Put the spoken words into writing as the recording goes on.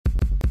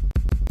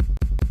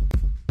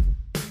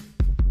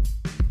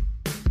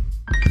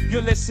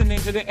You're listening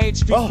to the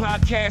H3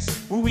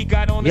 podcast. Where we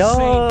got on the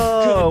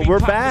Yo, we're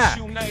back.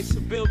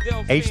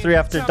 H3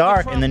 After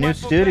Dark in the new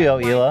studio,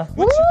 Hila.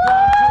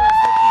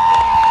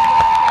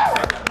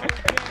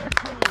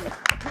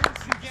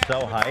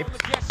 So hyped.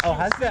 Oh,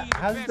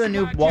 how's the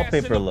new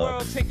wallpaper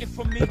look?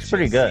 Looks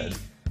pretty good.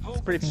 It's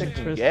pretty sick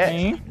to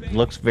get.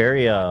 Looks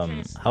very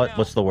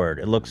what's the word?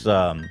 It looks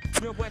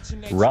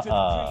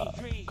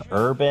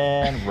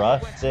urban,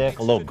 rustic,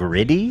 a little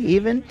gritty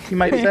even, you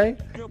might say.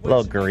 A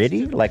little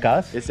gritty, like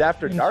us. It's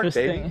after dark,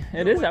 baby.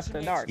 It is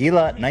after dark.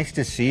 Hila, nice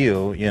to see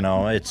you. You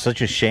know, it's such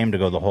a shame to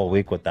go the whole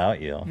week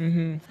without you.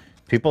 Mm-hmm.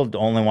 People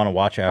only want to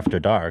watch After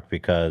Dark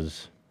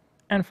because...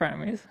 And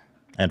frenemies.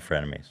 And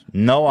frenemies.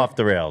 No off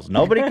the rails.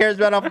 Nobody cares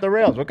about off the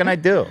rails. What can I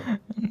do?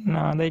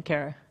 No, they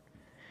care.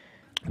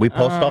 We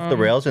post off the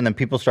rails and then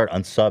people start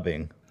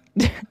unsubbing.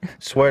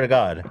 Swear to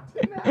God.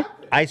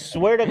 I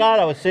swear to God,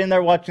 I was sitting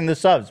there watching the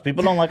subs.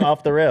 People don't like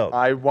off the rails.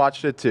 I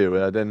watched it too.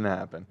 That didn't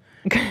happen.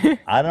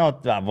 I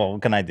don't know. Well,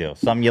 what can I do?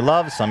 Some you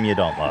love, some you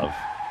don't love.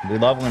 We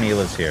love when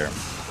Hila's here.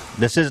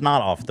 This is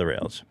not off the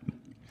rails.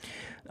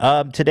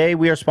 Today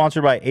we are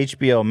sponsored by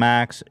HBO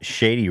Max,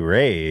 Shady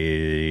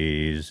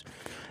Rays.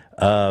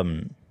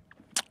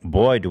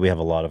 Boy, do we have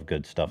a lot of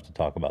good stuff to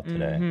talk about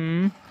today.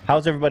 Mm-hmm.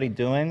 How's everybody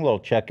doing? A little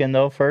check-in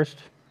though first.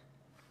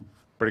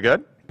 Pretty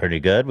good.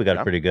 Pretty good. We got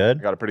it pretty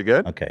good. Got it pretty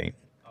good. Okay.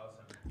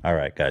 All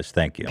right, guys.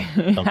 Thank you.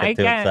 Don't get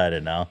too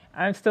excited now.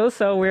 I'm still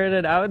so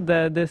weirded out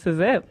that this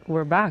is it.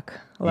 We're back.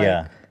 Like,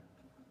 yeah.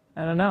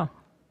 I don't know.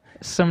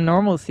 Some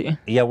normalcy.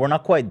 Yeah, we're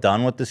not quite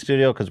done with the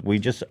studio because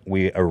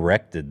we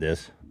erected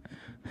this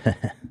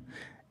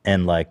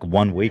in like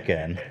one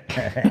weekend.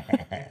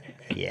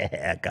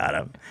 Yeah, got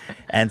him.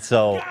 And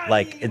so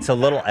like it's a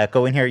little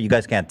echo in here. You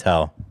guys can't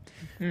tell,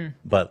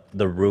 but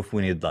the roof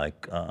we need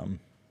like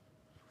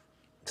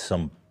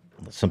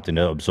something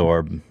to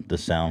absorb the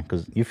sound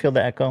because you feel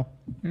the echo.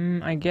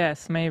 I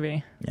guess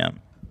maybe. Yeah.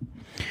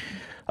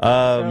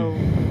 So,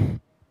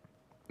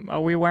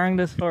 are we wearing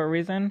this for a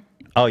reason?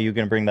 Oh, you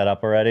gonna bring that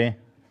up already?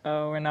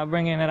 Oh, we're not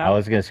bringing it up. I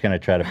was just going to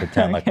try to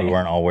pretend like we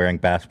weren't all wearing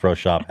Bass Pro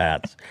Shop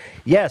hats.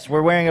 Yes,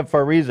 we're wearing it for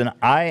a reason.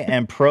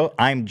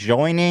 I'm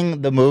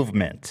joining the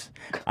movement.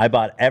 I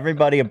bought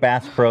everybody a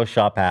Bass Pro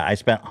Shop hat. I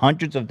spent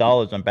hundreds of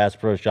dollars on Bass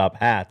Pro Shop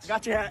hats.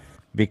 Got your hat.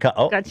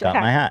 Got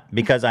my hat.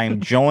 Because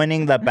I'm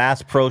joining the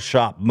Bass Pro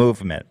Shop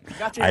movement.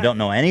 I don't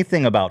know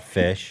anything about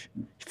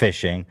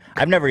fishing.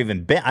 I've never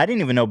even been. I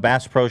didn't even know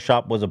Bass Pro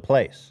Shop was a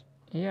place.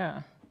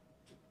 Yeah.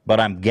 But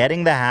I'm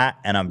getting the hat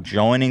and I'm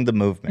joining the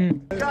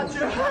movement.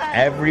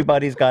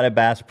 Everybody's got a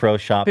Bass Pro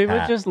Shop People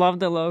hat. just love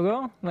the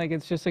logo. Like,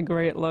 it's just a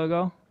great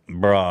logo.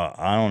 Bruh,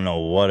 I don't know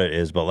what it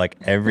is, but like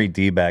every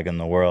D-bag in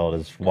the world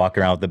is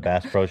walking around with the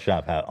Bass Pro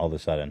Shop hat all of a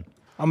sudden.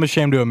 I'm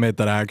ashamed to admit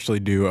that I actually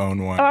do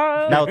own one.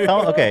 Now,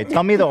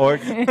 tell me the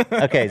origin.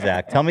 Okay,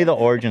 Zach, tell me the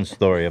origin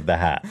story of the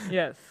hat.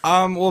 Yes.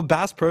 Well,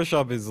 Bass Pro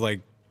Shop is like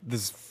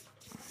this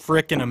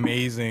freaking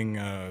amazing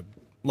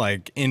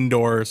like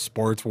indoor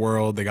sports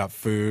world. They got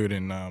food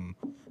and I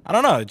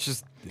don't know. It's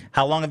just.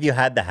 How long have you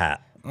had the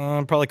hat?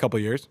 Probably a couple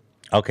of years.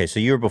 Okay, so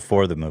you were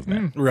before the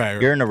movement.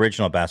 Right. You're an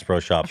original Bass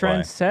Pro Shop boy.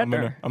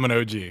 Trendsetter. I'm an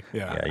OG.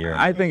 Yeah.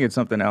 I think it's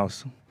something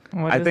else.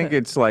 What is it?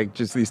 It's like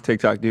just these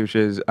TikTok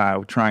douches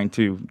trying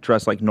to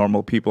dress like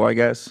normal people, I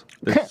guess.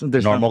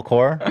 There's normal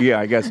core? Yeah,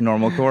 I guess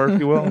normal core, if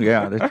you will.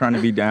 Yeah, they're trying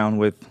to be down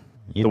with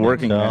the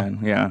working man.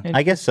 Yeah.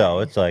 I guess so.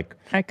 It's like.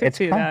 I could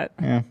see that.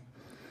 Yeah.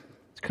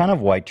 It's kind of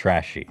white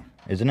trashy,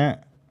 isn't it?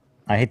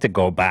 I hate to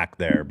go back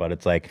there, but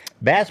it's like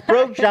Bass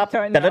Pro Shop. We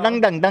going down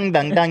to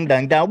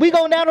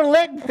the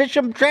lake and fish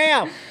some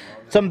trout,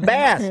 some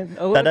bass.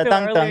 Right,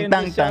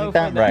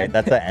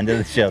 that's the end of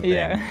the show thing.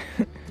 Yeah.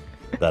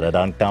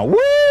 Woohoo!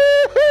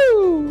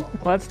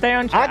 Let's stay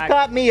on track. I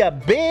caught me a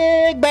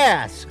big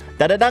bass.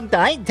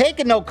 I ain't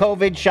taking no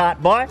COVID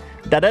shot, boy.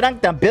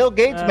 Bill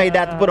Gates made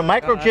that to put a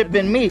microchip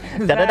in me.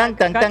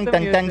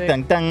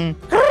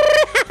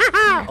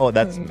 Oh,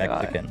 that's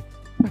Mexican.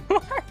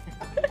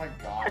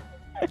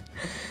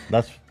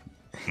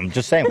 I'm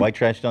just saying, white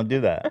trash don't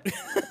do that.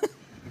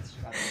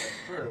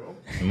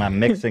 I'm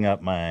mixing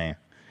up my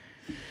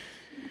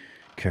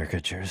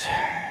caricatures.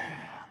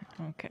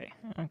 Okay.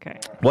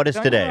 What is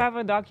Don't today? you have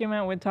a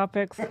document with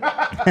topics?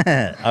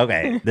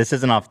 Okay, this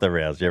isn't off the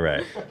rails. You're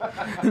right.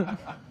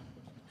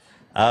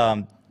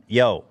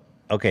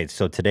 Okay,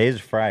 so today's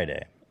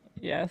Friday.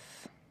 Yes.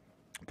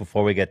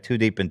 Before we get too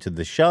deep into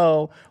the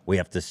show, we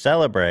have to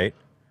celebrate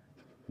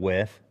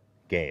with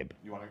Gabe.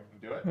 You want to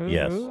do it?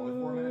 Yes.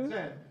 Only 4 minutes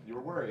in. You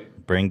were worried.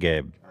 Bring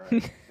Gabe. All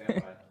right,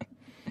 stand by.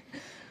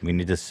 We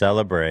need to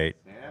celebrate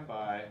Stand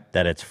by.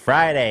 that it's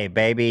Friday,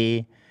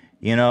 baby.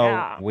 You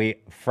know, Yeah.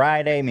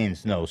 Friday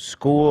means no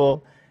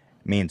school,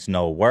 means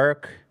no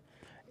work.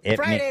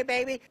 Friday,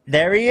 baby.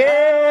 There he is.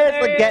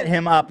 there he Get is.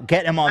 him up.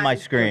 Get him on my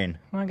screen.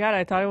 Oh my God,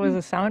 I thought it was a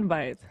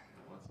soundbite.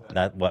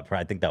 I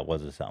think that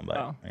was a soundbite.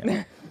 Oh.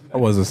 Yeah. That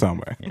was a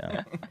soundbite.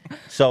 Yeah.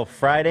 So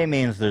Friday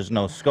means there's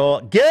no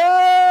school.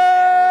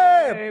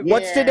 Gabe!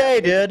 What's today,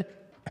 dude?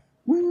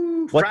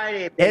 Woo! What?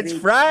 Friday, baby. It's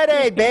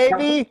Friday,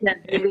 baby.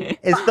 Baby.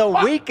 It's the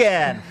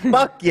weekend.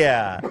 Fuck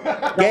yeah.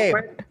 Gabe.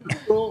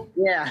 Cool.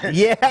 Yeah.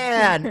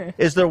 Yeah.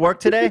 Is there work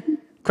today?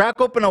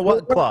 Crack open a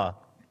White Claw.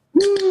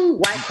 Woo,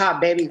 White Claw,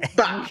 baby.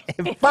 Fuck.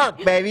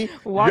 Fuck, baby.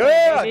 Water,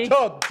 Yeah. baby.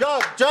 Chug,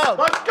 chug, chug.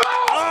 Let's go!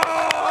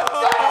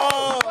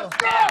 Oh!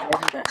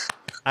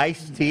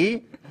 Iced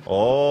tea?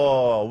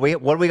 Oh,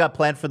 what do we got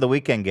planned for the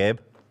weekend, Gabe?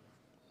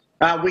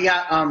 We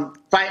got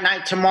fight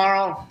night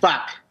tomorrow.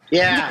 Fuck.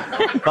 Yeah.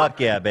 Fuck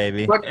yeah,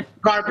 baby.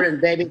 Carpenter,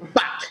 baby.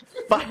 Fuck.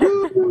 Fuck.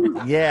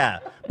 Yeah.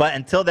 But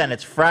until then,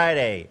 it's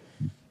Friday.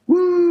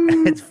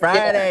 It's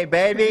Friday,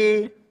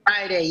 baby.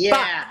 Friday,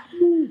 yeah.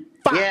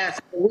 Fuck. Yeah, it's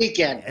the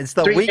weekend. It's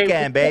the 3 day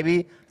weekend,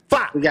 baby.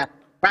 Fuck. We got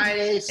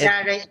Friday,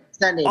 Saturday,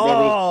 Sunday, baby.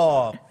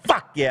 Oh,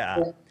 fuck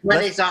yeah.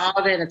 Monday's a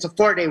holiday and it's a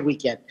 4-day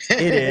weekend.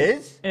 It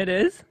is? It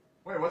is?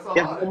 Wait, what's the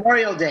It's holiday?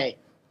 Memorial Day.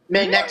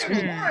 Next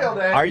week. Memorial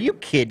Day. Are you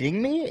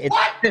kidding me?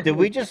 Did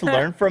we just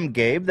learn from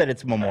Gabe that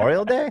it's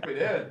Memorial Day? We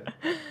did.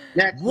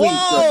 Next week.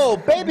 Whoa,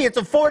 baby, it's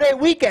a 4-day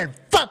weekend.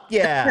 Fuck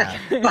yeah.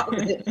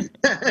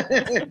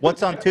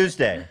 What's on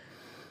Tuesday?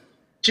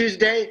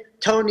 Tuesday,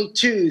 Tony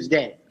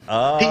Tuesday.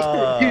 Oh.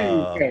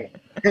 Tuesday.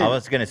 I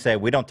was going to say,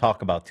 we don't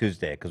talk about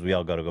Tuesday because we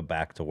all got to go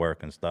back to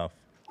work and stuff.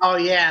 Oh,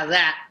 yeah,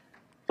 that.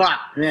 Fuck.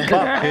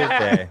 Fuck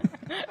Tuesday.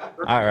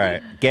 All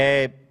right.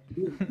 Gabe.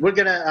 We're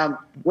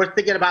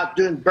thinking about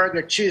doing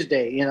Burger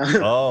Tuesday, you know.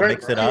 Oh, Burger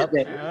mix it up?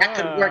 Tuesday. That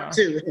could work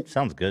too.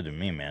 Sounds good to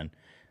me, man.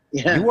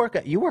 Yeah. You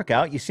work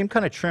out? You seem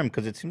kind of trim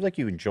because it seems like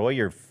you enjoy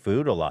your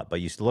food a lot,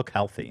 but you still look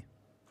healthy.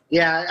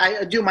 Yeah,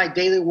 I do my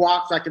daily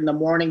walks like in the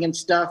morning and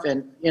stuff,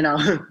 and you know,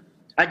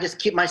 I just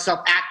keep myself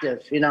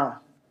active, you know.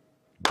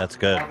 That's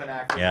good.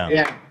 Yeah.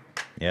 Yeah.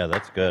 Yeah,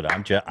 that's good.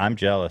 I'm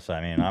jealous. I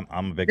mean,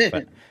 I'm a big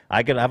fan.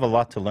 I have a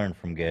lot to learn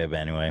from Gabe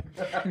anyway.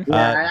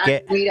 Yeah, I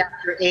don't eat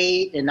after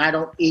 8, and I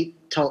don't eat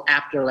till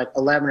after like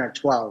 11 or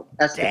 12.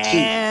 That's the key.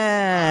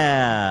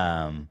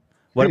 Damn.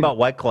 What about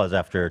White Claws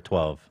after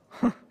 12?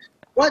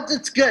 Well,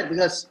 it's good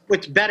because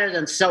it's better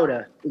than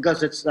soda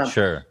because it's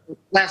Sure.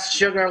 less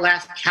sugar,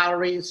 less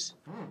calories.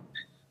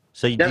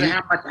 So you Doesn't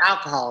have much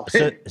alcohol.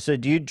 so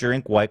do you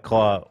drink White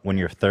Claw when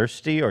you're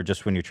thirsty or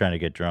just when you're trying to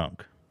get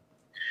drunk?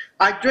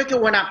 I drink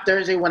it when I'm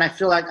thirsty, when I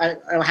feel like I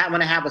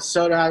want to have a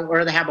soda, I'd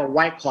rather have a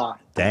White Claw.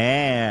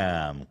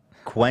 Damn.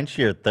 Quench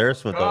your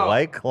thirst with a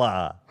White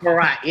Claw. All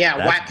right, yeah,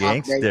 That's White Claw,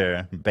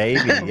 gangster,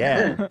 baby.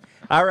 Yeah.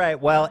 All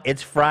right, well,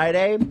 it's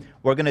Friday.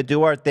 We're going to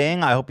do our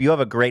thing. I hope you have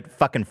a great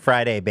fucking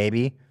Friday,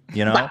 baby.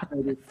 You know?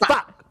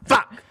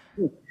 Fuck.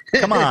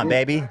 Come on,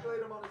 baby.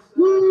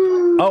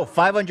 Oh,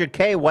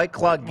 500K White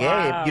Claw Gabe.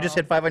 Wow. You just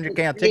hit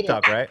 500K on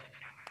TikTok, right?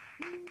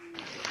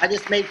 I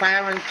just made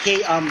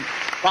 500K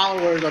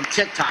followers on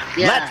TikTok.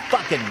 Yeah. Let's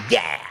fucking,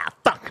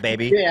 fuck,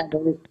 baby. Yeah,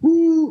 baby.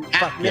 Woo,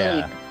 Fuck $500,000.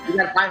 yeah. We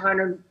got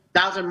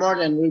 500,000 more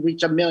than we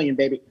reach 1 million,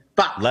 baby.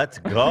 Fuck. Let's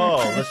go.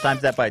 Let's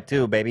times that by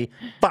 2, baby.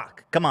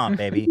 Fuck. Come on,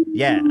 baby.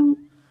 Yeah.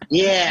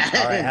 Yeah.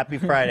 All right. Happy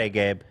Friday,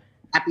 Gabe.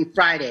 Happy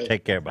Friday.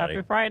 Take care, buddy.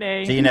 Happy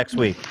Friday. See you next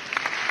week.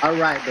 All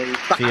right, baby.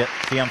 Fuck.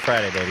 See you on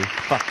Friday, baby.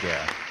 Fuck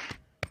yeah.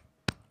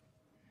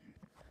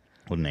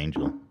 What an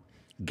angel.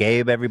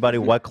 Gabe, everybody.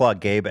 White Claw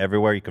Gabe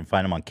everywhere. You can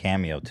find him on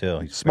Cameo,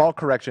 too. Small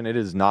correction, it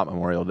is not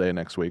Memorial Day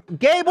next week.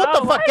 Gabe, what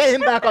the fuck? Get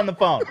him back on the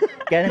phone.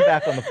 Get him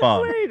back on the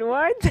phone. Wait,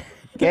 what?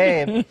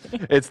 Gabe.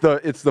 It's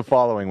the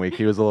following week.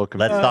 He was a little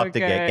confused. Let's talk to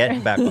Gabe. Okay. Get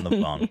him back on the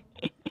phone.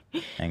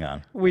 Hang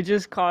on. We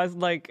just caused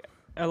like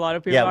a lot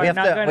of people Yeah, are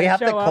not going we have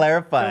to show up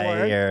clarify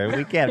work. here.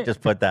 We can't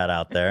just put that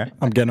out there.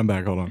 I'm getting him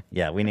back. Hold on.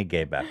 Yeah, we need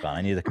Gabe back on.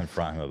 I need to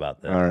confront him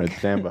about this. All right,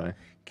 stand by.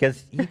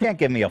 Because you can't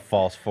give me a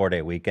false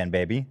 4-day weekend,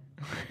 baby.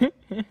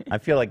 I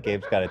feel like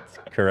Gabe's got to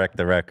correct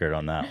the record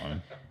on that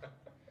one.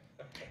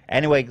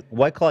 Anyway,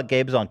 White Claw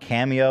Gabe's on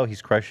Cameo.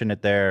 He's crushing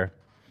it there.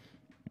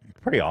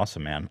 Pretty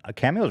awesome, man.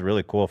 Cameo is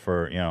really cool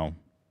for,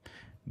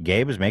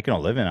 Gabe is making a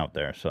living out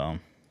there, so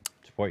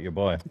support your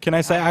boy. Can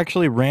I say I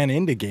actually ran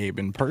into Gabe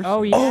in person?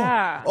 Oh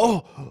yeah.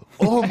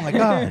 Oh my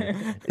God.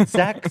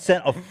 Zach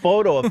sent a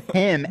photo of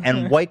him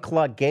and White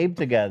Claw Gabe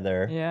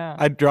together. Yeah.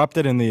 I dropped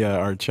it in the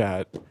our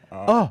chat.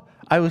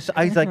 I was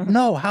like,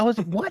 no, how is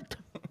it? What?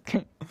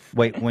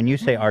 Wait, when you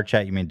say our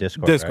chat, you mean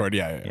Discord? Discord,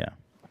 right?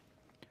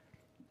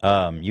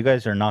 yeah. You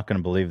guys are not going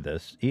to believe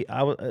this.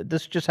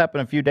 This just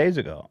happened a few days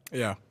ago.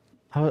 Yeah.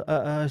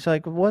 I was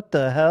like, what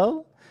the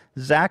hell?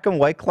 Zach and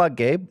White Claw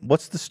Gabe?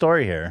 What's the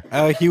story here?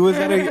 He was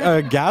at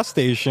a gas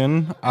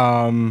station,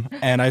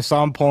 and I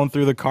saw him pulling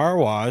through the car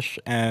wash,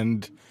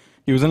 and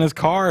he was in his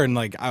car, and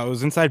like I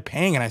was inside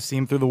paying, and I see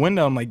him through the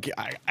window. I'm like,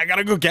 I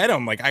gotta go get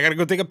him. Like I gotta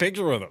go take a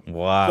picture with him.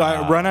 Wow. So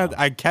I run out.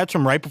 I catch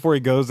him right before he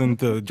goes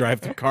into the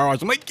drive-through car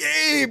wash. I'm like,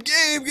 Gabe.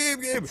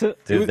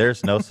 Dude,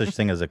 there's no such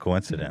thing as a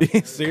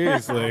coincidence.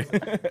 Seriously.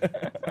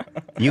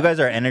 You guys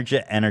are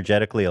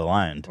energetically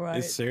aligned.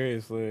 Right.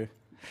 Seriously.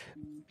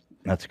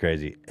 That's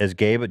crazy. Is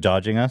Gabe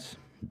dodging us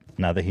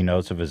now that he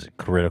knows of his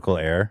critical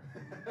error?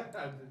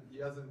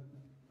 He hasn't.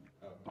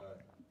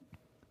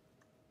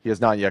 He has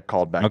not yet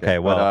called back. Okay,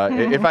 yet, well, but,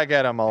 if I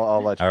get him,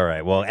 I'll let you. All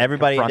right. Well,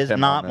 everybody, it confront is him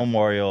not on this.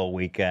 Memorial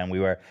Weekend.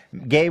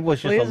 Gabe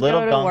was just Please a little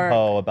go to gung work.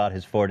 ho about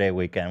his 4-day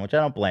weekend, which I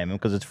don't blame him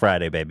because it's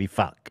Friday, baby.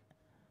 Fuck.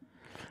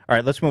 All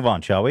right, let's move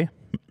on, shall we?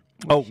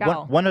 Oh,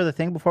 shall. one other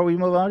thing before we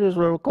move on, just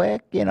real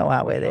quick. You know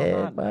how it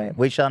is. Right?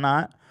 We shall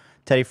not.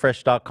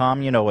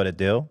 TeddyFresh.com. You know what to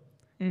do.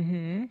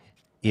 Mm-hmm.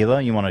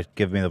 Hila, you want to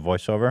give me the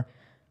voiceover?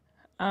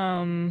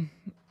 I'm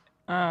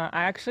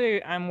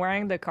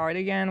wearing the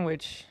cardigan,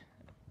 which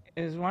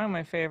is one of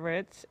my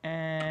favorites,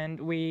 and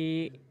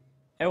it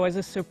was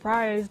a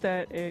surprise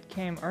that it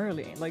came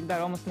early. Like, that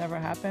almost never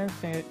happens.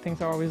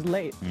 Things are always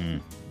late.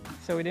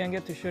 So we didn't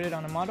get to shoot it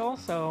on a model,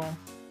 so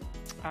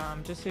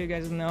just so you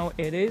guys know,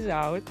 it is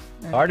out.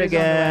 And it is on the Cardigan.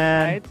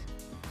 website.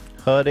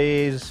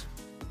 Hoodies.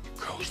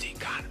 Grows the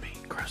economy.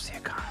 Grows the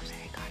economy.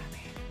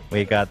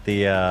 We got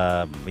the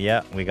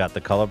we got the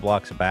color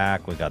blocks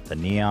back. We got the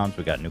neons.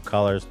 We got new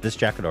colors. This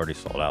jacket already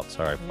sold out.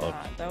 Sorry, folks.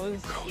 Yeah, that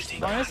was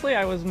honestly,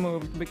 I was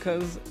moved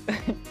because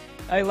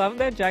I love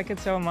that jacket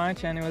so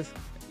much, and it was,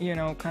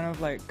 kind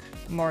of like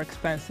more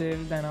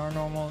expensive than our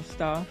normal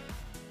stuff,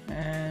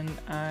 and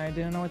I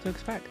didn't know what to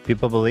expect.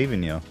 People believe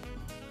in you.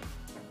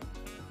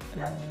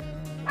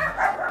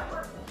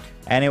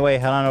 Anyway,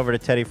 head on over to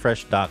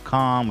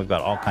teddyfresh.com. We've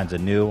got all kinds of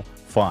new,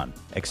 fun,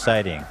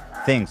 exciting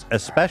things,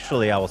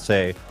 especially, I will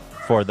say,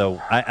 for the,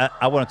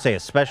 I wouldn't say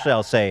especially,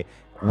 I'll say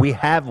we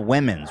have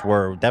women's.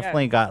 We're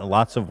definitely got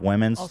lots of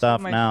women's Also,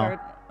 stuff my now. shirt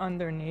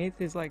underneath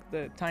is like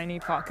the tiny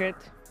pocket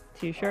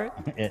t-shirt.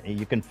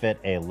 You can fit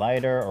a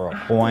lighter or a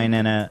coin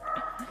in it.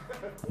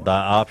 The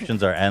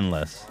options are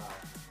endless.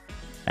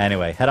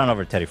 Anyway, head on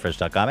over to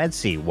teddyfresh.com and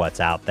see what's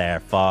out there,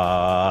 folks.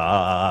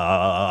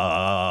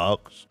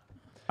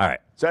 All right.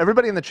 So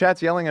everybody in the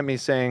chat's yelling at me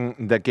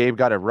saying that Gabe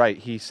got it right.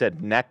 He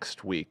said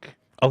next week.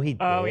 Oh, he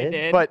did? Oh, we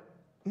did. But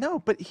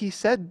he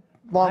said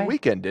long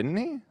weekend, didn't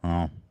he?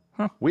 Oh.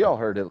 We all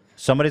heard it.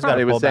 Somebody's got to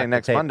He was pull saying back the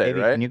next tape. Monday, Baby,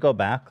 right? Can you go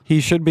back?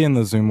 He should be in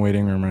the Zoom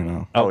waiting room right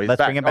now. Oh, he's let's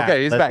back. bring him back.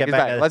 Okay, he's Let's back. get He's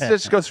back. Let's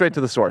just go straight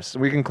to the source.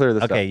 We can clear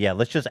this Okay, up. yeah.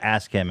 Let's just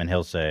ask him, and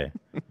he'll say.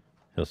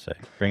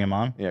 Bring him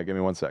on. Yeah, give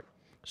me 1 sec.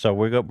 So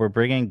we're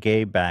bringing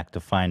Gabe back to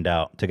find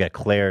out, to get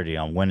clarity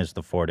on when is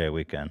the 4-day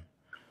weekend.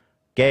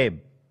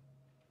 Gabe,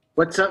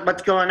 What's up?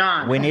 What's going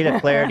on? we need a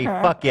clarity.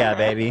 Fuck yeah,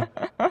 baby.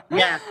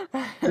 Yeah,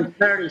 some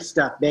 30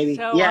 stuff, baby.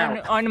 So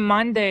yeah. on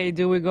Monday,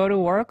 do we go to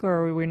work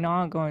or are we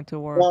not going to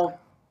work? Well,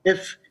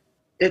 if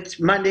it's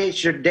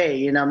Monday's your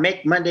day,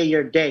 make Monday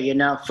your day,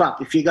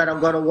 fuck. If you gotta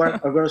go to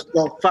work or go to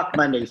school, fuck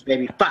Mondays,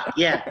 baby. Fuck,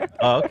 yeah.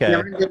 Oh, okay.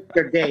 Monday's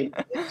your day.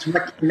 It's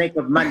what you make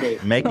of Monday.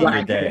 Make it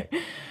your day.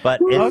 But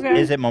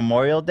is it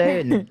Memorial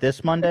Day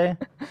this Monday?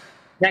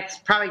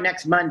 Probably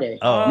next Monday.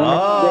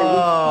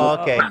 Oh,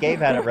 okay. Gabe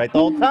had it right the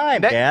whole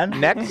time, man.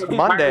 Next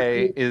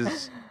Monday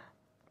is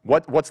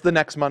what's the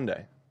next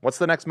Monday? What's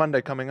the next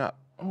Monday coming up?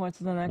 What's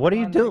the next? What do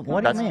you Monday do?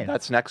 What do you coming mean?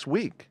 That's next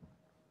week.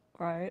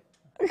 up? Right.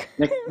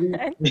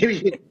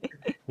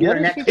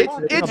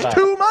 It's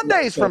 2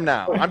 Mondays from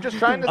now. I'm just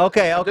trying to.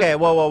 Okay.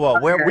 Whoa.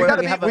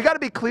 We gotta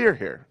be clear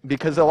here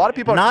because a lot of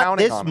people are Not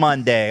counting this on us.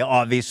 Monday,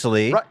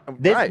 obviously. Right,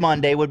 This right.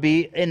 Monday would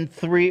be in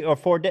 3 or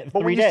 4 days.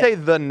 But when you say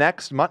the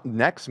next Monday,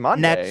 next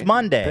Monday,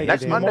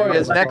 next Monday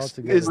is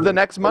the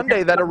next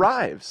Monday that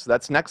arrives.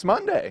 That's next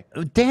Monday.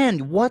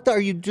 Dan, what are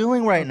you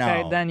doing right now?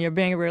 Okay, then you're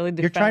being really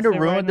You're defensive trying to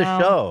ruin right the now.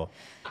 show.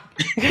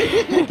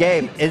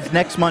 Gabe, it's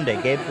next Monday.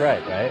 Gabe's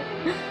right?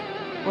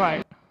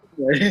 Right.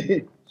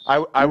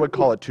 I would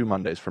call it 2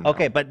 Mondays from now.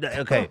 Okay, but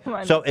okay.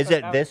 Mondays So is from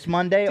it now. this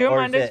Monday 2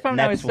 or Mondays is it from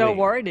now next is so week?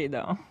 wordy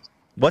though.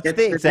 What's It's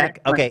the the exact?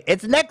 next Okay,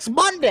 it's next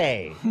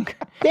Monday.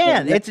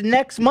 Dan, it's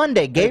next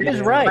Monday. Gabe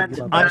is right.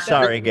 I'm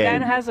sorry,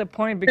 Dan Gabe. has a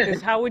point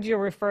because how would you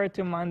refer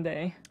to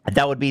Monday?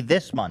 That would be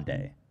this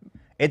Monday.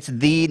 It's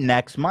the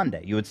next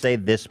Monday. You would say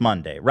this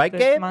Monday, right,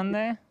 This Gabe?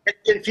 Monday? It's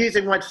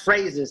confusing what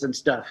phrases and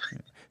stuff.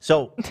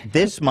 So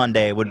this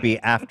Monday would be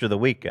after the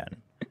weekend.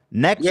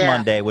 Next Yeah.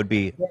 Monday would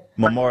be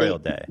Memorial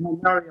Day.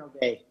 Memorial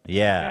Day.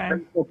 Yeah.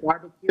 Okay. For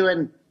barbecue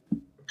and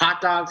hot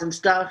dogs and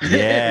stuff.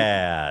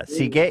 Yeah.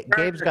 See,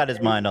 Gabe's got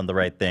his mind on the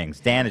right things.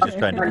 Dan is just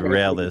trying to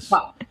derail this.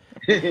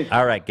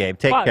 All right, Gabe.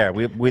 Take Fuck. care.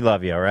 We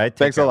love you. All right.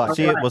 Take Thanks a care. lot.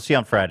 We'll see you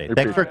on Friday.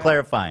 Thanks for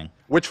clarifying.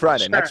 Which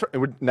Friday?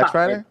 Sure. Next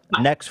Friday?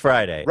 Next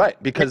Friday.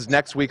 Right, because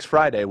next week's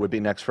Friday would be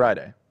next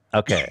Friday.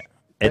 Okay.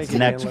 It's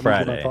next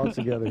Friday.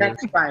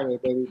 Next Friday,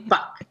 baby.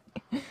 Fuck.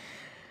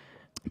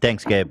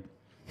 Thanks, Gabe.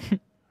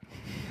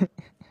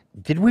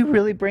 Did we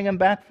really bring him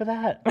back for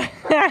that?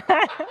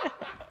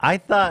 I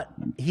thought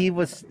he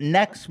was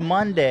next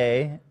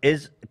Monday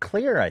is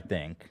clear, I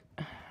think.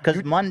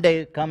 Because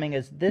Monday coming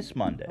is this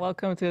Monday.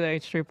 Welcome to the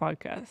H3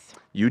 podcast.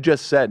 You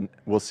just said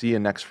we'll see you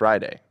next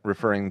Friday,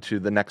 referring to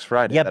the next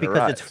Friday. Yeah, that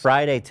because it's arrives.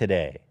 Friday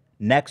today.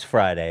 Next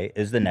Friday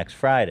is the next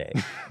Friday.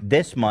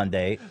 This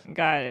Monday.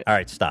 Got it. All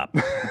right, stop.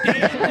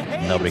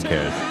 Nobody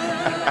cares.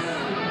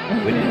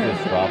 We didn't do a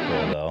straw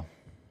poll, though.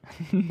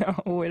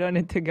 No, we don't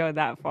need to go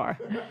that far.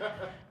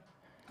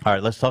 All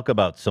right, let's talk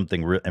about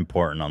something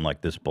important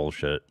unlike this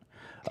bullshit.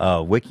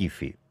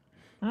 WikiFeet.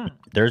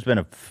 There's been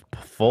a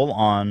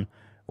full-on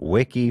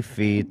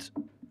WikiFeet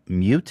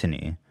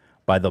mutiny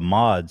by the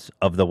mods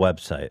of the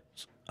website.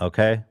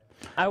 Okay?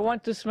 I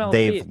want to smell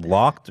They've feet.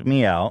 locked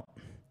me out.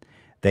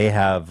 They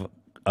have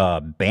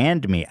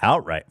banned me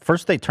outright.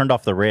 First, they turned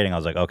off the rating. I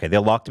was like, okay. They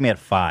locked me at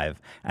 5.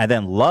 And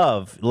then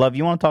Love,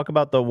 you want to talk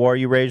about the war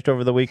you raged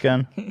over the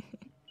weekend?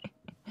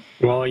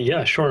 Well,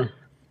 yeah, sure.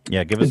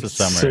 Yeah, give us a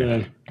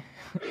summary.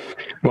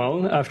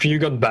 Well, after you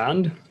got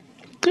banned,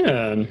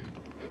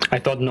 I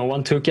thought no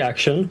one took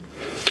action.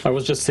 I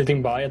was just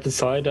sitting by at the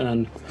side,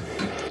 and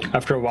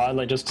after a while,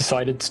 I just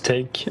decided to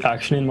take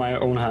action in my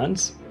own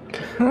hands.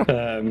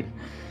 The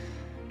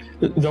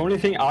only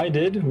thing I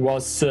did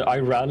was I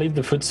rallied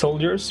the foot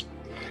soldiers.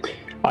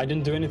 I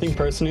didn't do anything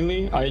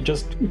personally. I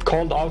just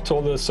called out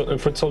all the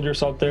foot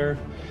soldiers out there,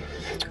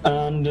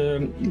 and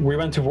we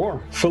went to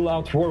war,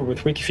 full-out war with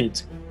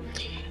WikiFeet.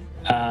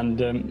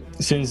 And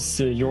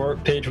since your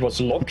page was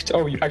locked,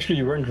 actually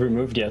you weren't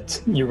removed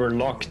yet. You were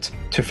locked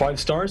to 5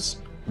 stars.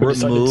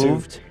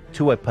 Removed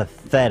to a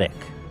pathetic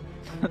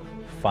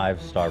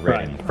 5-star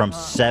rating from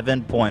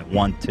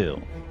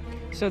 7.12.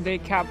 So they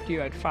capped you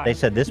at 5. They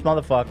said this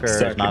motherfucker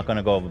is not going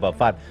to go above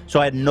 5.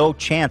 So I had no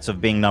chance of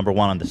being number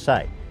 1 on the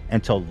site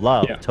until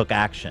Love took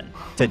action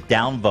to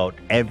downvote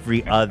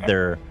every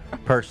other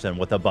person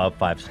with above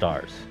 5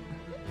 stars.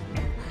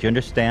 Do you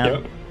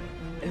understand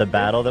the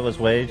battle that was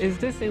waged? Is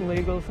this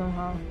illegal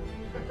somehow?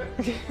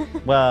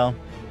 Well,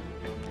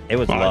 it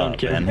was I don't Love,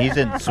 care. and he's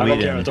in I don't care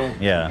Sweden. at all.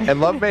 Yeah. And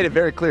Love made it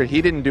very clear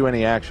he didn't do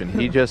any action.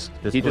 He just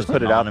was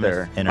put it out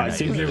anonymous there. I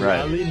simply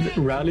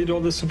rallied all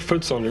the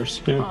foot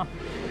soldiers. Yeah.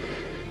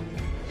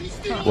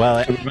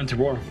 Well, we went to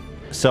war.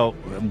 So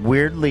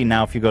weirdly,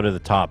 now if you go to the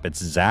top, it's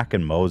Zach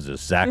and Moses.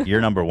 Zach,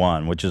 you're number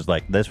 1, which is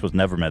like this was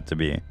never meant to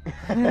be.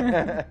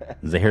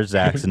 Here's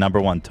Zach's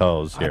number 1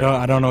 toes. Here,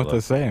 I don't know what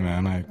to say,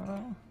 man.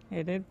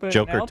 He did put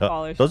Joker nail toes.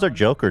 polish Those are on.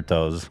 Joker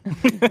toes.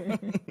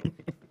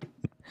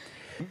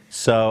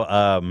 So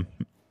I'm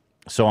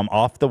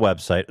off the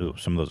website. Ooh,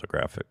 some of those are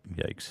graphic.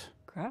 Yikes.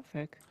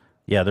 Graphic?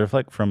 Yeah, they're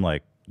like from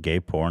like gay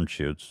porn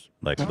shoots,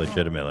 like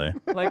legitimately.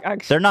 Like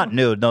actually. They're not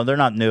nude. No, they're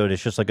not nude.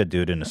 It's just like a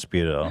dude in a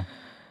Speedo.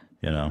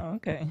 You know.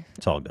 Okay.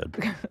 It's all good.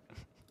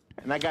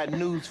 And I got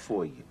news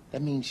for you.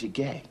 That means you're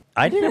gay.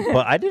 I didn't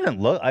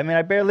look. I mean,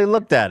 I barely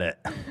looked at it.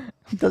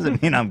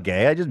 Doesn't mean I'm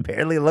gay. I just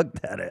barely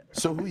looked at it.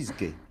 So who's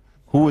gay?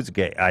 Who is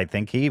gay? I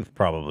think he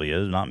probably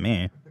is, not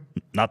me.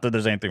 Not that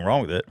there's anything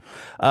wrong with it.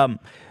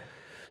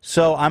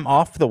 So I'm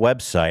off the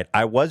website.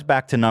 I was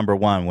back to number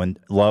 1 when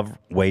Love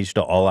waged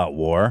an all-out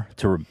war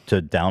to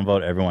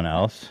downvote everyone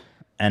else,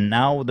 and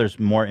now there's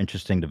more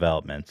interesting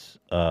developments.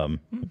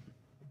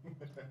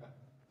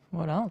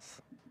 What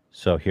else?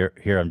 So here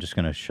I'm just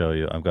going to show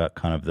you. I've got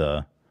kind of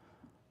the.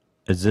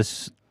 Is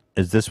this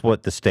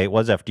what the state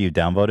was after you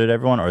downvoted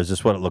everyone, or is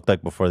this what it looked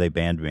like before they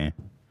banned me?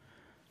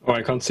 Oh,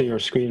 I can't see your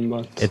screen,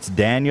 but It's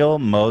Daniel,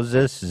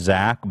 Moses,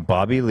 Zach,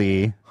 Bobby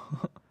Lee.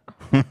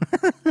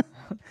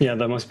 yeah,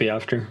 that must be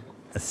after.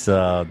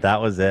 So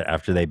that was it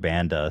after they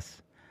banned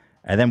us.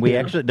 And then we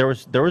actually there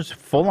was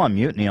full on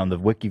mutiny on the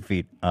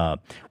WikiFeet.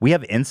 We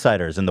have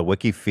insiders in the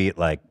WikiFeet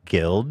like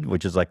guild,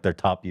 which is like their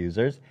top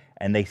users,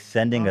 and they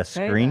sending us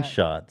say that.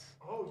 screenshots.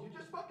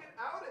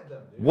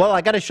 Well,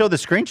 I got to show the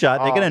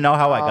screenshot. They're gonna know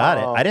how I got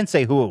it. I didn't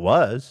say who it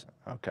was.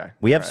 Okay.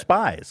 We have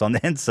spies on the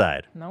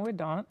inside. No, we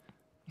don't.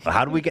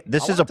 How do we get?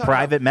 This is a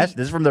private message.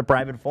 This is from their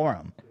private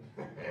forum.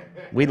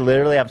 We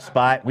literally have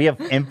We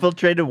have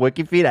infiltrated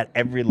WikiFeet at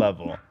every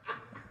level.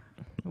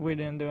 We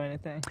didn't do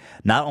anything.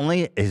 Not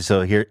only here's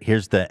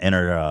the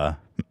inner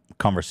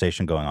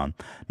conversation going on.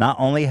 Not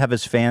only have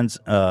his fans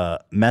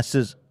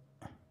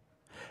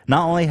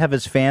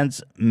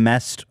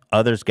messed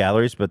others'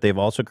 galleries, but they've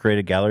also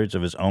created galleries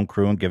of his own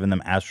crew and given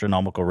them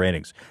astronomical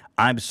ratings.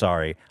 I'm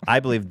sorry. I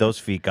believe those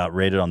feet got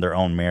rated on their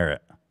own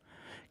merit.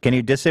 Can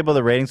you disable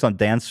the ratings on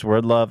Dan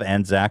Swerdlove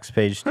and Zach's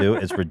page too?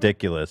 It's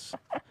ridiculous.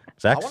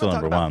 Zach's still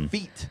number 1.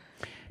 Feet.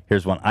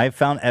 Here's one. I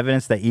found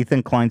evidence that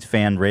Ethan Klein's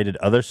fan rated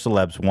other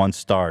celebs 1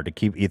 star to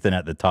keep Ethan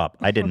at the top.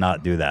 I did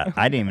not do that.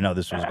 I didn't even know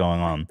this was going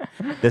on.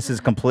 This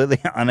is completely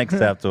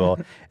unacceptable.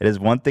 It is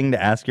one thing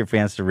to ask your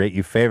fans to rate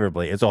you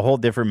favorably. It's a whole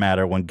different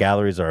matter when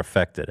galleries are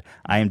affected.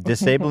 I am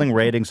disabling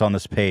ratings on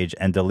this page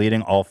and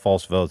deleting all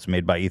false votes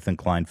made by Ethan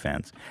Klein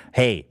fans.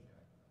 Hey,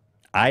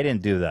 I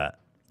didn't do that.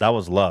 That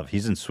was Love.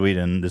 He's in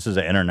Sweden. This is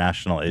an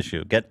international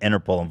issue. Get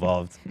Interpol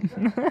involved.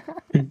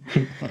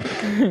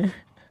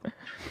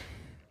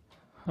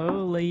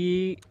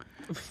 Holy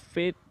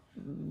fit.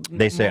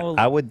 They say,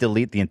 I would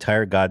delete the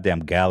entire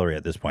goddamn gallery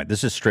at this point.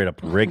 This is straight up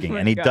rigging, my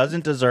and he God.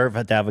 doesn't deserve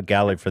to have a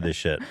gallery for this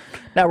shit.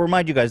 Now,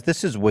 remind you guys,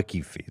 this is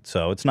WikiFeed,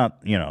 so it's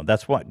not,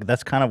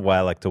 that's kind of why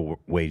I like to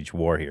wage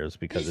war here, is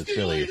because it's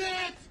really,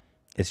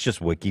 it's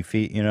just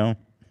WikiFeed,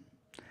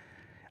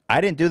 I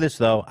didn't do this,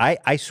 though.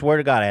 I swear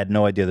to God, I had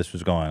no idea this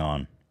was going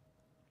on,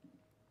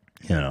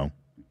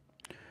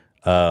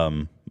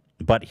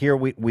 But here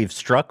we've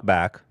struck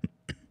back,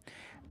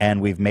 and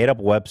we've made up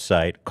a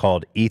website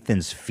called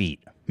Ethan's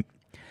Feet,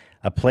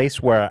 a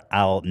place where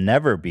I'll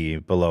never be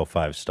below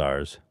 5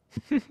 stars.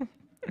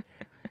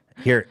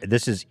 Here,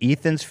 this is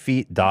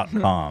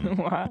ethansfeet.com.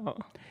 Wow.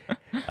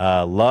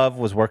 Love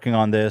was working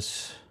on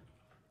this.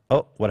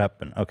 Oh, what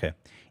happened? Okay.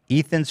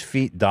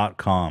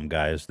 EthansFeet.com,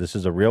 guys. This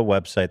is a real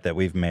website that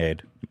we've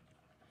made.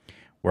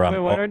 Where Wait,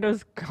 what are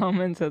those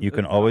comments? At You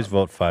can always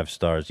vote 5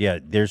 stars. Yeah,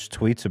 there's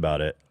tweets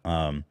about it.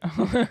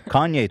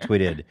 Kanye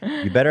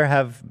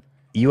tweeted,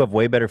 you have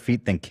way better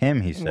feet than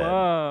Kim, he said.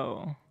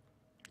 Whoa.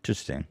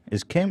 Interesting.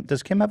 Does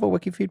Kim have a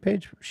WikiFeet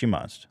page? She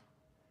must.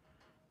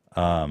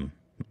 Dan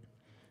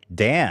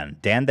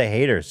the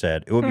hater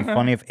said, it would be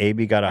funny if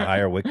AB got a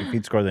higher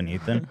WikiFeet score than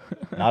Ethan.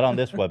 Not on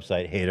this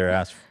website, hater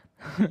ass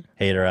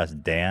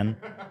Dan.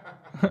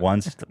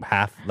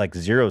 Half, like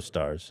 0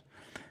 stars.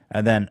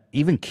 And then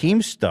even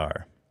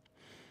Keemstar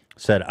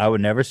said, I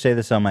would never say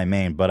this on my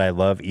main, but I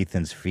love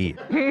Ethan's feet.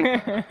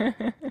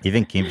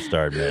 Even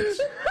Keemstar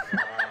admits.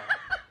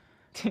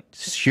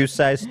 Shoe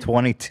size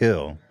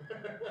 22.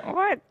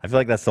 What? I feel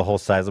like that's the whole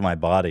size of my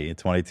body,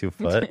 22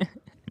 foot.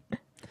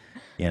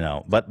 You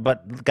know,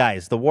 but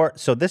guys,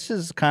 so this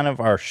is kind of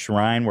our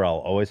shrine where I'll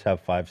always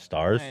have 5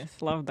 stars.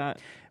 Nice, love that.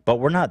 But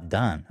we're not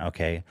done,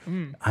 okay?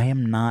 I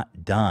am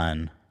not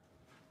done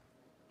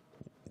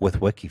with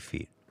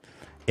WikiFeet.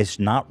 It's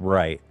not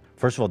right.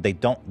 First of all, they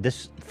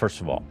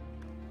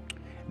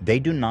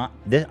do not,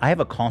 I have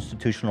a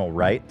constitutional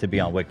right to be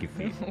on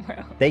WikiFeet.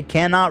 Well. They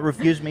cannot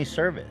refuse me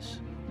service.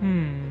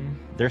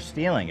 They're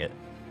stealing it.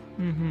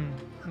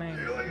 Nice.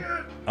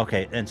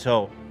 Okay, and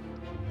so,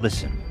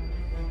 listen.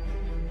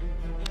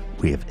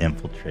 We have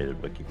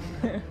infiltrated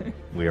WikiFeet.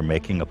 We are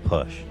making a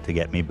push to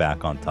get me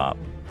back on top.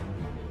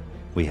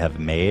 We have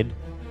made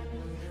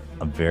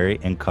a very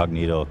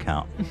incognito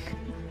account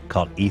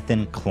called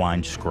Ethan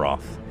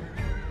Kleinscroth.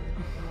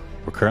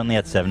 We're currently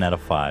at 7 out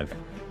of 5.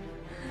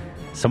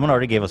 Someone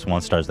already gave us 1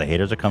 stars. The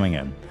haters are coming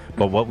in.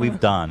 But what we've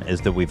done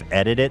is that we've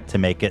edited it to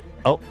make it...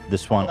 Oh,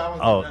 this one.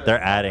 Oh,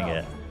 they're adding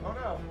it.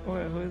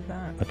 Wait, who's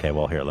that? Okay,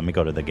 well, here, let me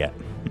go to the get.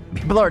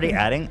 People are already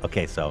adding?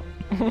 Okay, so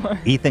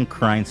Ethan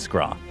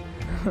Kleinscroth.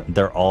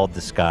 They're all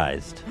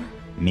disguised.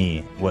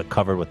 Me,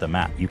 covered with the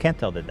map. You can't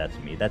tell that that's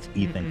me. That's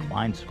Ethan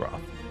Kleinscroth.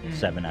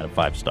 7 out of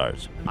 5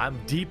 stars. I'm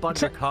deep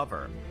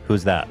undercover.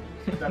 Who's that?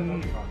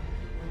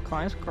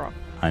 Kleinscroft.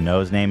 I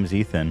know his name is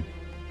Ethan,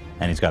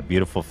 and he's got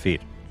beautiful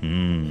feet.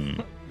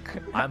 I'm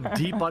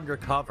deep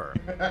undercover.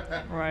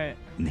 Right.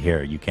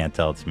 Here, you can't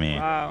tell it's me.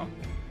 Wow.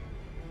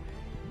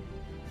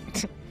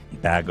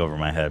 Bag over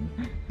my head.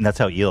 And that's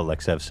how Hila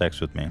likes to have sex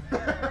with me.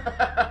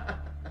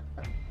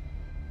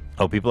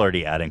 Oh, people are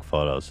already adding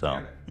photos,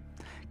 so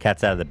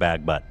cat's out of the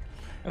bag, but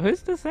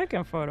Who's the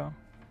second photo?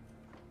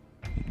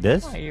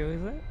 this? Not you,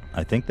 is it?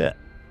 I think that.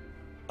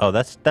 Oh,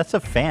 that's a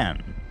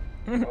fan.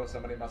 Oh,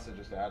 somebody must have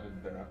just added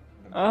their.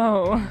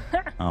 Oh.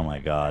 Oh my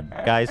God,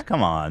 guys,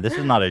 come on! This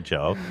is not a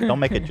joke. Don't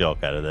make a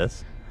joke out of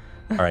this.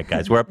 All right,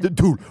 guys, we're up to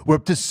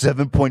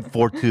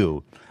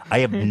 7.42. I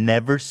have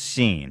never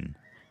seen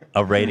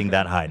a rating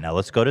that high. Now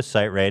let's go to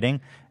site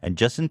rating, and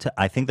just into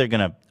I think they're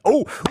gonna.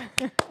 Oh,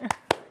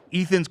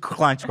 Ethan's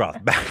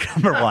Kleinscroft back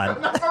number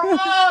 1.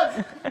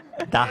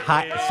 The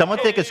high. Someone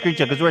take a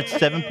screenshot because we're at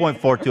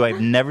 7.42. I've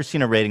never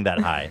seen a rating that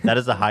high. That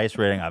is the highest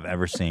rating I've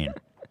ever seen.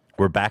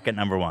 We're back at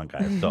number 1,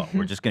 guys. So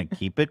we're just gonna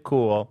keep it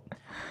cool,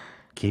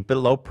 keep it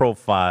low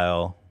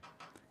profile.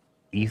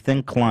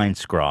 Ethan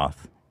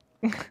Kleinscroft.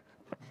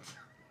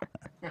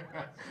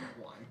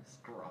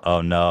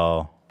 Oh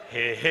no.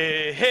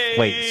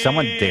 Wait,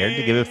 someone dared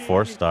to give it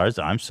 4 stars?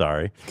 I'm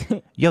sorry.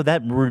 Yo,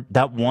 that 1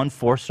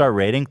 4-star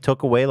rating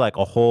took away like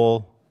a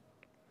whole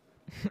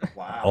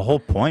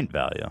point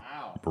value.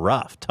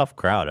 Rough, tough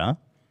crowd, huh?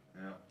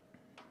 Yeah.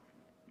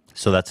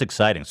 So that's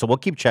exciting. So we'll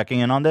keep checking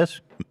in on this.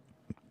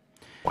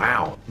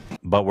 Wow.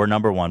 But we're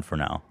number 1 for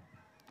now.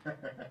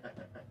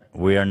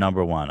 We are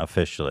number 1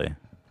 officially.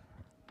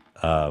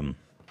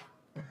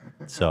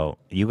 So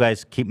you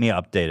guys keep me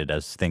updated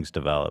as things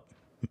develop.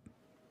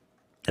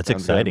 It's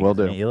exciting, Will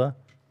do. isn't it, Hila?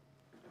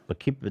 But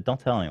don't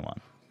tell anyone.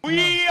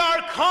 We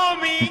are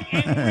coming,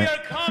 and we are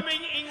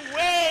coming in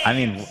waves. I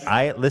mean,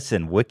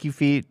 listen.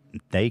 WikiFeet,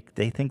 they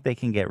think they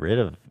can get rid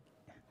of.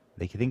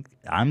 They think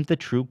I'm the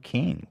true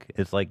king.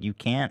 It's like you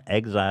can't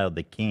exile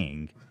the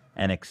king,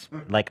 and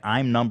like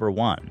I'm number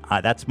 1.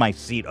 That's my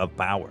seat of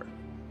power.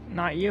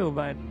 Not you,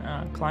 but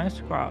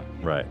Kleinscroft.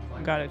 Right.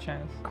 Got a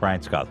chance.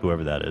 Kleinscroft,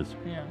 whoever that is.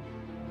 Yeah.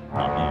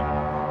 Not me.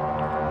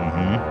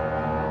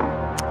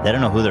 They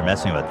don't know who they're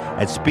messing with.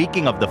 And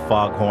speaking of the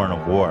foghorn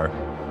of war,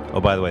 oh,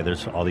 by the way,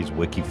 there's all these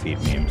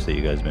WikiFeet memes that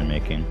you guys have been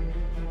making.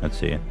 Let's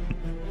see.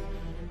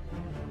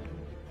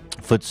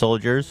 Foot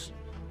soldiers,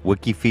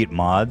 WikiFeet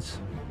mods.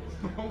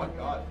 Oh my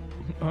God.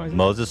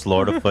 Moses,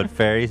 Lord of Foot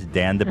Fairies,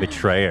 Dan the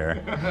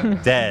Betrayer,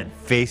 dead,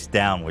 face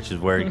down, which is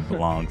where he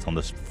belongs on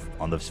this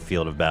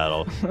field of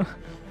battle.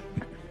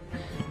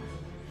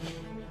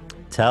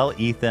 Tell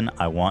Ethan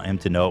I want him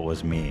to know it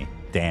was me.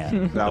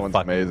 Dan, That the one's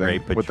fucking amazing.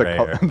 great With the,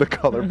 betrayer. the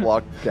color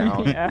block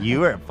down. Yeah.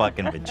 You are a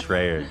fucking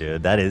betrayer,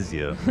 dude. That is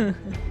you.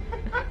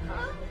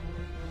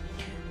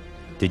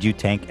 Did you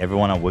tank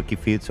everyone on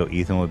WikiFeed so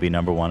Ethan would be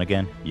number 1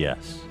 again?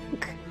 Yes.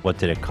 What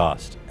did it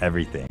cost?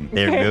 Everything.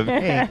 They're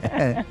moving.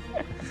 Yeah,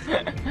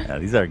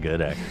 these are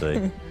good,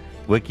 actually.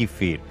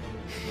 WikiFeed.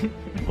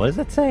 What does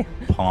that say?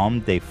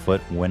 Palm de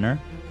foot winner?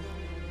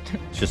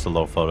 It's just a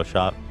little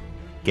Photoshop.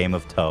 Game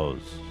of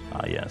Toes.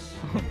 Ah, yes.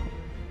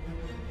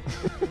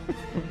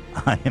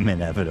 I am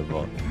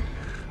inevitable.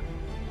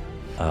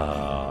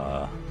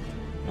 Wow.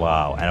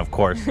 And of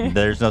course,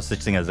 there's no such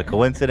thing as a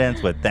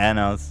coincidence with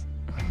Thanos.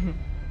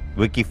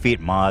 WikiFeet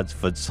mods,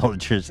 foot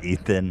soldiers,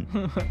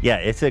 Ethan. Yeah,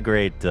 it's a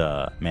great,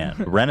 man,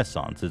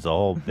 renaissance. It's a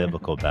whole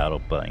biblical battle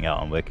playing out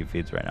on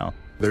WikiFeeds right now.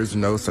 There's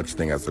no such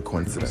thing as a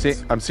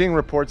coincidence. I'm seeing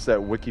reports that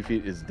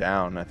WikiFeet is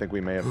down. I think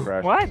we may have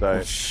crashed What? the Oh,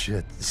 site.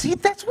 shit. See,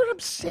 that's what I'm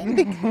saying.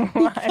 They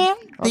can't.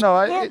 Oh,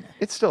 no,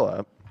 it's still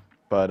up.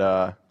 But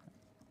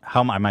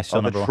how am I still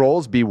the number one?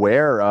 trolls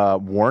beware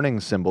warning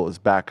symbol is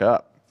back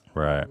up.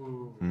 Right.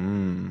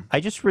 I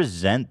just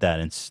resent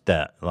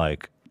that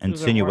like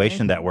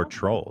insinuation that we're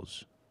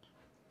trolls.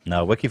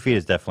 No, WikiFeed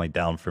is definitely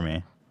down for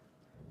me.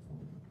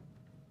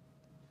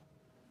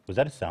 Was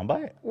that a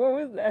soundbite? What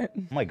was that?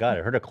 Oh my god,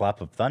 I heard a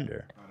clap of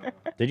thunder.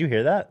 Did you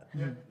hear that?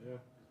 Yeah.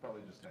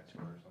 Probably just next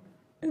door or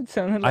something. It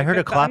sounded like I heard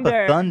a clap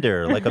thunder. of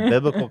thunder, like a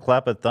biblical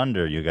clap of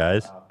thunder, you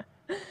guys.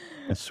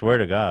 I swear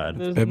to God.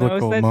 There's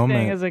Biblical no such moment.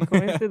 thing as a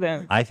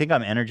coincidence. I think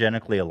I'm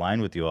energetically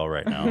aligned with you all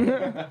right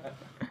now.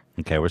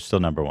 Okay, we're still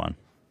number one.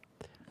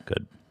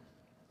 Good.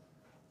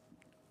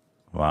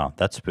 Wow,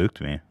 that spooked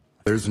me.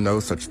 There's no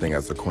such thing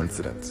as a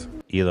coincidence.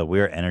 Hila, we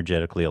are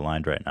energetically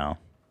aligned right now.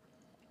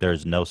 There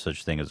is no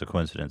such thing as a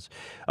coincidence.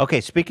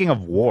 Okay, speaking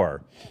of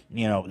war,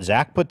 you know,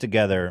 Zach put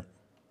together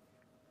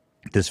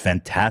this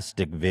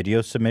fantastic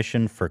video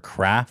submission for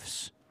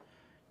Kraft's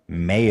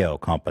mayo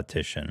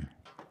competition.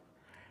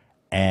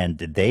 And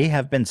they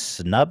have been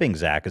snubbing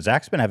Zach.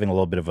 Zach's been having a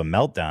little bit of a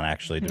meltdown,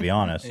 actually, to be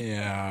honest.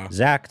 Yeah.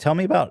 Zach, tell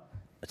me about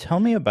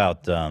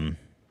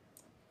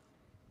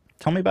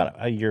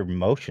your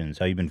emotions,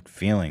 how you've been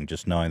feeling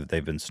just knowing that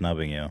they've been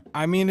snubbing you.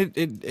 I mean,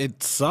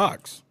 it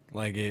sucks.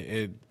 Like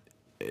it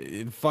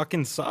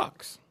fucking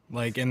sucks.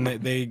 Like, and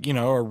they you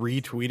know are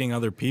retweeting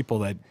other people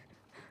that,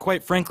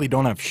 quite frankly,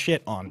 don't have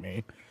shit on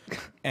me.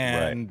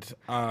 And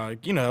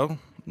you know,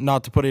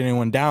 not to put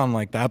anyone down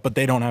like that, but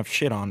they don't have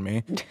shit on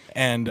me.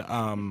 And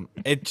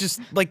it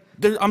just like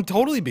I'm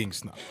totally being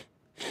snubbed.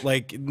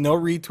 Like, no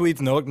retweets,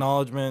 no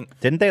acknowledgement.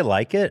 Didn't they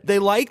like it? They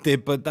liked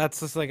it, but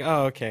that's just like,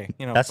 oh, okay.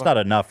 You know, That's not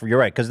enough. You're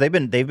right, because they've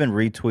been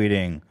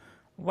retweeting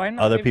Why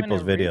not other even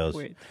people's a videos.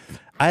 retweet?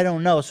 I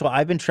don't know. So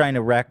I've been trying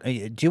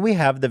to do we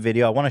have the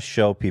video? I want to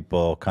show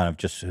people kind of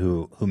just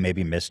who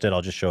maybe missed it.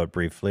 I'll just show it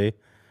briefly.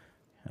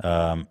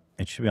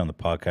 It should be on the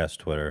podcast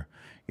Twitter.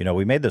 You know,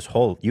 we made this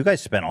whole. You guys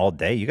spent all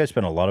day. You guys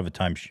spent a lot of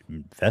time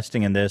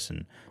investing in this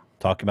and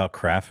talking about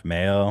Kraft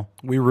mayo.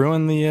 We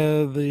ruined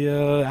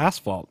the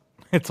asphalt.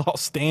 It's all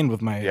stained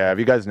with my. Yeah, have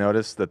you guys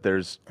noticed that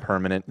there's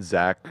permanent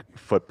Zach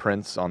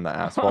footprints on the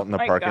asphalt in the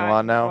my parking God,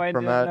 lot now no, I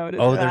from didn't that? notice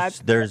Oh,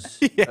 that. there's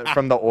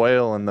From the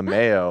oil and the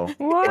mayo.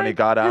 When he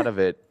got out of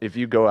it, if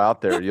you go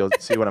out there, you'll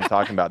see what I'm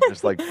talking about.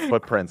 There's like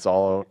footprints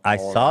all. I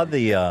saw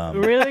the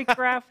Really,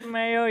 Kraft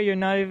mayo? You're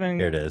not even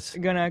Here it is.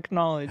 gonna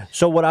acknowledge.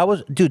 So what I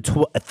was, dude,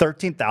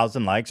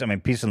 13,000 likes. I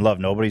mean, peace and love.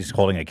 Nobody's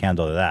holding a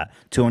candle to that.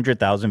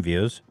 200,000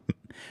 views.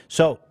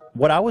 So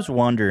what I was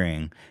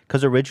wondering,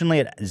 because originally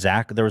at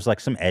Zach, there was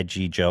like some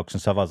edgy jokes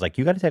and stuff. I was like,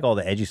 you got to take all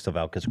the edgy stuff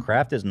out because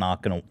Kraft is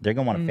not going to, they're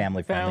going to want a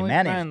family-friendly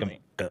mayonnaise.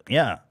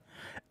 Yeah.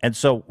 And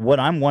so what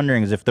I'm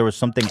wondering is if there was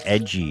something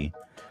edgy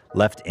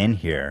left in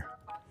here.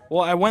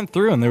 Well, I went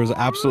through and there was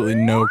absolutely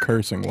no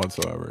cursing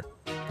whatsoever.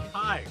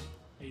 Hi,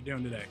 how you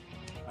doing today?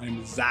 My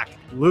name is Zach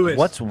Lewis.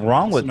 What's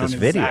wrong with also this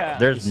known as video? Zach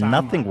There's Usama.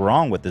 nothing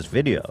wrong with this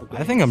video.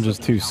 I think I'm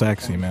just too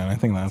sexy, man. I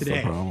think that's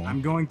Today, the problem.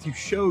 I'm going to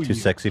show you Too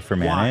sexy for why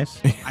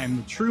mayonnaise? I am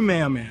the true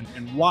mailman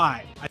and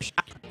why I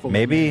shop full of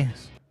Maybe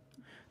mayonnaise.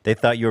 they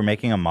thought you were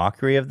making a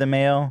mockery of the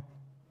mayo.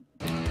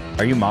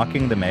 Are you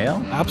mocking the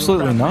mayo?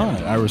 Absolutely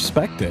not. I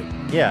respect it.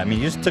 Yeah, I mean,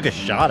 you just took a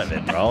shot of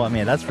it, bro. I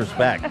mean, that's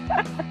respect.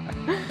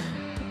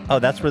 Oh,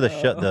 that's where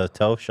the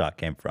toe shot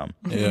came from.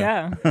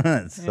 Yeah.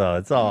 So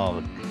it's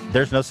all.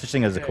 There's no such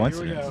thing as a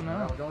coincidence.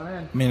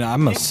 I mean,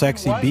 I'm a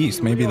sexy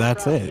beast. Maybe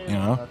that's it, you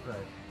know?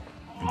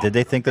 Did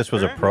they think this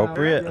was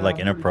appropriate, like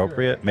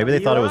inappropriate? Maybe they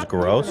thought it was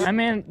gross. I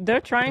mean, they're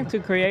trying to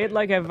create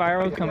like a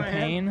viral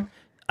campaign.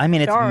 I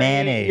mean, it's Sorry,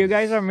 mayonnaise. You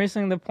guys are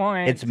missing the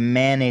point. It's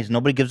mayonnaise.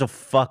 Nobody gives a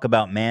fuck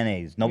about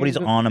mayonnaise. Nobody's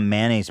Yeah, but- on a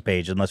mayonnaise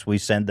page unless we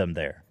send them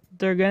there.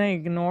 They're gonna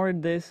ignore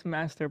this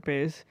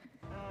masterpiece,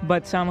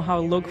 but somehow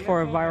look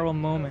for a viral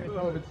moment.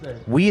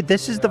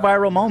 This is the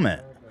viral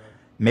moment.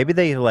 Maybe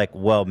they like,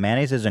 well,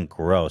 mayonnaise isn't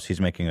gross.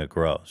 He's making it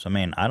gross. I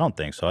mean, I don't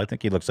think so. I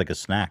think he looks like a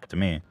snack to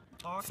me.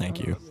 Thank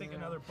you.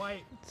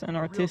 It's an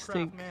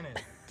artistic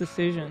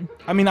decision.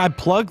 I mean, I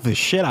plugged the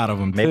shit out of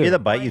him, Maybe too. the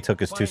bite you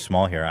took is too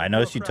small here. I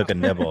noticed you took a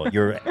nibble.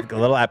 You're a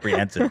little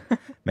apprehensive.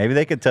 Maybe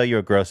they could tell you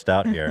were grossed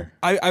out here.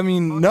 I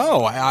mean,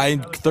 no. I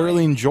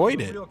thoroughly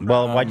enjoyed it.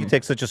 Well, why'd you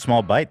take such a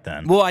small bite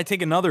then? Well, I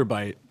take another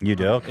bite. You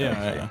do? Okay.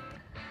 Yeah.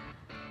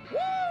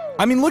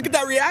 I mean, look at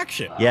that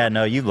reaction. Yeah,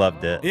 no, you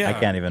loved it. Yeah. I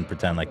can't even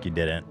pretend like you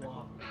didn't.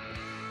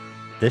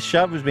 This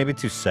shot was maybe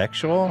too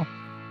sexual.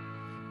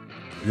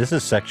 This is a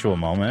sexual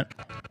moment.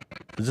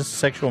 Is this a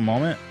sexual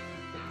moment?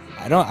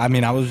 I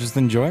mean, I was just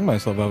enjoying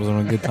myself. I was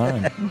having a good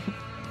time.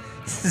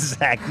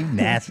 Zach, you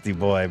nasty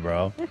boy,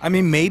 bro. I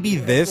mean, maybe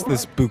this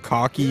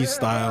bukkake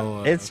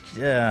style. It's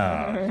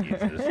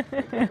Jesus.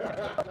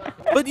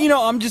 But you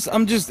know, I'm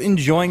just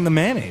enjoying the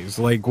mayonnaise.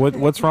 Like,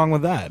 what's wrong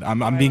with that?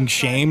 I'm being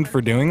shamed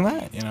for doing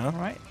that. You know?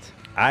 Right.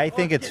 I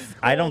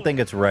don't think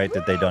it's right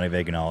that they don't even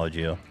acknowledge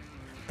you.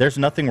 There's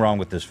nothing wrong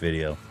with this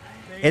video.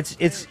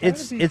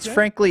 It's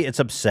frankly it's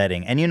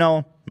upsetting, and you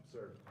know,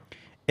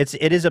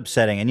 it is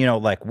upsetting, and you know,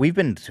 like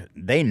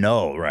they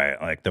know,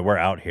 right? Like that we're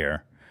out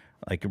here.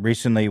 Like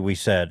recently we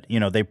said, you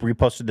know, they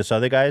reposted this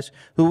other guy's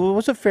who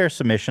was a fair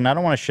submission. I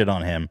don't want to shit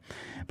on him,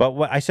 but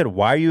I said,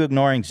 why are you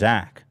ignoring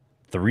Zach?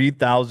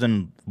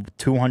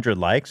 3,200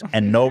 likes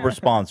and no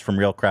response from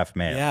Real Craft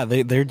Mayo.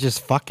 Yeah, they're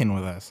just fucking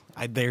with us.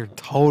 They're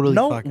totally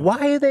fucking.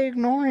 Why are they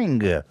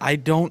ignoring you? I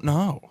don't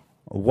know.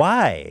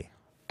 Why?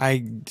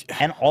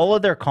 And all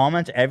of their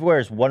comments everywhere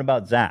is, what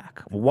about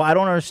Zach? Why? I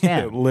don't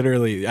understand.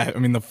 Literally, I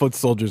mean, the foot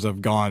soldiers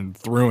have gone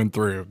through and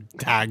through,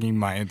 tagging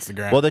my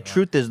Instagram. Well, the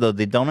truth is, though,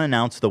 they don't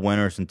announce the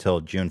winners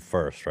until June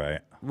 1st,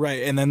 right?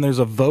 Right, and then there's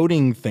a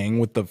voting thing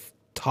with the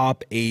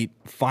top 8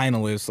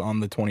 finalists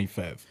on the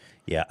 25th.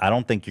 Yeah, I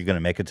don't think you're going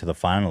to make it to the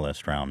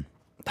finalist round.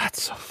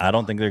 That's so I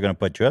don't think they're going to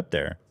put you up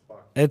there.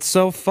 It's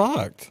so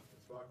fucked.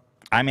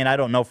 I mean, I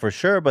don't know for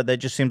sure, but it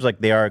just seems like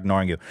they are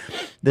ignoring you.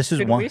 This is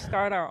Should one. we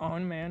start our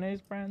own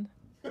mayonnaise brand?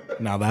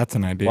 Now that's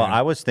an idea. Well,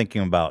 I was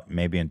thinking about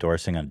maybe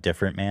endorsing a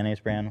different mayonnaise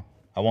brand.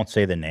 I won't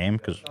say the name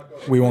because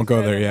we won't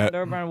go there yet.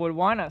 Their brand would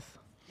want us.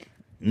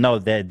 No,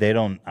 they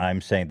don't. I'm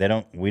saying they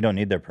don't. We don't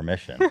need their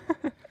permission.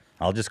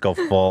 I'll just go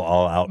full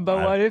all out.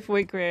 But what if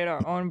we create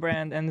our own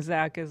brand and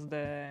Zach is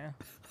the...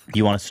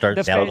 You want to start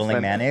the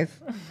selling mayonnaise?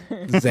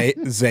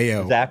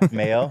 Zayo. Zach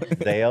Mayo?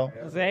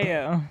 Zayo?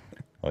 Zayo.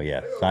 Oh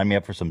yeah, sign me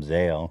up for some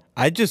Zayo.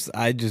 I just,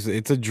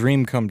 it's a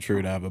dream come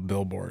true to have a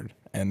billboard,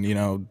 and you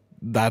know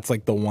that's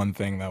like the one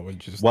thing that would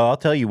just. Well, I'll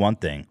tell you one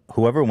thing: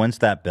 whoever wins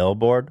that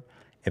billboard,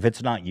 if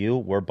it's not you,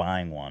 we're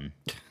buying one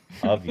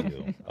of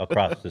you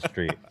across the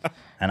street,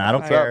 and I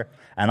don't care.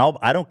 And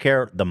I don't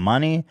care the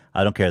money.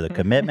 I don't care the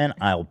commitment.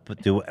 I'll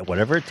do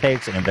whatever it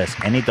takes and invest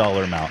any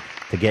dollar amount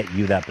to get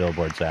you that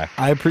billboard, Zach.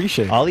 I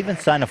appreciate it. I'll even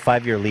sign a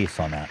 5-year lease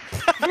on that.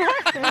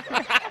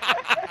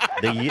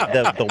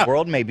 The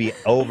world may be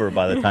over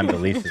by the time the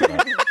lease is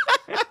up.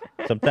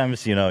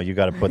 Sometimes, you know, you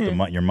got to put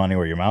your money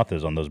where your mouth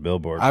is on those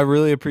billboards. I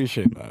really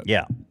appreciate that.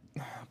 Yeah.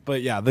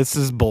 But yeah, this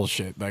is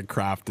bullshit that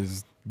Kraft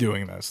is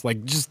doing this.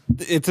 Like, just,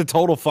 it's a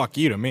total fuck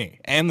you to me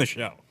and the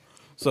show.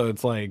 So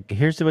it's like...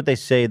 Here's what they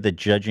say the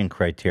judging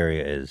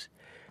criteria is.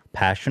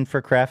 Passion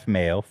for Kraft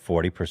Mayo,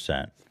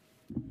 40%.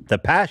 The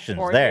passion's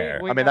 40? there.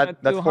 I mean,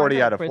 that's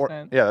 40 out of 40.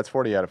 Yeah, that's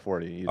 40 out of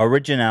 40.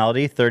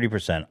 Originality,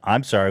 30%.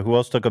 I'm sorry, who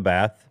else took a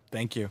bath?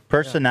 Thank you.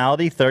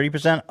 Personality,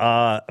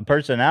 30%.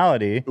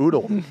 Personality.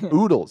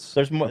 Oodles.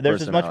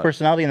 There's as much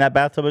personality in that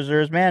bathtub as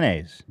there is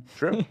mayonnaise.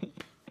 True.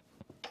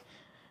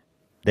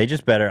 They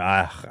just better.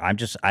 I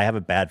have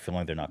a bad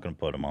feeling they're not going to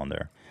put them on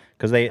there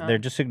because they're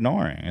just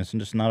ignoring. It's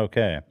just not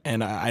okay.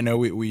 And I know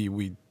we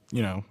you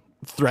know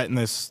threatened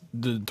this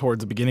towards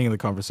the beginning of the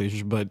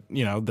conversation, but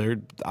you know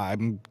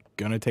I'm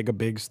gonna take a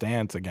big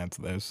stance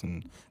against this.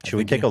 And should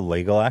we take a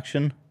legal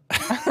action?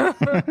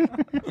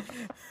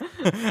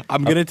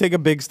 I'm gonna take a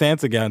big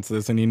stance against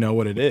this, and you know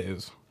what it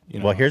is. You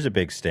know? Well, here's a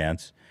big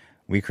stance.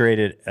 We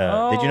created.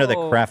 Did you know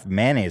that Kraft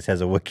Mayonnaise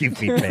has a wiki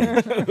feed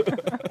page?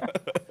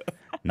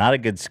 Not a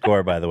good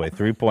score, by the way.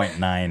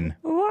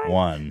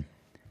 3.91.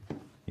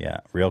 Yeah,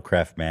 Real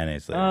Kraft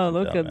Mayonnaise. Oh,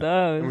 look at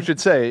those. We should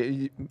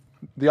say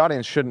the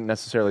audience shouldn't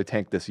necessarily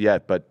tank this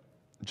yet, but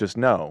just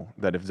know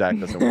that if Zach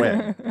doesn't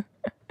win,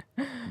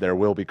 there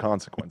will be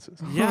consequences.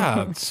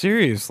 Yeah,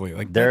 seriously.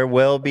 Like there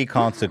will be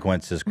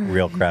consequences,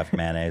 Real Kraft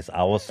Mayonnaise.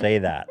 I will say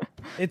that.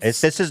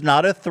 This is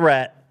not a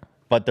threat,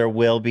 but there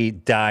will be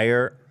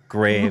dire,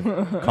 grave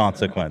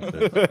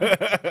consequences.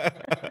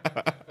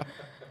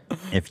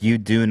 If you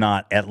do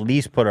not at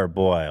least put our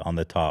boy on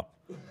the top.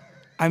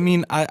 I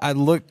mean, I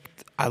looked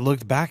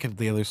back at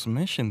the other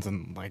submissions,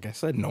 and like I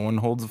said, no one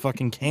holds a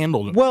fucking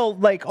candle to. Well,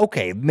 like,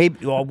 okay,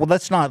 maybe. Well,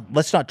 let's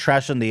not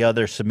trash on the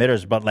other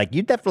submitters, but like,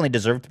 you definitely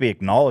deserve to be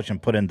acknowledged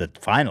and put in the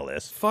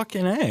finalists.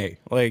 Fucking A.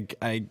 Like,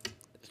 I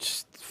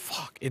just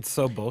fuck. It's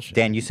so bullshit.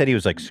 Dan, you said he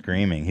was like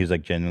screaming. He was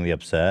like genuinely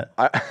upset.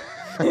 I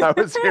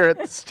was here at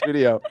the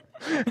studio.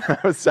 I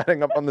was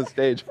setting up on the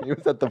stage, and he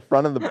was at the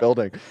front of the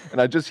building,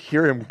 and I just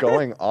hear him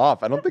going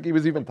off. I don't think he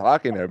was even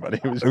talking to anybody.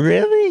 He was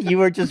really? You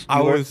were just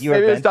you were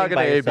maybe he was talking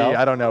to AB.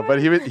 I don't know,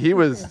 but he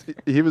was.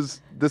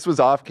 This was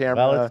off camera.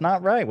 Well, it's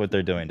not right what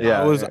they're doing.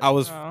 Yeah, I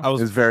was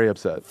very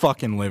upset.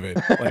 Fucking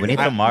livid. Like, we need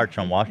to march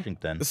on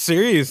Washington.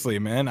 Seriously,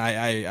 man.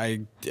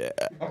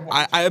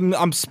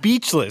 I'm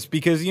speechless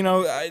because you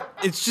know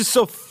it's just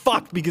so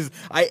fucked because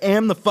I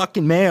am the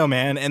fucking Mayo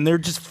man, and they're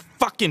just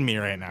fucking fucking me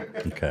right now.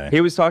 Okay.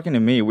 He was talking to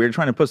me. We were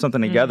trying to put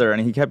something together,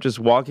 and he kept just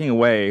walking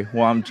away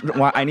while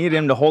I needed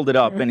him to hold it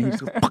up, and he's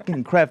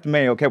fucking Kraft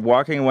Mayo kept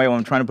walking away while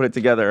I'm trying to put it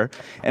together.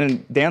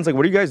 And Dan's like,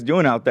 "What are you guys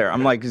doing out there?"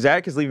 I'm like,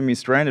 "Zach is leaving me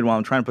stranded while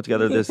I'm trying to put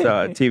together this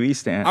TV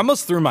stand." I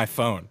almost threw my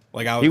phone.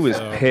 Like He was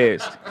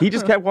pissed. He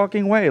just kept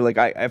walking away. Like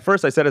at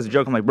first I said as a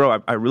joke, I'm like,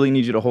 "Bro, I really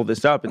need you to hold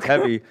this up. It's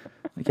heavy."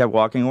 He kept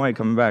walking away,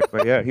 coming back.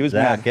 But yeah, he was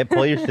Zach, mad.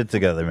 pull your shit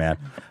together, man.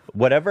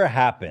 Whatever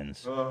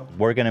happens,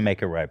 we're gonna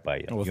make it right by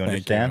you. Well, you thank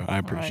understand? you. I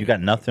appreciate You got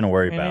nothing to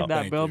worry We about. need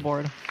that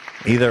billboard.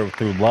 Either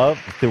through love,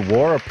 through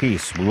war, or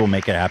peace, we will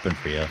make it happen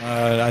for you.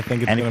 I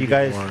think it's And if gonna you be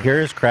guys, war.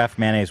 here's Kraft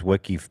Mayonnaise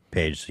wiki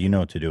page, so you know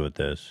what to do with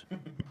this.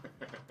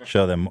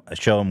 Show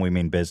them we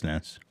mean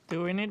business.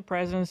 Do we need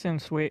presence in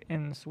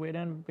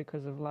Sweden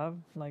because of love?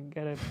 Like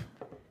get a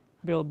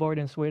billboard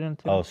in Sweden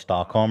too? Oh,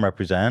 Stockholm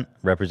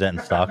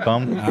representing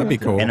Stockholm. That'd be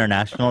cool.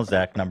 International,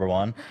 Zach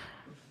 #1.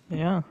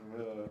 Yeah.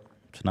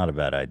 It's not a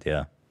bad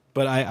idea.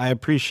 But I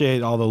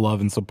appreciate all the love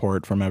and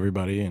support from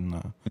everybody,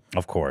 and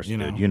Of course, You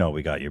dude. know. You know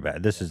we got your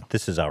back. This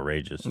is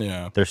outrageous.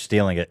 Yeah. They're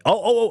stealing it.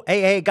 Oh,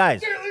 hey,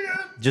 guys.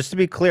 Just to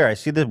be clear, I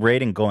see the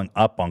rating going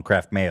up on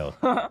Kraft Mayo.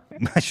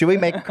 Should we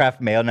make Kraft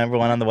Mayo #1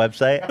 on the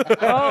website?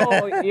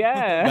 Oh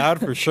yeah. that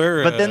for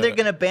sure. But then they're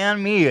gonna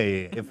ban me.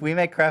 If we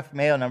make Kraft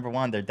Mayo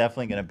 #1, they're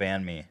definitely gonna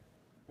ban me.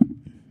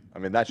 I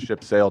mean, that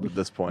ship sailed at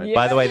this point. Yeah.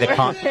 By the way,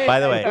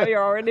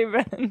 You're already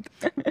banned.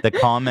 the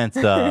comments.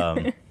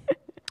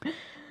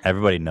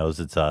 Everybody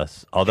knows it's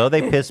us. Although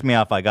they piss me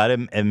off, I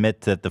gotta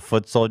admit that the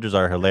foot soldiers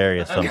are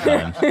hilarious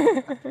sometimes.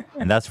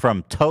 And that's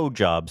from Toe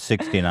Job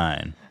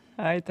 69.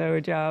 Hi, Toe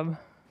Job.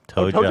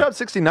 Toe Toe Job. Job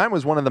 69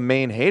 was one of the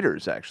main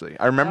haters, actually.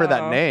 I remember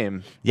that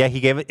name. Yeah, he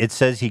gave it. It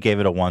says he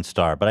gave it a 1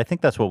 star, but I think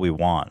that's what we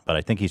want. But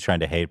I think he's trying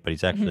to hate, but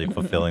he's actually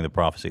fulfilling the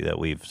prophecy that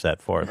we've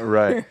set forth.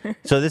 Right.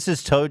 So this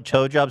is Toe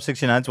Job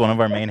 69. Is one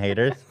of our main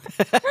haters.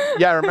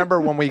 Yeah, I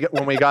remember when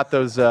we got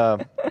those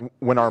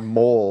when our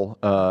mole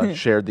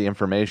shared the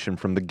information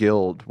from the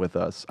guild with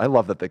us. I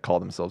love that they call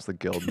themselves the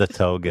guild. The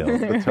Toe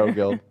Guild. The Toe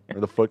Guild or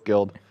the Foot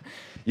Guild.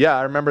 Yeah,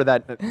 I remember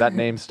that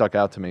name stuck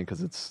out to me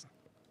because it's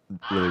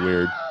really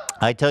weird.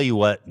 I tell you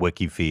what,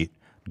 WikiFeet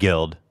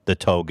Guild, the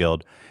Toe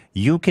Guild,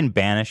 you can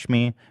banish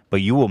me,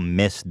 but you will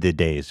miss the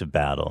days of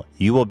battle.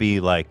 You will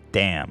be like,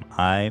 damn,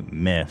 I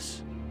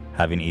miss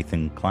having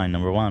Ethan Klein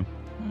 #1.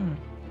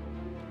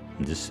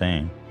 I'm just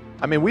saying.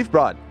 I mean, we've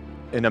brought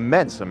an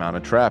immense amount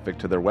of traffic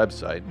to their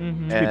website.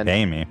 Be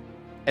paying me.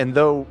 And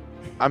though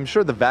I'm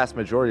sure the vast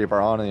majority of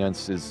our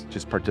audience is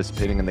just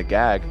participating in the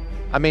gag,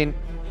 I mean,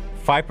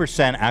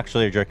 5%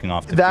 actually are jerking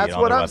off to that's feed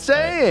on what the I'm website.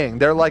 saying.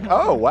 They're like,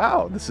 oh,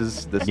 wow, this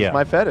is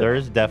my fetish. There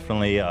is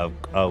definitely a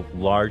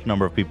large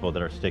number of people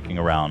that are sticking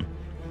around.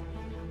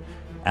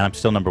 And I'm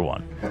still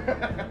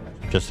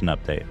 #1. Just an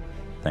update.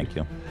 Thank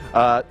you.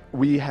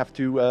 We have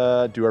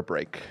to do our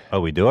break. Oh,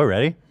 we do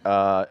already?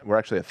 We're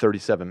actually at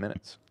 37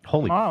 minutes.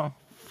 Holy Wow.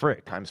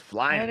 frick. Time's Why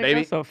flying, did it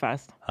baby. go so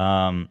fast?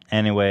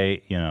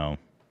 Anyway, you know,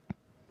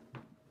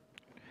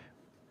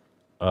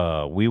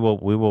 we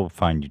will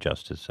find you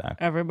justice, Zach.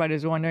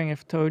 Everybody's wondering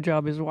if Toe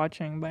Job is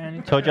watching by any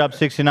chance. Toe Job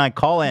 69,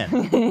 call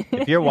in.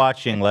 If you're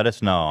watching, let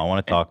us know. I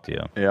want to talk to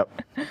you.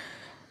 Yep.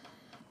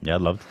 Yeah,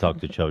 I'd love to talk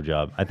to Toe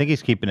Job. I think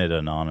he's keeping it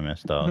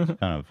anonymous, though. It's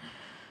kind of.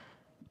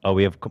 Oh,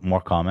 we have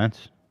more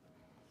comments.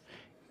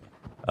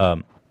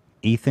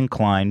 Ethan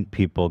Klein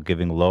people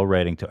giving low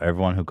rating to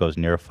everyone who goes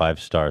near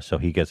 5 stars, so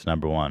he gets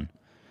 #1.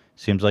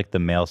 Seems like the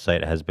mail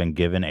site has been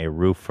given a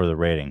roof for the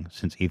rating,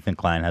 since Ethan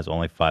Klein has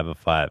only 5 of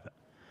 5,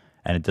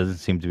 and it doesn't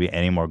seem to be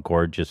any more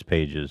gorgeous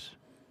pages.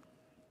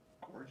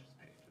 Gorgeous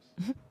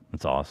pages.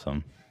 That's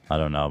awesome. I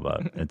don't know,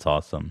 but it's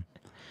awesome.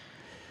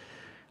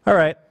 All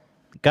right,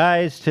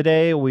 guys.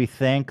 Today we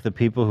thank the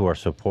people who are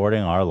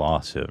supporting our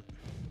lawsuit.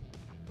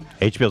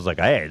 HBO's like,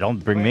 hey, don't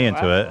bring me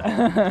into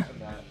it.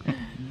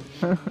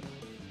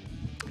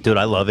 Dude,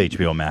 I love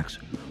HBO Max.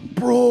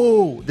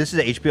 Bro, this is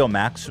an HBO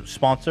Max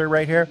sponsor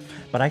right here.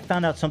 But I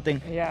found out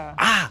something.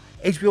 Yeah.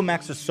 HBO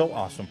Max is so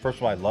awesome. First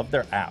of all, I love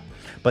their app.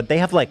 But they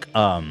have like,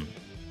 how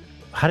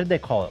did they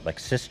call it? Like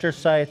sister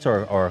sites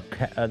or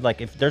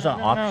like if there's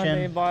an option.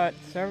 They bought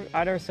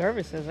other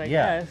services, I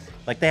guess.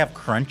 Like they have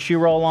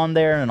Crunchyroll on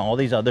there and all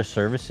these other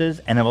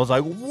services. And I was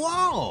like,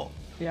 whoa.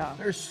 Yeah.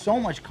 There's so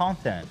much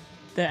content.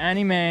 The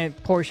anime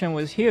portion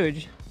was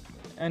huge,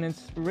 and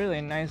it's really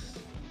nice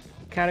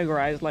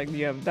categorized. Like,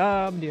 you have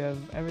dubbed, you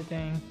have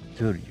everything.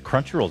 Dude,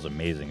 Crunchyroll's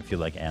amazing if you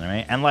like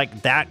anime. And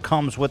like that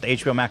comes with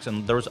HBO Max.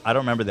 And there was, I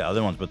don't remember the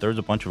other ones, but there was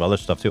a bunch of other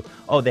stuff too.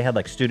 Oh, they had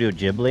like Studio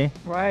Ghibli.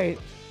 Right.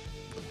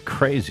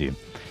 Crazy.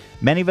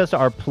 Many of us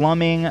are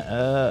plumbing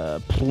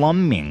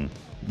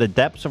the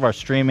depths of our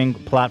streaming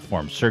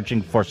platforms,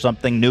 searching for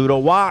something new to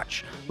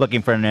watch,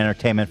 looking for an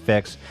entertainment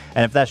fix.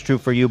 And if that's true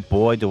for you,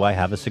 boy, do I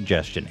have a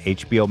suggestion.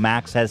 HBO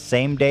Max has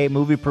same-day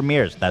movie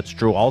premieres. That's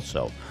true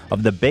also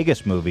of the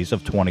biggest movies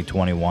of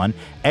 2021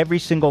 every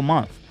single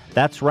month.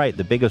 That's right.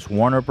 The biggest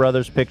Warner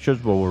Brothers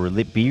pictures will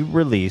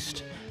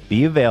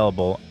be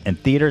available in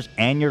theaters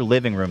and your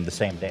living room the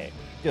same day.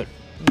 Dude,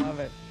 Love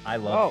it. I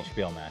love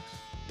HBO Max.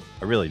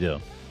 I really do.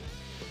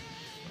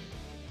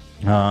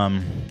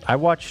 I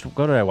watched.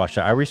 What did I watch?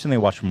 I recently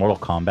watched Mortal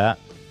Kombat.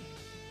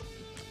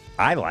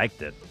 I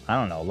liked it. I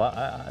don't know.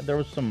 There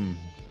was some.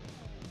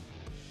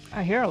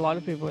 I hear a lot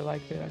of people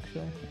liked it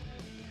actually.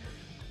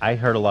 I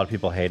heard a lot of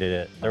people hated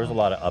it. There was a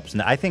lot of ups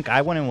and I think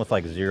I went in with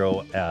like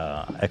zero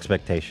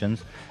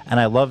expectations, and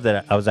I love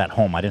that I was at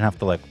home. I didn't have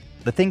to like.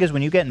 The thing is,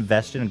 when you get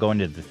invested in going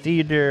to the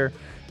theater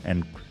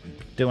and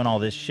doing all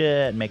this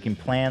shit and making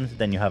plans,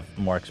 then you have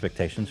more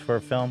expectations for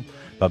a film.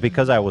 But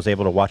because I was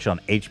able to watch it on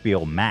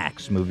HBO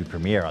Max movie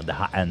premiere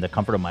on the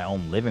comfort of my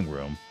own living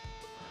room,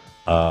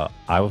 I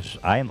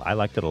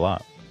liked it a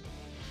lot.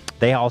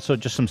 They also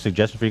just some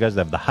suggestions for you guys.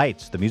 They have The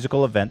Heights, the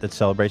musical event that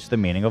celebrates the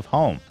meaning of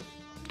home.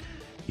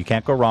 You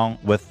can't go wrong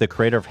with the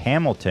creator of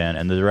Hamilton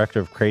and the director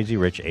of Crazy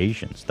Rich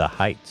Asians, The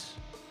Heights.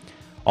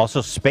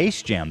 Also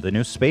Space Jam, the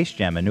new Space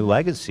Jam, A New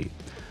Legacy.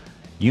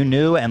 You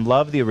knew and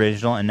loved the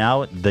original, and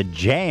now the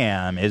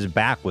Jam is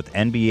back with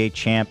NBA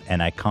champ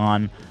and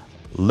icon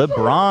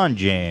LeBron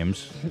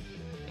James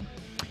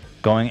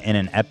going in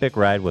an epic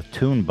ride with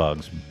Toon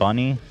Bugs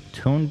Bunny.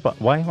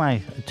 Why am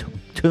I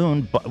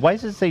why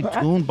does it say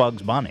Toon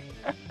Bugs Bunny?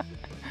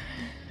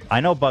 I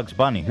know Bugs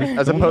Bunny. Who's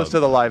As Toon opposed Bugs? to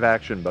the live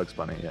action Bugs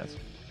Bunny, yes.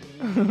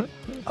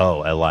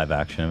 Oh, a live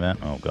action event?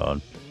 Oh,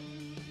 God.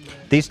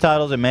 These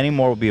titles and many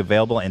more will be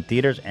available in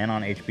theaters and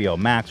on HBO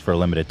Max for a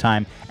limited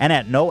time and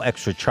at no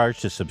extra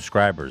charge to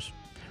subscribers.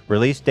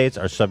 Release dates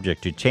are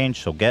subject to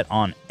change, so get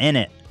on in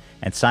it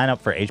and sign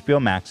up for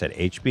HBO Max at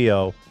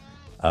HBO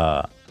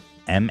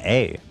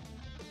MA.AX.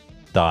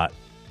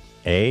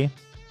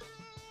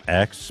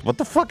 What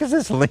the fuck is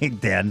this link,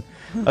 Dan?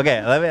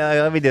 Okay,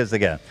 let me do this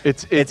again.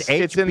 It's in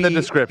the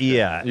description.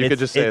 Yeah, you could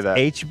just say that.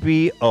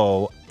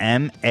 HBO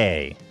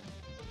MA.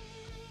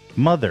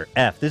 Mother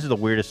F. This is the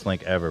weirdest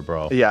link ever,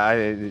 bro. Yeah,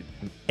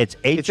 it's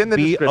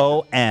HBOM.AX.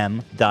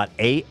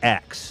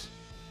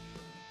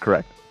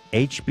 Correct.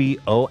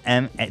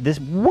 HBOM. This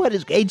what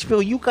is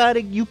HBO? You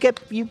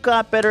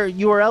got better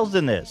URLs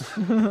than this.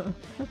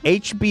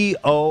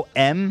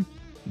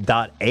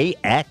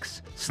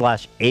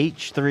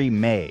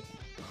 HBOM.AX/H3May.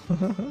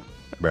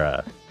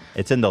 Bruh.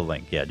 It's in the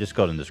link. Yeah, just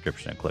go to the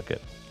description and click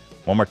it.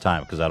 One more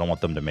time, because I don't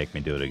want them to make me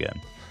do it again.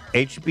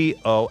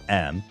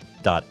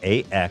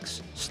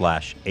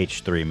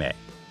 HBOM.AX/H3May.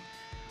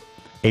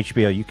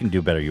 HBO, you can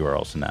do better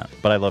URLs than that.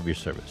 But I love your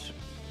service.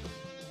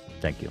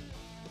 Thank you.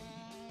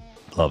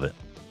 Love it.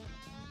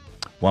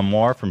 One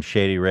more from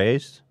Shady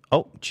Rays.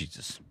 Oh,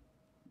 Jesus.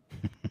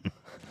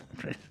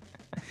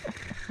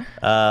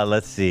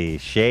 Let's see.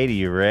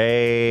 Shady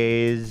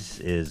Rays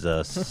is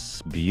a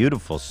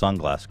beautiful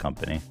sunglass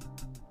company.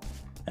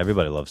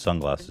 Everybody loves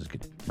sunglasses,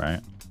 right?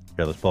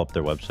 Here, let's pull up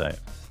their website.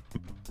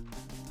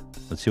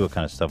 Let's see what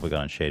kind of stuff we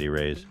got on Shady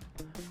Rays.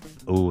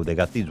 Ooh, they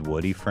got these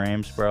woody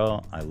frames,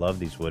 bro. I love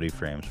these woody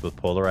frames with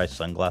polarized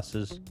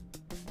sunglasses.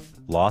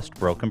 Lost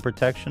broken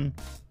protection.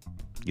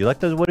 You like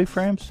those woody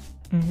frames?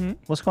 Mm-hmm.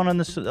 What's going on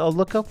this? Oh,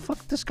 look how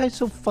this guy's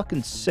so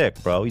fucking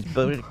sick, bro. He's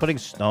putting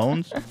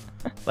stones.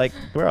 Like,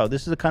 bro,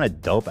 this is the kind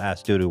of dope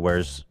ass dude who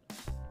wears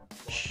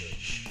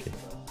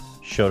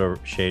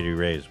Shady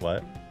Rays.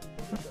 What?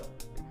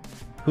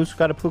 Who's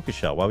got a puka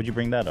shell? Why would you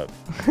bring that up?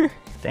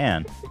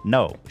 Dan,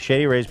 no.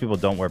 Shady Rays people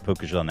don't wear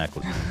puka shell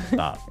necklaces.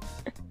 Stop.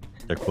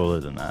 They're cooler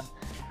than that.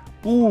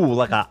 Ooh,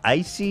 like a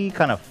icy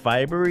kind of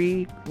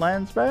fibery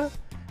lens, bro.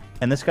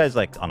 And this guy's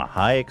like on a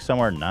hike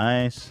somewhere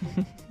nice.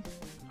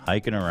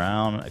 Hiking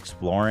around,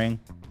 exploring.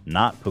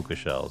 Not puka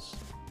shells.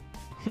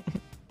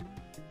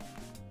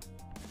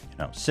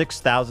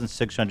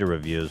 6,600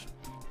 reviews.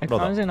 It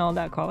comes in all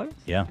that colors?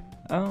 Yeah.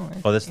 Oh.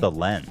 Oh, this is the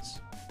lens.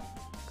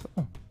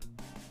 Cool.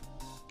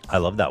 I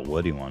love that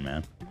woody one,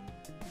 man.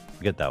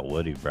 Get that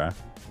woody, bruh.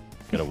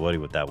 Get a woody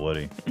with that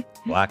woody.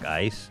 Black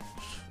ice.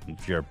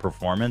 If you're a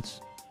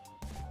performance.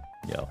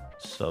 Yo,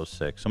 so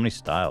sick. So many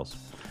styles.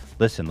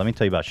 Listen, let me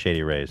tell you about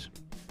Shady Rays.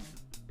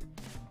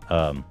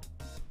 Here.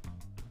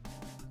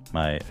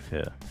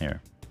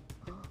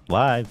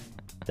 Live.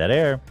 Dead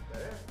air.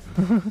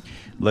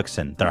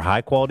 Listen, they're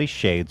high quality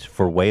shades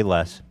for way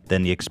less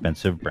than the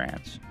expensive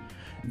brands.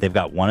 They've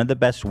got one of the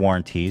best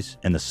warranties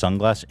in the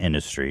sunglass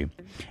industry.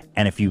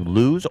 And if you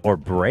lose or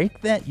break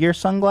your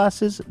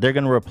sunglasses, they're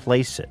going to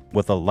replace it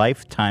with a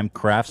lifetime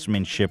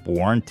craftsmanship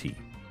warranty.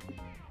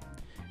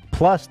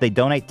 Plus, they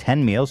donate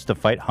 10 meals to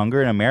fight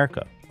hunger in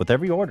America with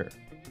every order.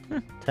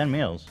 10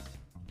 meals.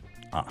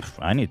 Oh,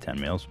 I need 10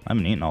 meals. I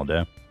haven't eaten all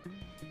day.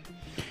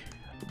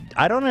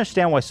 I don't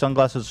understand why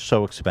sunglasses are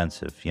so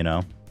expensive, you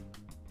know?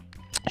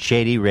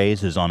 Shady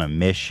Rays is on a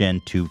mission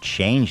to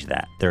change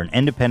that. They're an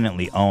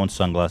independently owned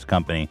sunglass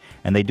company,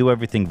 and they do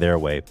everything their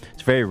way.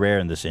 It's very rare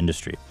in this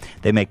industry.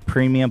 They make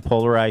premium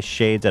polarized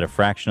shades at a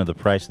fraction of the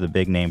price of the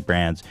big-name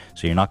brands,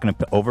 so you're not going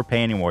to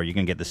overpay anymore. You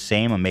can get the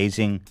same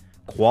amazing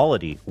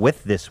quality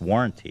with this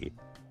warranty.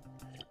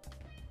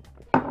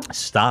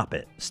 Stop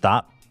it.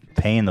 Stop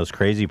paying those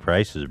crazy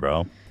prices,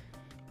 bro.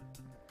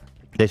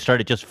 They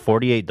start at just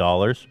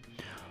 $48.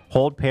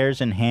 Hold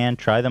pairs in hand,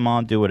 try them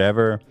on, do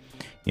whatever,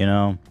 you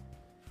know.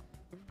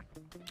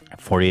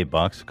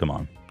 $48, come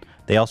on.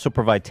 They also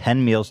provide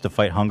 10 meals to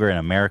fight hunger in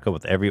America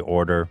with every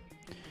order.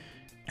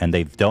 and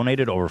they've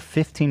donated over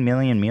 15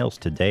 million meals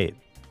to date.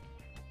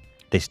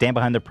 They stand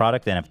behind their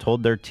product and have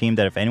told their team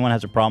that if anyone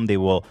has a problem, they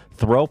will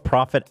throw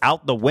profit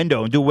out the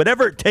window and do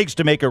whatever it takes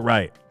to make it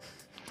right.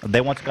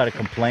 They once got a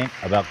complaint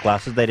about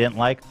glasses they didn't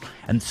like,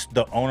 and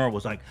the owner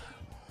was like,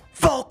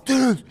 "Fuck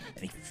this!"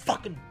 And he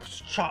fucking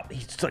shot.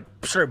 He like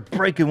started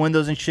breaking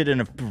windows and shit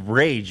in a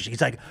rage.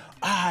 He's like,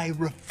 "I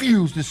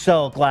refuse to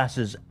sell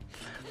glasses."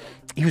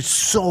 He was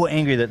so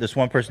angry that this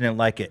one person didn't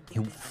like it.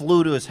 He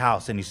flew to his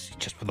house and he's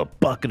just with a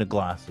bucket of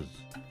glasses.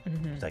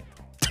 He's like,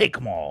 "Take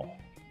them all."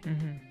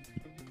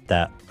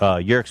 That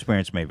your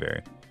experience may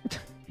vary.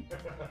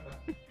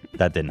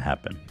 That didn't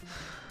happen.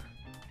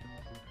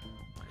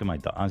 Look at my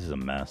this is a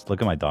mess.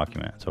 Look at my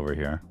document. It's over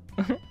here.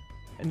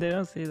 And they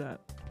don't see that.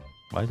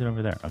 Why is it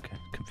over there? Okay,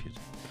 confusing.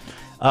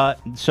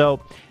 So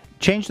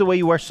change the way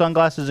you wear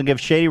sunglasses and give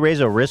Shady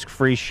Rays a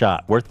risk-free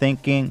shot. We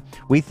think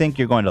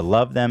you're going to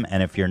love them,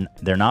 and if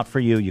they're not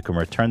for you, you can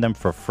return them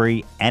for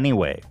free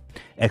anyway.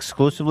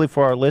 Exclusively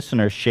for our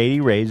listeners,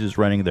 Shady Rays is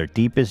running their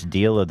deepest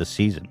deal of the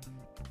season.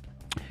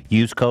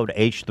 Use code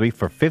H3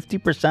 for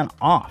 50%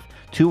 off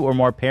 2 or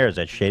more pairs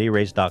at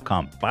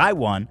shadyrays.com. Buy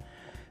one,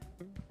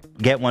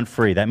 get one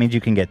free. That means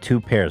you can get 2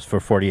 pairs for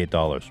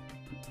 $48.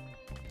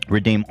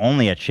 Redeem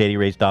only at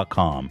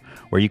shadyrays.com,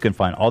 where you can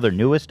find all their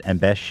newest and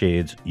best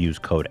shades. Use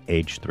code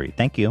H3.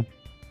 Thank you.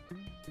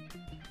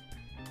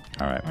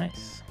 All right.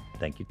 Nice.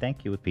 Thank you.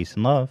 With peace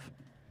and love.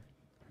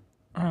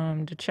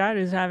 The chat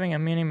is having a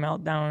mini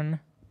meltdown.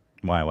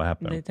 Why? What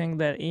happened? They think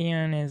that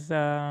Ian is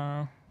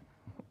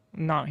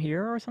not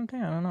here or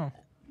something. I don't know.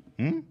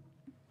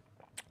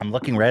 I'm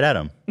looking right at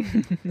him.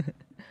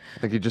 I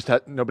think he just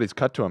had nobody's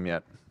cut to him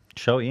yet.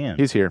 Show Ian.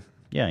 He's here.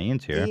 Yeah,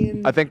 Ian's here.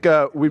 I think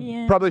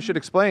we probably should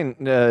explain.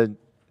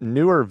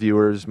 Newer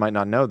viewers might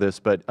not know this,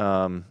 but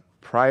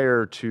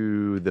prior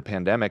to the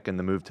pandemic and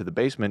the move to the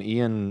basement,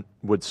 Ian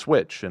would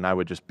switch, and I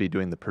would just be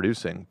doing the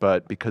producing.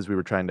 But because we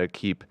were trying to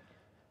keep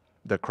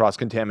the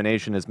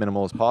cross-contamination as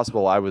minimal as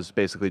possible, I was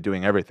basically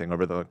doing everything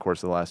over the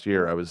course of the last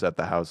year. I was at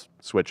the house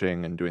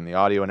switching and doing the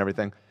audio and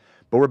everything.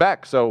 But we're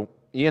back, so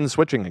Ian's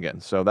switching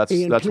again. So that's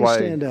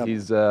why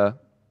he's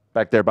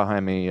back there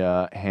behind me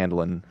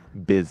handling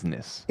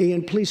business.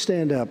 Ian, please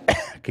stand up.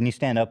 Can you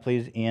stand up,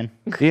 please, Ian?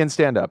 Ian,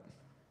 stand up.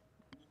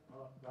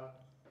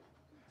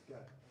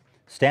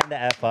 Stand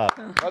the F up.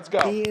 Let's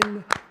go.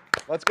 Ian.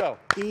 Let's go.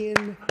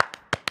 Ian.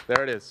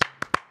 There it is.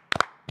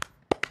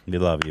 We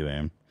love you,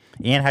 Ian.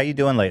 Ian, how you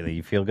doing lately?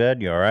 You feel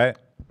good? You all right?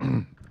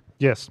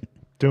 Yes.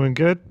 Doing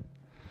good.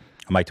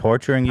 Am I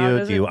torturing How you?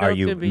 does it Are feel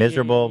you to be-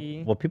 miserable?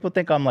 Well, people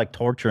think I'm like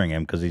torturing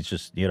him because he's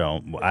just,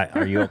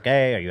 are you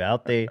okay? Are you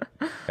healthy?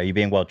 Are you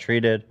being well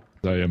treated?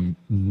 I am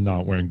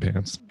not wearing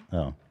pants.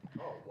 Oh.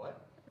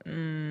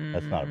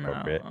 That's not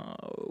appropriate.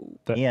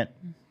 That- Ian,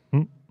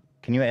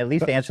 can you at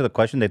least answer the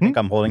question? They think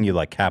I'm holding you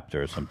like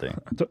captor or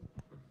something.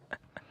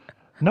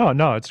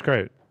 No, it's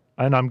great.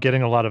 And I'm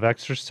getting a lot of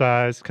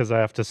exercise because I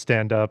have to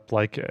stand up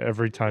like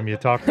every time you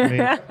talk to me.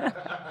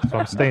 So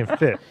I'm staying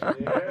fit.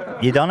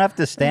 You don't have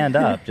to stand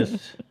up. Just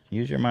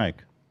use your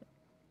mic.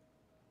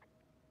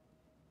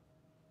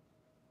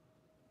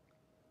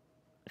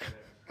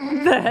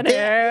 That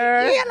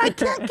air. Ian, I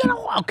can't get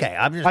away. Okay,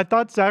 I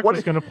thought Zach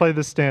was going to play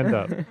the stand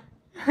up.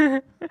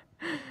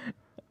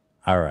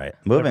 All right,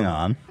 moving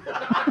on.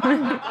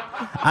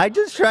 I'm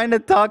just trying to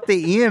talk to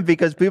Ian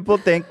because people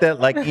think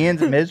that like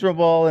Ian's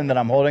miserable and that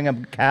I'm holding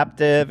him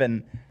captive,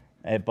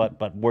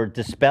 but we're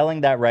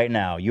dispelling that right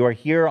now. You are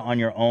here on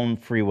your own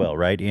free will,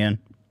 right, Ian?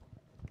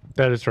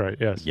 That is right.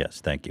 Yes.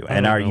 Yes, thank you. I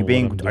And don't are know you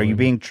what I'm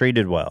being doing.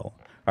 treated well?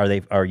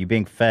 Are you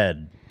being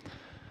fed?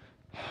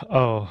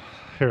 Oh,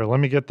 here, let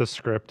me get the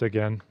script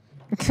again.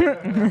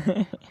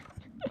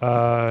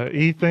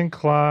 Ethan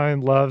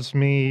Klein loves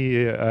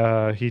me.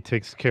 He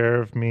takes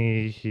care of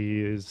me.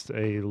 He is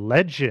a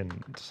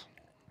legend.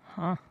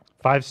 Huh.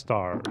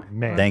 5-star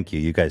man. Thank you.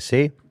 You guys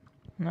see?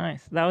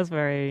 Nice. That was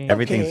very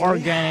Everything's-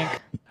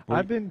 organic.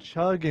 I've been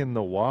chugging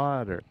the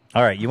water.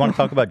 All right, you want to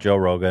talk about Joe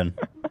Rogan?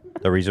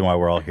 The reason why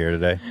we're all here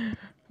today.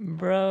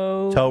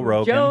 Bro. Toe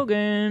Rogan.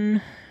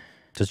 Jogan.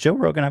 Does Joe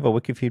Rogan have a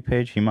WikiFeed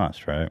page? He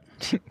must, right?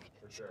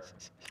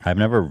 I've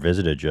never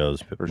visited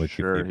Joe's WikiFeed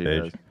sure he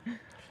page. does.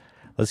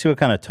 Let's see what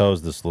kind of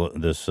toes this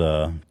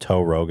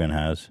Toe Rogan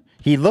has.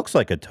 He looks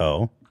like a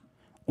toe.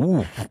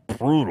 Ooh,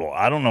 brutal.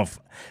 I don't know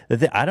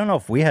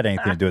if we had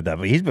anything to do with that,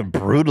 but he's been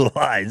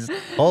brutalized.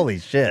 Holy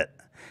shit.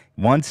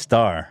 1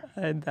 star.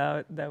 I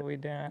doubt that we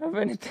didn't have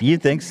anything. You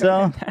think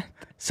so?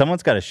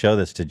 Someone's got to show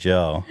this to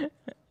Joe.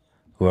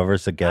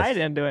 Whoever's the guest. I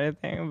didn't do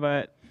anything,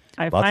 but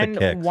I Lots of find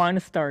kicks. 1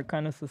 star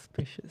kind of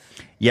suspicious.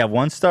 Yeah,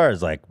 1 star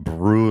is like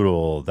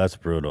brutal. That's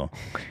brutal.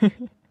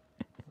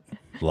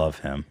 Love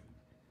him.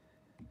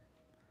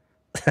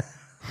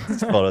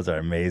 These photos are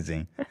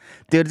amazing.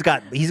 Dude,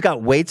 he's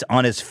got weights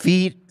on his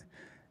feet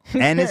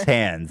and his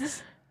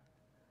hands.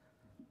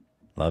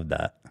 Love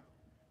that.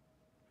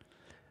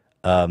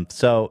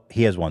 So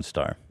he has 1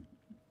 star.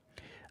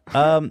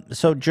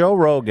 So Joe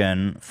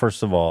Rogan,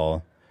 first of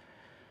all,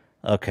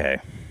 okay.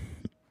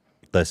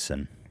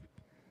 Listen.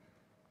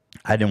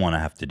 I didn't want to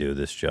have to do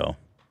this, Joe.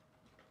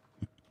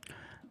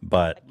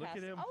 but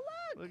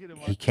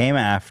he came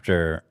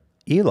after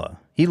Hila.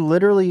 He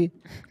literally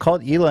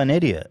called Hila an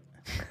idiot.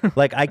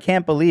 Like, I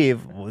can't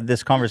believe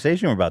this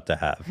conversation we're about to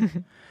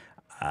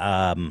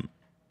have.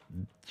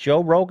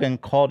 Joe Rogan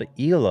called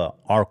Hila,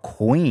 our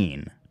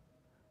queen,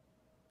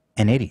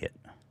 an idiot.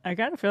 I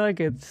kind of feel like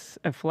it's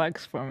a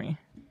flex for me.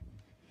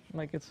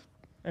 Like, it's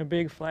a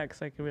big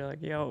flex. I could be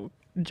like, yo,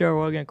 Joe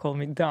Rogan called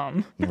me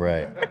dumb.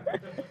 Right.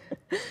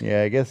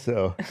 Yeah, I guess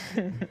so.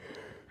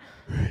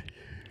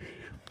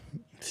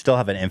 Still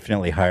have an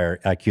infinitely higher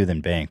IQ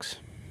than Banks.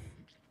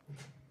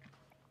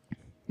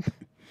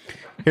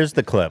 Here's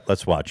the clip.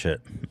 Let's watch it.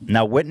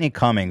 Now, Whitney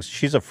Cummings,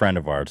 she's a friend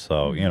of ours,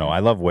 so, you know, I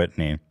love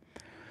Whitney.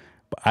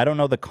 But I don't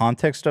know the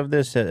context of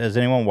this. Has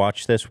anyone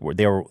watched this?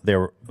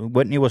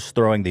 Whitney was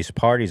throwing these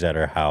parties at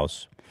her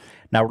house.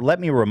 Now, let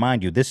me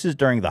remind you, this is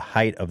during the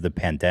height of the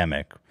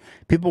pandemic.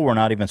 People were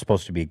not even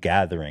supposed to be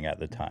gathering at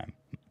the time.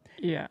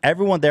 Yeah.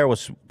 Everyone there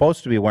was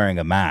supposed to be wearing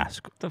a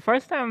mask. The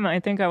first time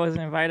I think I was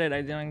invited,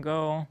 I didn't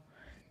go.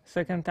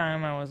 Second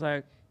time, I was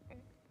like,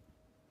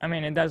 I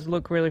mean, it does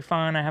look really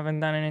fun. I haven't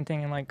done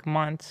anything in like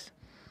months.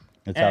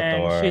 It's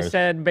and outdoors. She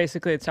said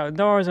basically it's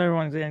outdoors.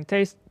 Everyone's getting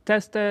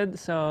tested,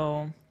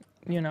 so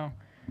you know.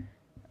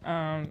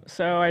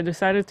 So I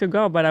decided to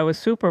go, but I was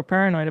super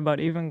paranoid about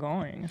even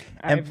going.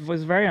 I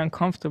was very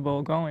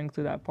uncomfortable going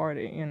to that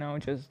party. You know,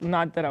 just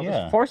not that I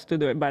was forced to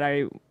do it, but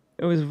it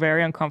was a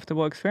very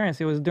uncomfortable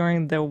experience. It was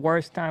during the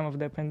worst time of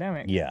the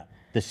pandemic. Yeah.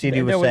 The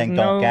CD was saying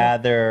don't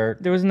gather.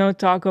 There was no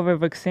talk of a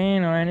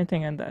vaccine or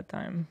anything at that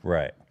time.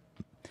 Right.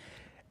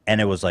 And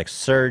it was like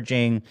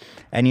surging.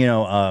 And, you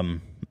know,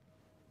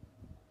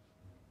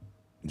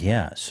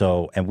 yeah.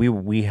 So, and we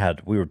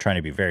were trying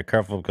to be very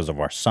careful because of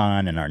our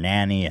son and our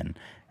nanny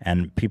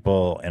and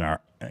people in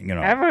our, you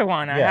know.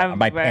 Everyone. Yeah, I have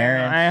my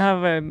parents. I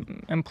have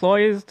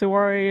employees to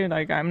worry.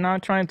 Like, I'm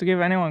not trying to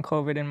give anyone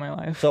COVID in my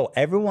life. So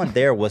everyone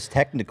there was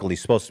technically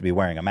supposed to be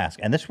wearing a mask.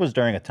 And this was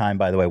during a time,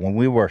 by the way, when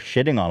we were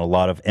shitting on a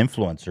lot of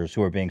influencers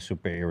who were being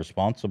super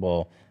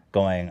irresponsible,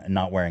 going and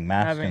not wearing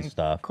masks Having and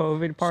stuff.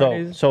 COVID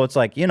parties. So it's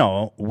like, you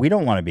know, we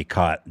don't want to be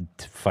caught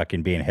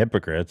fucking being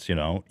hypocrites, you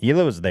know.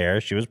 Hila was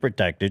there. She was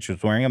protected. She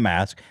was wearing a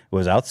mask. It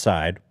was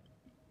outside.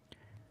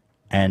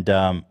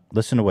 And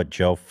listen to what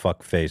Joe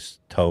Fuckface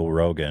Toe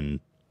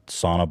Rogan,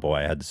 Sauna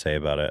Boy, had to say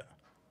about it.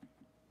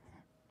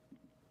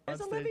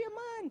 There's Olivia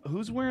Munn.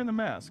 Who's wearing the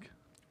mask?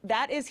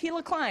 That is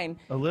Hila Klein.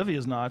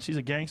 Olivia's not. She's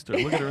a gangster.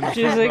 Look at her in the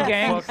She's front a row,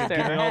 gangster. fucking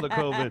getting all the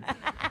COVID.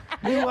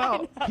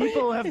 Meanwhile,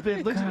 people have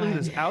been, look at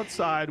this,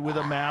 outside with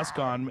a mask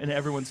on and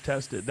everyone's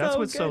tested. That's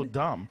what's so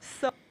dumb.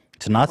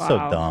 It's not so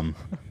dumb,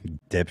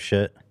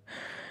 dipshit.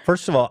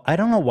 First of all, I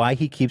don't know why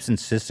he keeps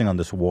insisting on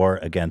this war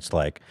against,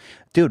 like,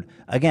 dude,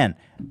 again,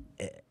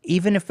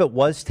 even if it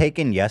was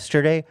taken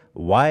yesterday,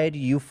 why do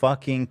you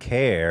fucking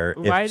care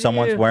Why if do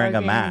someone's you wearing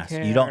a fucking mask? You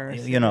care, don't,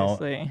 you know,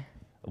 seriously?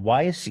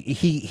 why is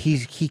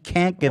he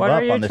can't give What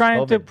up are you on this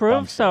trying to COVID prove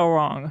bump. so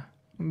wrong,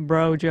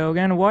 bro,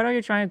 Jogan? What are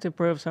you trying to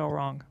prove so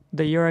wrong?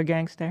 That you're a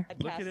gangster?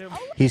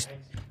 He's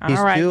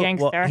All right, too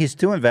gangster. he's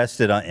too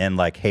invested in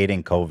like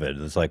hating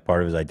COVID. It's like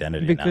part of his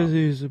identity Because now.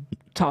 he's a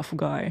tough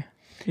guy.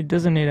 He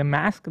doesn't need a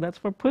mask. That's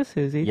for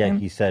pussies. Yeah, Ethan.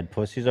 he said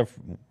pussies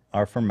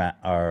are for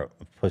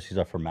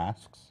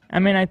masks. I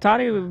mean, I thought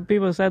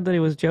people said that he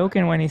was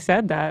joking when he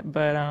said that,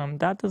 but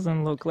that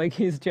doesn't look like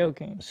he's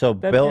joking. So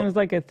that Bill- seems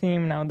like a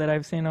theme now that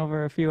I've seen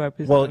over a few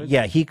episodes. Well,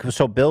 yeah,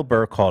 so Bill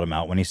Burr called him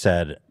out when he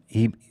said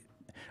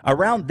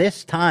around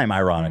this time,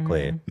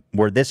 ironically,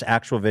 where this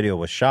actual video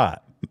was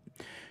shot,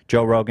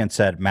 Joe Rogan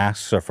said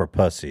masks are for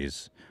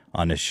pussies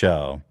on his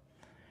show,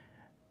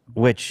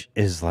 which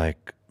is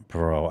like,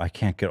 bro, I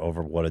can't get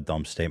over what a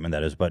dumb statement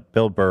that is. But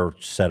Bill Burr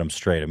set him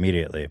straight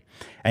immediately.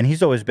 And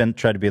he's always been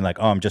trying to be like,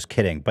 oh, I'm just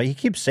kidding. But he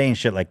keeps saying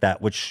shit like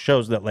that, which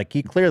shows that like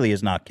he clearly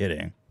is not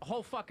kidding. The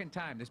whole fucking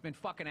time, there's been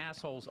fucking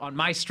assholes on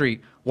my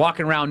street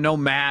walking around, no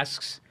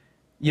masks,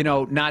 you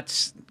know, not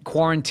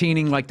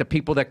quarantining like the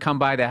people that come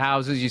by the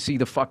houses. You see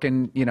the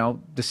fucking, you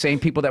know, the same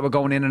people that were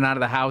going in and out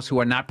of the house who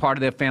are not part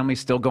of their family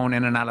still going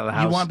in and out of the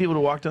house. You want people to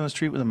walk down the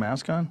street with a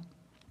mask on?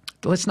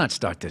 Let's not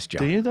start this, Joe.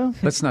 Do you, though?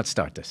 Let's not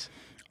start this.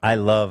 I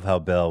love how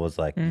Bill was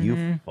like,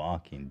 you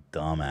fucking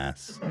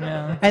dumbass.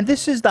 Yeah. And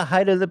this is the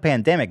height of the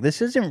pandemic.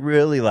 This isn't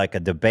really like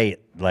a debate,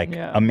 like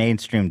a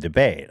mainstream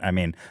debate. I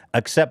mean,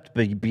 except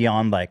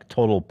beyond like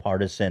total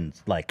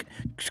partisans, like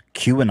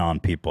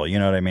QAnon people, you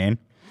know what I mean?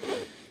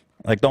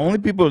 Like the only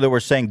people that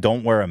were saying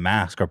don't wear a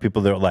mask are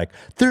people that are like,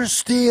 they're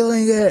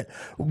stealing it.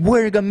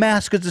 Wearing a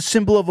mask is a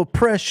symbol of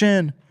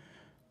oppression.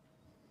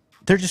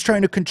 They're just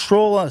trying to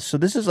control us. So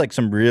this is like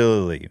some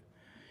really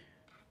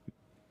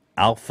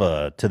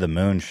alpha to the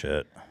moon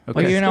shit.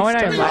 Well, you know what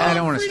I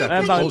don't want to start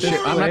this about bullshit. this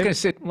I'm not clip? going to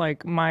sit.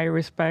 Like, my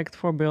respect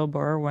for Bill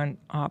Burr went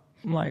up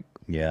like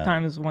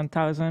times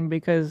 1,000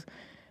 because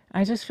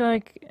I just feel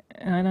like,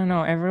 I don't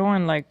know,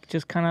 everyone like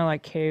just kind of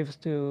like caves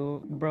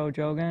to Bro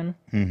Jogan.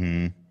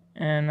 Mm-hmm.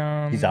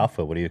 And he's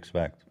alpha. What do you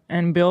expect?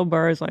 And Bill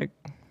Burr is like,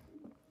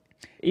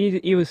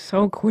 he was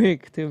so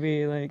quick to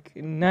be like,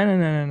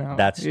 no.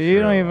 That's you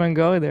don't true. even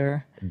go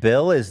there.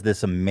 Bill is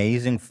this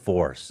amazing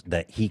force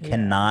that he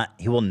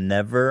will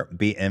never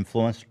be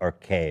influenced or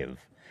cave.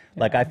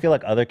 Like, I feel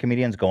like other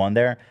comedians go on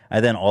there,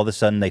 and then all of a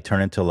sudden they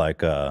turn into like,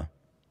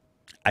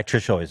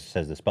 Trish always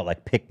says this, but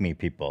like pick me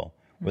people,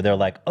 where they're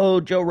like, oh,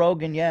 Joe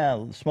Rogan,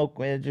 yeah, smoke,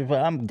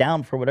 I'm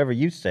down for whatever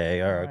you say,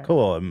 or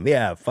cool,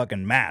 yeah,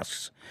 fucking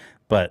masks.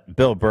 But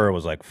Bill Burr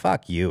was like,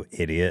 fuck you,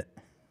 idiot.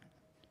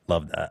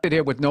 Love that. Sit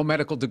here with no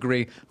medical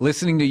degree,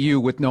 listening to you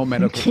with no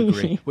medical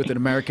degree, with an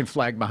American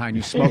flag behind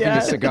you, smoking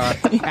a cigar,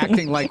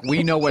 acting like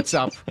we know what's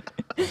up,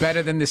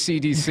 better than the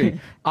CDC.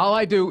 All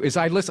I do is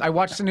I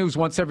watch the news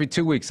once every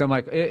 2 weeks. I'm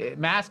like,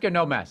 mask or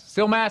no mask?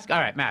 Still mask? All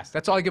right, mask.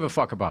 That's all I give a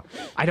fuck about.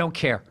 I don't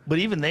care. But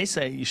even they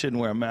say you shouldn't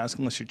wear a mask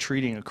unless you're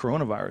treating a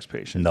coronavirus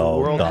patient. No,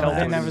 the World dumbass. Health They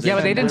never Organization Yeah,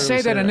 but they didn't say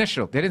that literally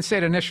initially. They didn't say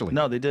it initially.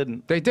 No, they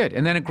didn't. They did,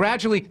 and then it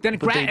gradually, and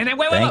then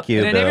wait, Thank you,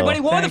 and then Bill.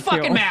 everybody wore the Thank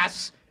fucking you.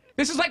 masks.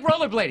 This is like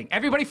rollerblading.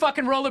 Everybody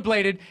fucking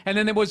rollerbladed, and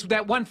then there was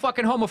that one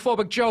fucking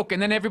homophobic joke,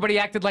 and then everybody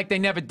acted like they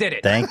never did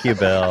it. Thank you,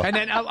 Bill. And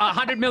then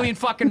 100 million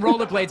fucking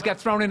rollerblades got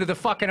thrown into the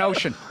fucking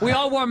ocean. We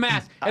all wore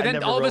masks, and then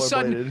never all of a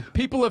sudden, rollerbladed.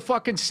 people are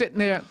fucking sitting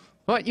there.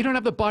 What? You don't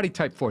have the body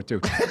type for it,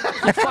 dude.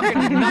 Your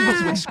fucking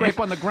numbers would scrape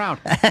on the ground.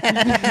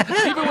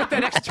 Even with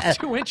that extra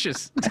 2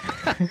 inches.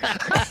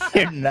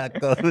 Your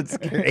knuckles would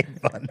scrape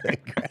on the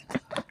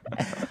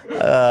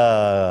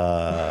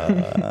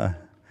ground.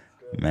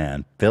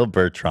 Man, Bill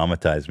Burr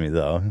traumatized me,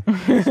 though.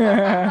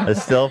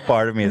 There's still a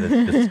part of me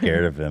that's just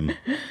scared of him.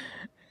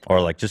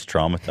 Or, like, just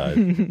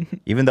traumatized.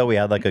 Even though we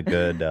had, like, a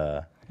good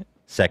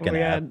second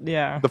half.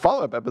 The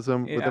follow-up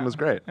episode with him was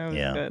great.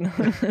 Good.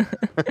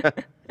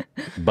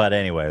 But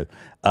anyway,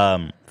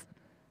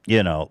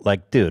 you know,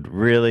 like, dude,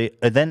 really?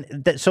 And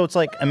then, so it's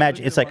like,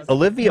 imagine, it's like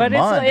Olivia But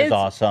Munn is it's-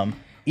 awesome.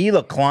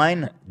 Hila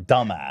Klein,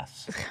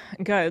 dumbass.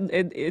 God,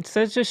 it's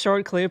such a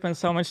short clip and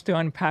so much to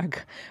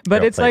unpack.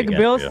 But I'll it's play it like again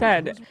Bill for you.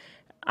 said,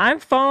 I'm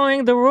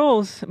following the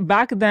rules.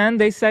 Back then,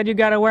 they said you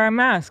gotta wear a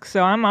mask,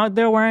 so I'm out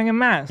there wearing a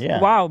mask.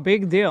 Yeah. Wow,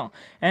 big deal.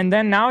 And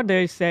then now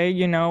they say,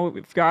 you know,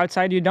 if you're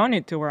outside, you don't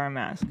need to wear a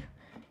mask.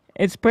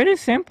 It's pretty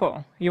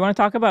simple. You want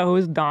to talk about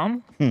who's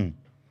dumb?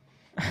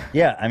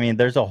 Yeah, I mean,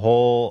 the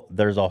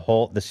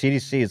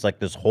CDC is like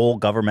this whole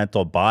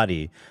governmental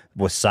body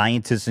with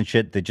scientists and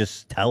shit that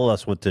just tell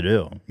us what to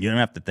do. You don't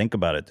have to think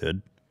about it,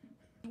 dude.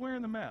 Who's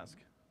wearing the mask?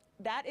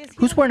 That is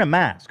Who's wearing a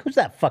mask? Who's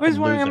that fucking Who's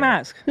wearing a loser?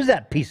 mask? Who's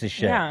that piece of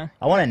shit? Yeah.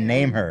 I want to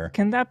name her.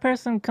 Can that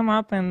person come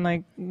up and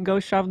like go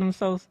shove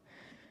themselves?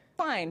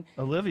 fine.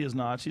 Olivia's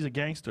not. She's a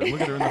gangster.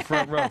 Look at her in the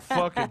front row.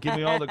 Fuck it. Give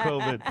me all the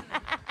COVID.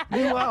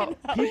 Meanwhile,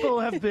 people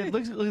have been,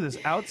 look at this,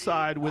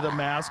 outside with a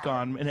mask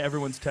on and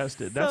everyone's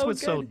tested. That's So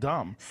what's so good.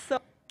 dumb. Hey,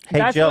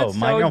 That's Joe, what's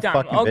mind so your own dumb.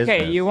 fucking Okay,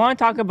 business. you want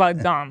to talk about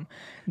dumb.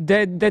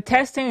 The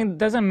testing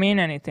doesn't mean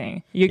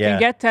anything. You Yeah. can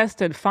get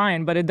tested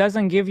fine, but it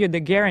doesn't give you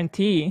the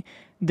guarantee.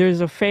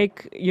 There's a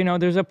fake,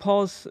 there's a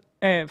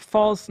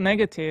false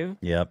negative.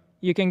 Yep.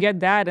 You can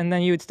get that, and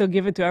then you would still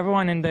give it to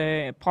everyone in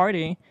the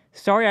party.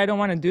 Sorry, I don't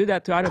want to do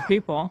that to other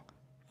people.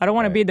 I don't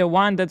want to be the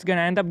one that's going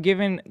to end up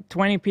giving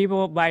 20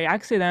 people by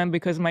accident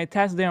because my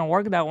test didn't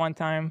work that one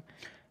time,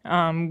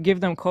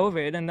 give them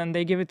COVID, and then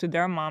they give it to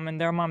their mom,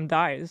 and their mom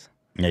dies.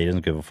 Yeah, he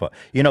doesn't give a fuck.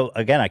 You know,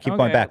 again, I keep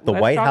going Okay, back. The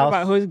let's White talk House.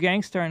 about who's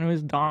gangster and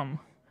who's dumb.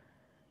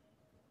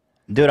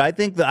 Dude, I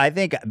think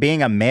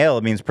being a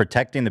male means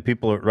protecting the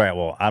people. Right.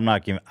 Well, I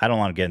don't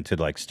want to get into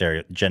like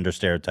gender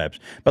stereotypes,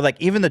 but like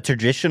even the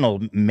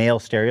traditional male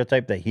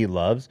stereotype that he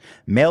loves,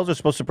 males are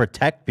supposed to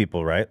protect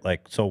people, right?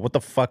 Like, so what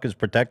the fuck is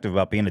protective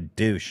about being a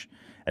douche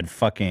and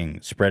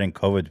fucking spreading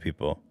COVID to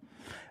people?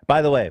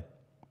 By the way,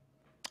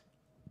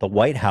 the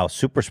White House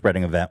super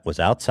spreading event was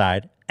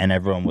outside and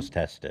everyone was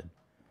tested.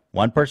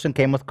 One person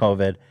came with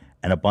COVID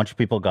and a bunch of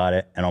people got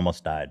it and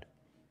almost died,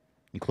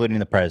 including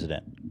the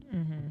president.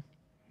 Mm-hmm.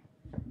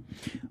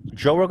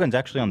 Joe Rogan's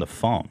actually on the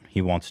phone.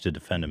 He wants to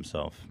defend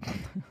himself.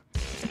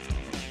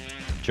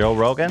 Joe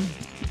Rogan?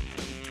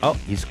 Oh,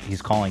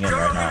 he's calling in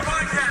right now.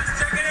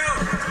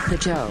 The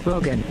Joe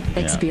Rogan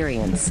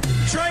Experience.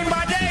 Train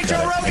by day, He's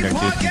Joe gotta Rogan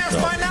introduce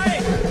podcast by himself.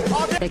 night.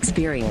 All day.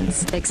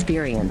 Experience.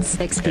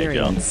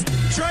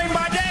 Train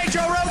by day,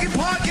 Joe Rogan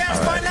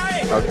podcast by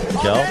night. All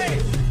Joe?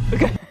 day.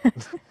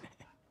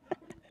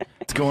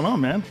 What's going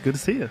on, man? Good to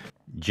see you.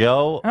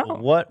 Joe, Oh.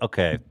 what?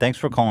 Okay, thanks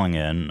for calling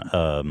in.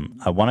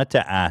 I wanted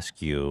to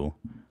ask you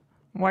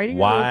Why do you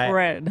Why- look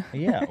red?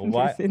 Yeah, Did you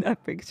why- see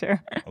that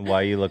picture?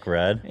 why you look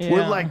red.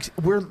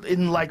 We're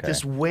in like Okay.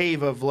 this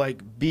wave of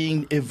like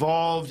being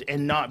evolved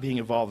and not being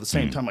evolved at the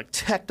same time, like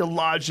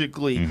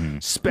technologically,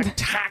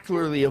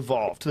 spectacularly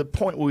evolved to the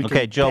point where we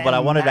Okay, can Joe, but I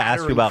bend wanted to matter ask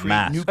you and about create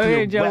masks. nuclear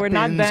Okay, Joe, we're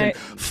not weapons that- and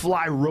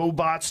fly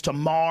robots to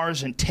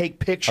Mars and take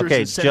pictures. Okay,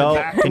 and send Joe, it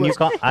back to can you us.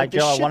 call- Like, the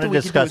Joe, I shit wanna that we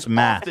can do discuss is off the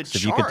masks.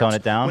 If you could tone charts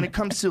it down. when it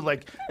comes to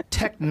like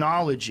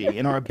technology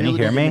and our Can you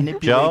ability hear to me?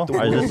 manipulate Joe? the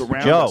Or is world this-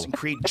 around Joe? us and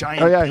create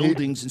giant Oh, yeah, he-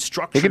 buildings and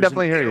structures. he can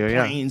definitely and hear you,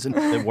 yeah. airplanes and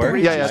It works?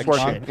 bridges Yeah, yeah, it's and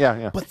working. shit. Yeah,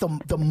 yeah. But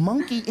the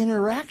monkey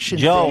interaction.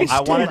 Joe, thing is I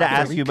still wanted to not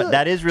ask very you, but good.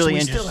 that is really So we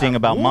still interesting have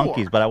about war.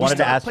 monkeys, but I We wanted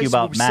still to have ask you places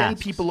where about we send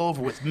masks. people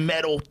over with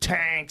metal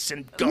tanks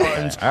and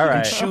guns All right.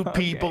 and shoot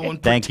people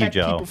and Thank you, protect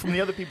Joe. people from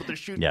the other people that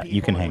shoot Yeah, people.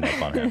 you can hang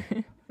up on him.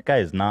 Guy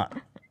is not.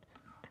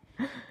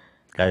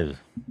 Guys,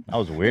 that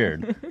was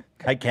weird.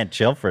 I can't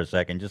chill for a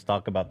second. Just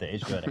talk about the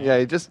issue at hand. Yeah,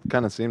 he just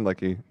kind of seemed like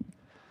he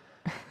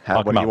had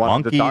Talking what he about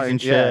wanted to monkeys talk.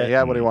 and Yeah, shit, he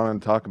had what he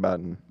wanted to talk about,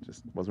 and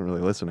just wasn't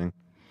really listening.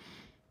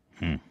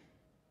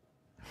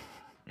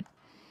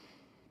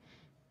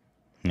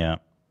 Yeah.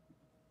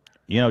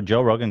 You know,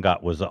 Joe Rogan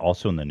was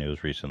also in the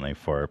news recently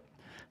for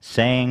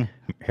saying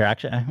here.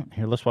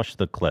 Let's watch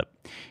the clip.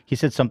 He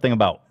said something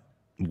about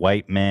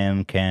white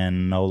men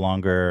can no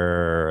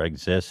longer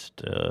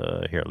exist.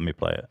 Here, let me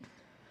play it.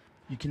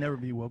 You can never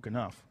be woke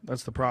enough.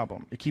 That's the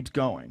problem. It keeps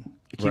going.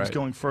 It keeps Right.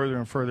 going further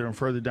and further and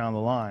further down the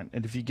line.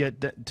 And if you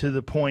get to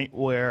the point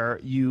where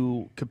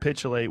you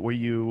capitulate, where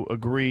you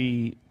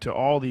agree to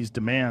all these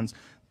demands,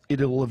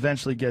 it will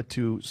eventually get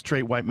to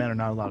straight white men are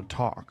not allowed to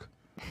talk.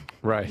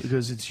 Right.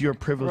 Because it's your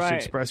privilege to Right.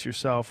 express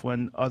yourself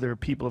when other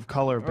people of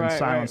color have been Right,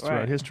 silenced right, throughout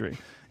right. history.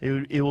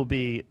 It will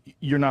be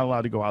you're not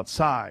allowed to go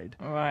outside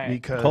Right.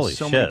 because Holy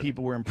so shit. many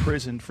people were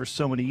imprisoned for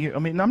so many years. I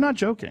mean, I'm not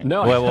joking. Wait,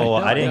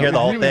 I didn't hear the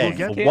whole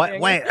thing.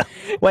 What? Wait,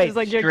 It's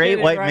like you're straight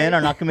kidding, white right? men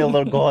are not going to be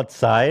able to go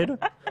outside?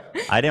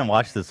 I didn't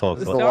watch this whole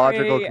clip.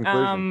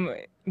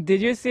 Sorry,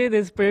 did you see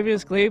this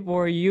previous clip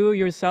where you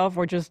yourself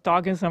were just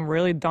talking some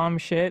really dumb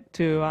shit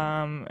to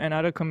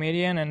another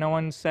comedian and no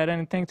one said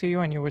anything to you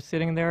and you were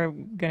sitting there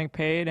getting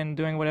paid and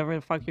doing whatever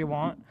the fuck you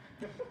want?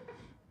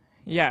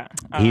 Yeah.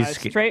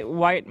 Straight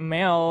white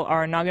male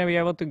are not going to be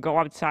able to go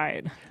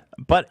outside.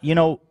 But you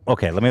know,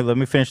 okay, let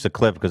me finish the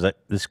clip because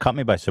this caught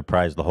me by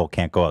surprise. The whole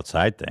can't go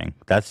outside thing.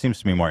 That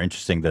seems to me more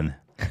interesting than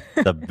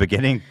the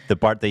beginning, the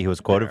part that he was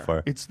quoted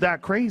for. It's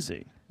that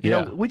crazy. You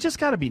Yeah. know, we just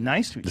got to be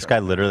nice to each This other. guy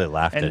literally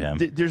laughed And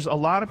at him. There's a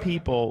lot of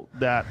people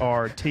that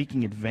are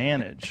taking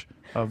advantage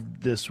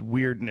of this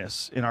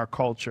weirdness in our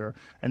culture,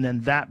 and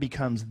then that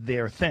becomes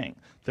their thing.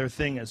 Their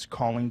thing is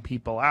calling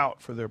people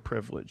out for their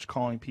privilege,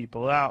 calling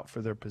people out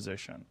for their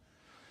position.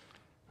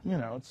 You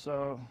know, it's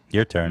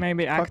Your turn.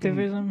 Maybe fucking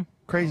activism?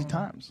 Crazy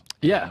times.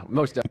 Yeah,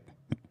 most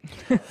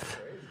definitely.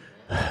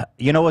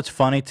 You know what's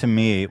funny to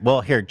me?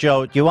 Well, here,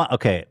 Joe, do you want?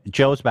 Okay,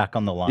 Joe's back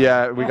on the line.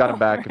 Yeah, we got him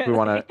back if we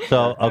want to.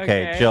 So,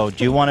 okay, Joe,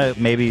 do you want to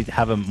maybe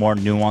have a more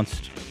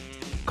nuanced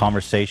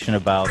conversation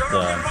about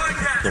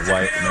the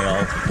white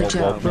male? The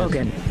Joe wokeness?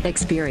 Rogan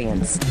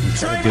Experience.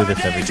 He's got to do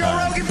this every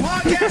time.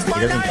 He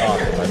doesn't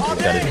talk unless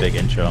he's got his big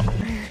intro.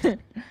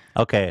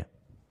 Okay.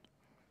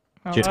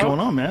 What's going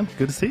on, man?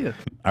 Good to see you.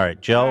 All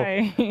right, Joe.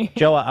 Hi.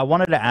 Joe, I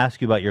wanted to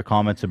ask you about your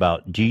comments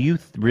about, do you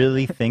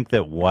really think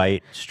that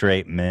white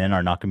straight men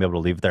are not going to be able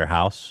to leave their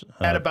house?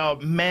 And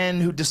about men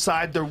who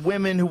decide they're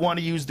women who want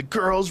to use the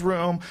girls'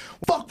 room.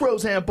 Fuck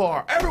Roseanne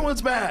Barr.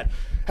 Everyone's mad.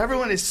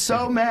 Everyone is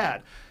so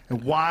mad.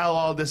 And while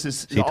all this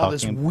is he all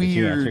this talking- is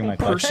he answering my weird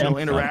personal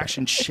question?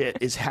 interaction shit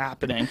is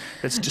happening,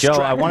 that's Joe,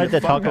 distracting I wanted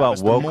the to talk fuck out of about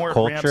us, woke the more it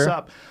ramps culture.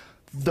 up,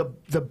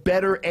 the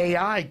better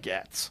AI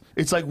gets.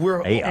 It's like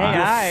we're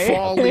AI.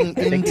 falling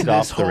Take into it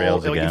off this the whole.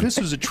 rails Like again. if this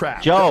was a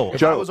trap, Joe.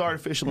 if I was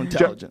artificial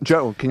intelligence,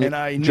 Joe, can you? and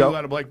I knew Joe,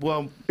 how to like,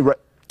 well,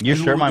 You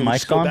sure my we'll mic's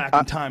just go on? back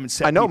in time and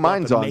set I know people up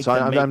mine's and on, make so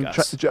them I'm make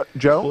us.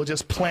 Joe. We'll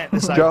just plant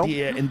this Joe?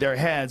 idea in their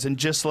heads and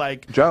just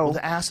like, Joe? well,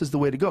 the ass is the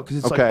way to go because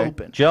it's Okay. like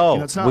open. Joe, You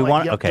know, it's not we like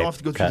want. you Okay, don't have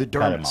to go through the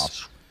cut him dermis.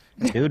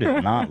 off. Dude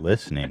is not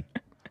listening.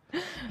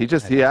 He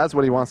has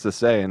what he wants to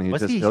say, and he'll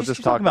He's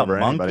just talk talking about over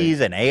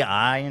monkeys anybody. and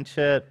AI and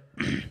shit.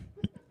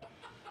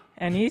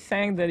 And he's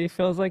saying that he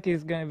feels like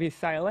he's going to be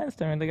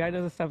silenced. I mean, the guy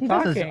doesn't stop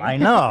Doesn't- talking. I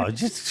know.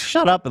 Just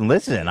shut up and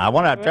listen. I'm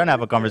trying to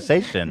have a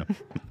conversation.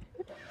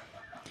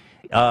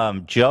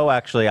 Joe,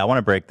 actually, I want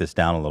to break this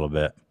down a little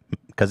bit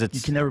because it's.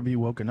 You can never be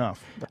woke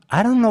enough.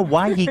 I don't know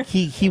why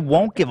he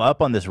won't give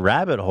up on this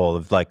rabbit hole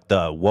of like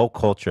the woke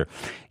culture.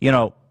 You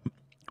know,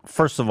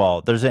 first of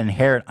all, there's an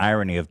inherent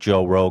irony of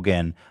Joe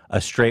Rogan,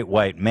 a straight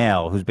white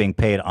male who's being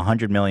paid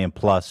 $100 million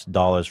plus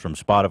from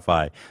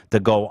Spotify to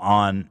go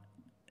on,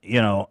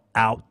 you know,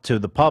 out to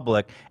the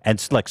public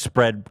and like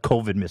spread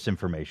COVID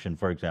misinformation,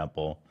 for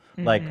example.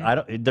 Like I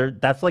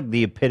don't. That's like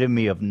the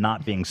epitome of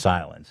not being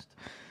silenced.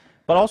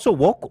 But also,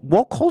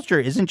 woke culture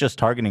isn't just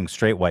targeting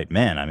straight white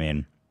men. I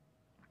mean,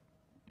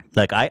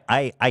 like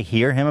I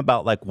hear him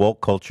about like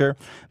woke culture,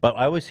 but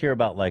I always hear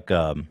about like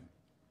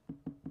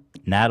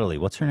Natalie.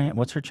 What's her name?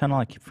 What's her channel?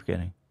 I keep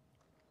forgetting.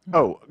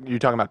 Oh, you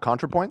talking about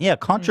ContraPoints? Yeah,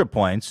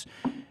 ContraPoints.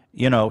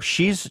 You know,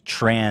 she's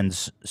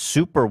trans,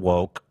 super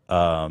woke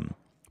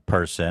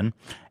person,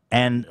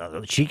 and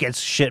she gets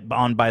shit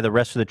on by the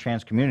rest of the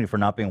trans community for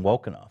not being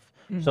woke enough.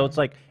 So it's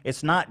like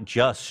it's not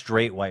just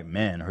straight white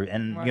men,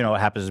 and you know it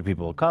happens to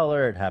people of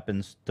color, it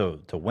happens to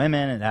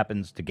women, it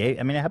happens to gay.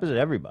 I mean, it happens to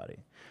everybody.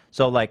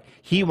 So like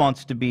he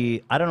wants to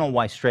be. I don't know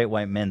why straight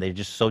white men they're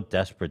just so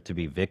desperate to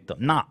be victim.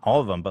 Not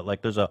all of them, but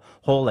like there's a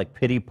whole like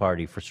pity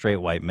party for straight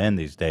white men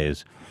these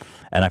days,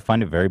 and I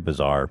find it very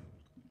bizarre.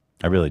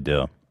 I really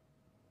do.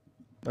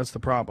 That's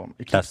the problem.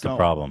 It keeps That's the going.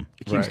 problem.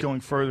 It keeps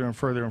going further and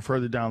further and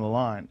further down the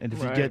line. And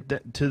if Right. you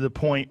get to the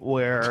point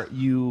where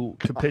you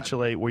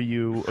capitulate, where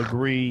you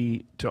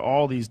agree to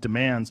all these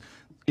demands,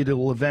 it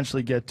will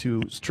eventually get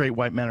to straight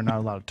white men are not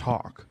allowed to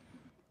talk.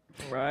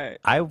 Right.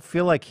 I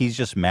feel like he's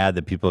just mad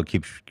that people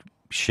keep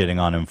shitting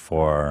on him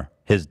for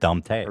his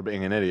dumb take. Or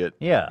being an idiot.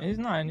 Yeah. He's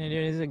not an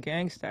idiot. He's a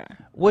gangster.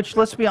 Which,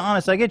 let's be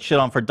honest, I get shit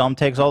on for dumb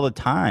takes all the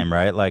time,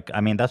 right? Like,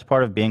 I mean, that's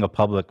part of being a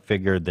public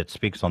figure that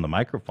speaks on the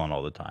microphone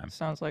all the time.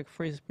 Sounds like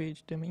free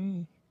speech to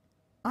me.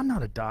 I'm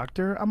not a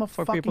doctor. I'm a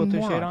For fucking people to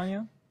moron. shit on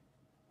you,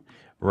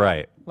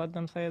 Right. let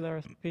them say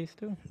their piece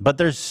too. But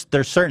there's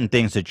certain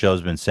things that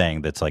Joe's been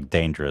saying that's like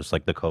dangerous,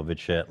 like the COVID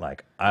shit.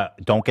 Like,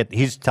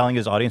 he's telling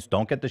his audience,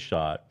 don't get the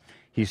shot.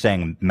 He's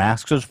saying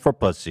masks is for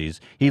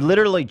pussies. He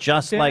literally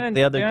just like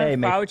the other day Didn't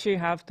made Fauci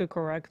have to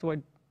correct what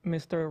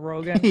Mr.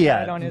 Rogan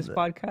Yeah, said on his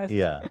podcast?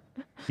 Yeah.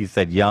 He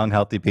said young,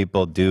 healthy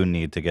people do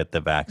need to get the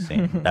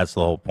vaccine. That's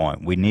the whole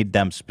point. We need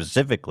them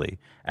specifically,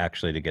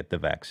 actually, to get the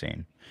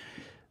vaccine.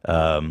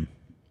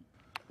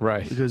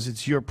 Right. Because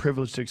it's your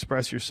privilege to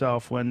express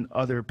yourself when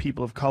other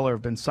people of color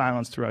have been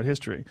silenced throughout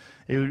history.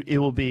 It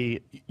will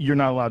be, you're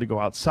not allowed to go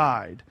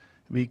outside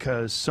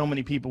because so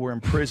many people were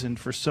imprisoned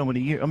for so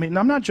many years. I mean,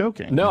 I'm not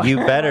joking. No, you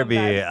better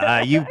be.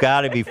 You've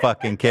got to be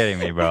fucking kidding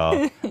me,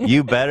 bro.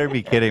 You better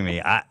be kidding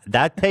me.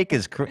 That take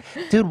is,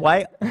 dude.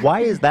 Why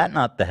is that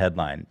not the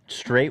headline?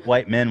 Straight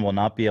white men will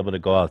not be able to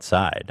go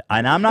outside,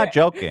 and I'm not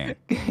joking.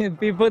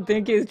 People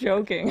think he's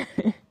joking.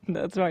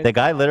 That's right. The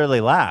guy literally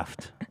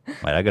laughed.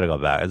 Wait, I gotta go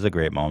back. It's a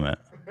great moment.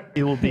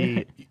 It will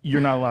be,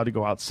 you're not allowed to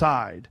go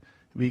outside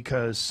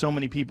because so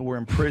many people were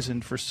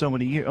imprisoned for so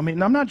many years. I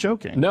mean, I'm not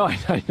joking. No,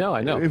 I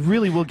know. It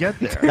really will get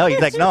there. No,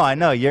 he's like, no, I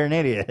know you're an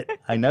idiot.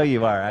 I know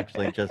you are.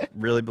 Actually, just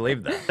really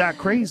believe that. That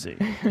crazy.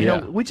 You know,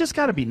 we just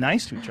got to be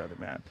nice to each other,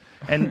 man.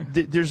 And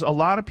there's a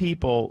lot of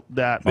people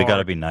that We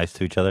gotta be nice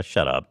to each other.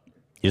 Shut up.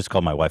 You just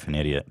called my wife an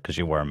idiot because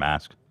she wore a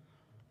mask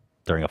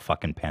during a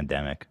fucking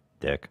pandemic.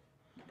 Dick.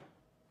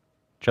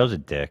 Joe's a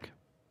dick.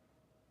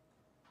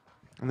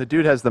 And the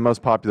dude has the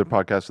most popular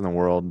podcast in the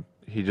world.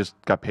 He just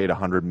got paid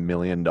 $100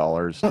 million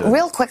to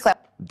Real quickly.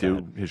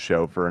 do his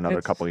show for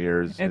another couple of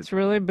years. It's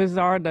really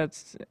bizarre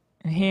that's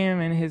him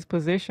in his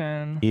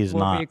position He's will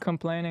not. be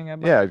complaining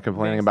about Yeah,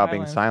 complaining about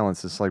being silenced.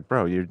 silenced. It's like,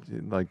 bro, you're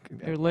like.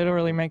 You're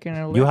literally making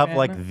a living You have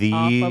like off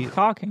the. of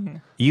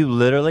talking. You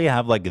literally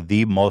have like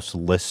the most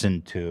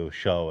listened to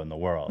show in the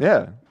world.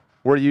 Yeah.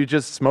 Where you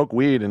just smoke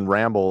weed and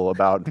ramble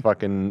about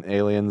fucking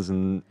aliens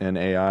and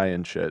AI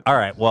and shit. All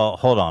right. Well,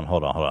 hold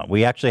on.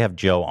 We actually have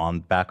Joe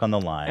back on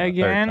the line. a third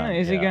Again, time,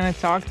 is he yeah. going to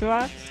talk to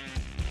us?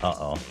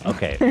 Uh-oh.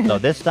 Okay. So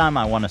this time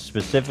I want to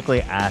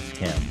specifically ask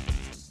him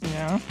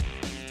Yeah.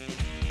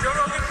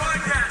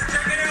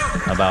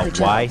 about The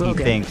Joe why he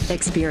Rogan thinks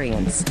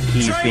Experience.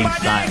 he's being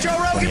silenced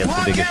when he has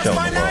the biggest show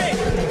in the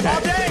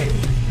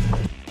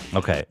world.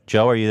 Okay.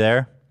 Joe, are you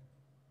there?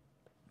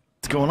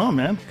 What's going on,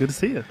 man? Good to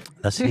see you.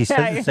 He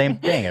says the same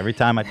thing every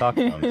time I talk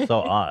to him. It's so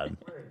odd.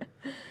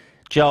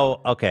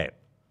 Joe, okay.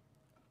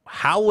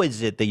 How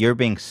is it that you're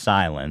being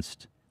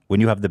silenced when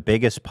you have the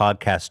biggest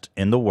podcast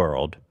in the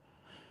world?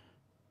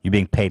 You're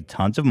being paid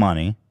tons of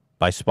money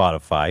by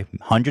Spotify,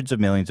 hundreds of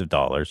millions of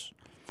dollars.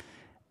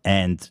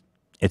 And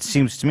it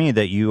seems to me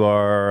that you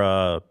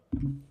are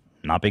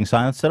not being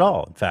silenced at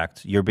all. In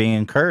fact, you're being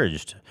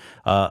encouraged.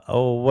 How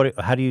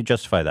do you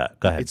justify that?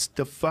 Go ahead. It's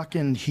the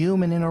fucking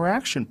human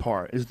interaction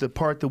part is the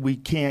part that we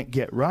can't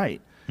get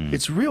right.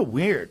 It's real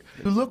weird.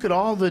 You look at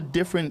all the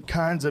different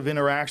kinds of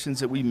interactions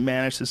that we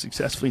manage to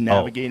successfully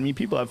navigate. I mean,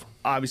 people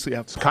obviously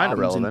have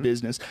problems in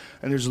business,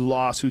 and there's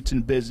lawsuits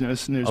in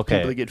business, and there's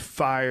people that get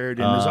fired,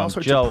 and there's all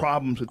sorts Joe, of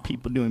problems with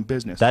people doing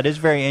business. That is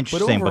very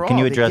interesting, but can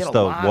you overall, address they get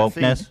the a lot of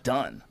things wokeness?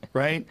 done,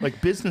 right?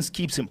 Like business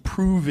keeps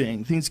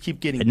improving, things keep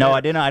getting No,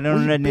 better. I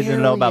don't We need to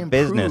know about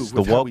barely business, improve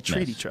the with how we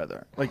treat wokeness. each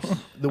other. Like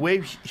the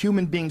way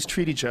human beings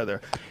treat each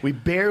other, we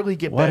barely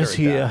get What better. is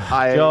he? at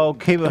that. Joe,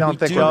 keep I don't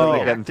think we're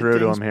really getting through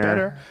to him here.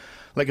 Better.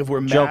 Like if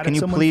we're Joe, mad can at you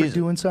someone please- for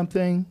doing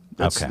something,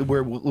 that's Okay.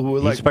 we're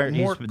He's like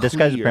more this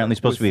guy's clear apparently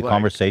supposed to be a with, like,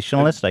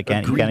 conversationalist. I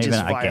can't. He can't even. egregious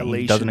I can't. He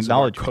violations doesn't of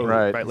acknowledge our me. code,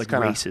 right? Like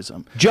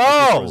racism.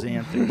 Joe,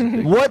 Roseanne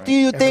things. what do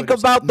you think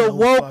about the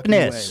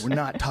wokeness? We're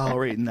not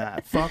tolerating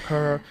that. Fuck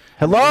her.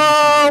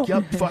 Hello?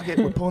 Yep. Fuck it.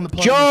 We're pulling the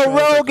plug. Joe on the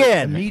show. It's like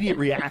Rogan. immediate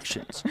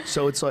reactions.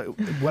 So it's like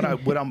what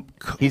I'm.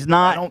 He's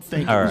not. I don't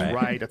think All it was right.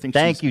 right. I think.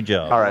 Thank she's you,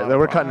 Joe. All right, then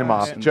we're cutting him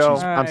off. Joe,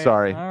 I'm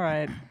sorry. All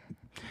right.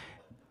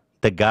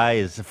 The guy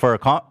is for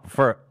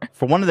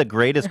one of the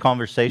greatest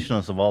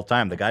conversationalists of all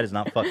time. The guy does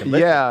not fucking listen.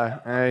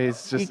 Yeah,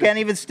 he's just. He can't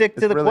even stick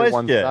to it's the really question.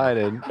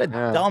 one-sided. What a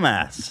Yeah.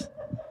 dumbass.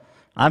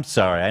 I'm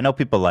sorry. I know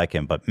people like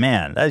him, but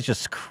man, that is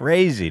just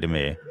crazy to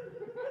me.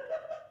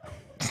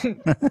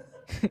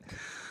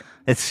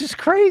 It's just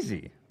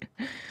crazy.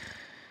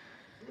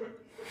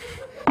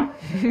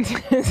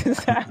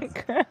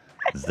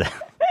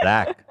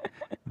 Zach,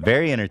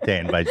 very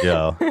entertained by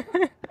Joe.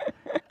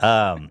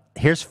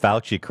 Here's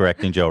Fauci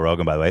correcting Joe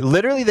Rogan, by the way.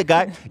 Literally, the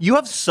guy, you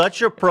have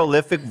such a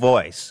prolific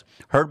voice.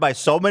 heard by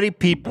so many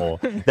people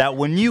that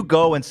when you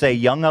go and say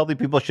young healthy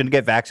people shouldn't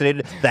get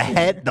vaccinated,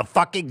 the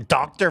fucking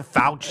Dr.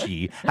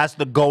 Fauci has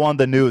to go on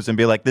the news and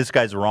be like, this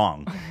guy's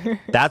wrong.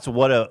 That's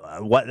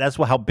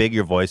how big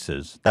your voice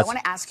is. I want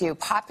to ask you,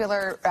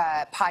 popular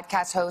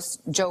podcast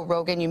host Joe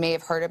Rogan, you may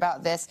have heard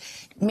about this,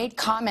 made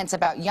comments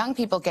about young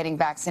people getting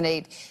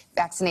vaccinated.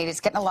 It's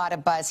getting a lot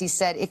of buzz. He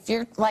said, if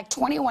you're like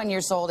 21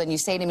 years old and you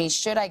say to me,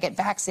 should I get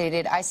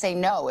vaccinated? I say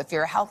no. If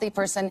you're a healthy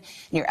person and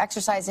you're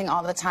exercising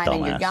all the time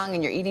and you're young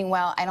and you're eating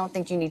well, I don't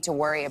think you need to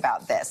worry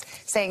about this.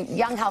 Saying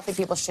young, healthy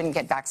people shouldn't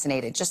get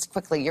vaccinated. Just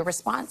quickly, your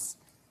response?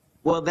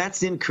 Well,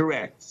 that's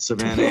incorrect,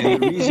 Savannah.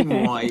 And the reason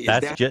why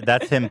is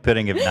that's him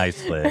putting it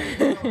nicely.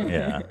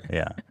 Yeah.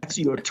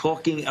 You're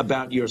talking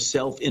about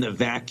yourself in a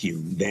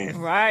vacuum. Then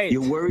right.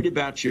 You're worried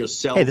about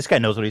yourself. Hey, this guy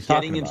knows what he's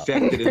getting talking about.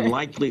 infected and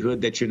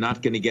likelihood that you're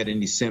not going to get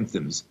any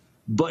symptoms.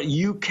 But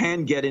you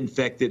can get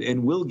infected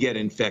and will get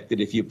infected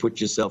if you put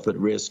yourself at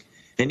risk.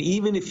 And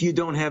even if you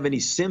don't have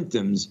any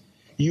symptoms,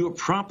 you are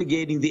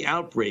propagating the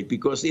outbreak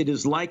because it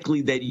is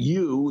likely that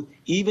you,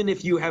 even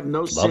if you have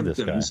no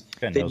symptoms,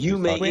 that you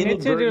may we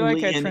need to do like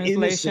inadvertently a and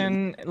translation.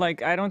 innocent.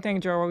 Like I don't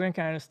think Joe Rogan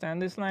can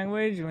understand this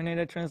language. We need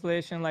a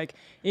translation. Like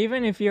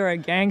even if you're a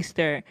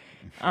gangster,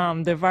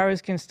 the virus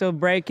can still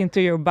break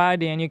into your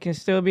body and you can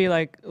still be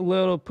like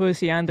little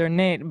pussy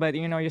underneath, but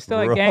you know you're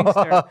still a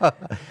gangster.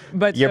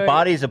 But your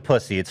body's a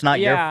pussy. It's not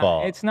your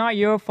fault. It's not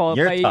your fault.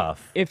 You're but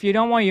tough. If you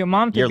don't want your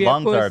mom to Your be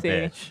lungs a are a pussy,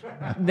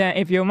 bitch. then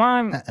if your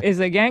mom is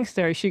a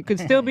gangster, she could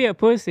still be a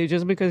pussy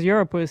just because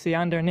you're a pussy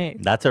underneath.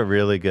 That's a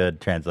really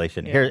good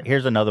translation.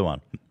 Here's another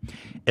one.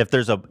 If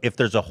there's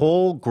a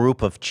whole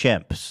group of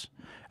chimps,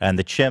 and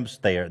the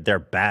chimps they're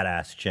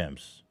badass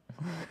chimps,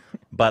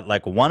 but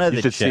like one of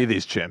You should see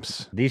these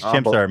chimps. These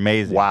chimps are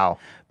amazing. Wow.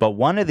 But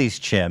one of these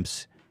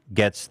chimps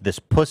gets this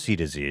pussy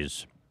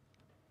disease.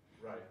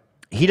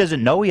 He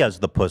doesn't know he has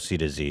the pussy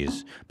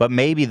disease, but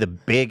maybe the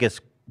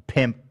biggest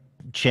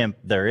chimp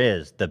there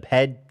is, the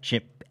head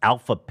chimp,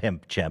 alpha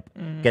pimp chimp,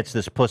 gets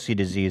this pussy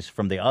disease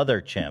from the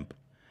other chimp.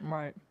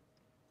 Right.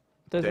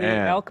 Does he eat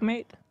elk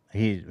meat?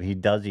 He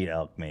does eat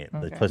elk meat.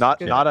 Okay.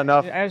 Not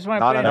enough. I just want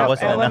Not to put enough.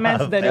 enough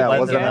elements that Yeah, it it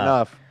wasn't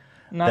enough.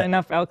 Not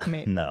enough elk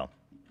meat. No.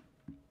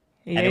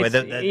 He,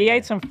 Anyway, he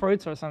ate some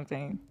fruits or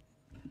something.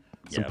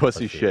 Some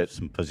pussy shit.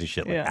 Some pussy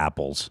shit like Yeah.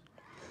 apples.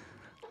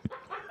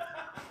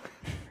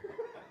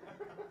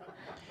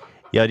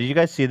 Yo, did you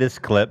guys see this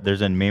clip?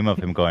 There's a meme of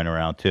him going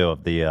around too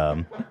of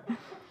the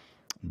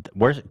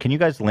can you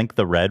guys link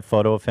the red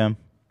photo of him?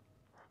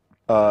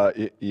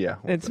 Yeah.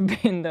 It's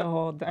been the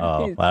whole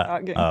time he's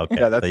talking. Okay.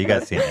 Yeah, So you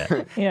guys seen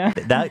it? Yeah.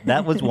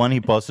 That was one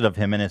he posted of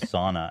him in his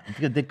sauna.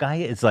 The guy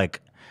is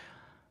like,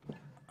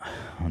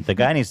 the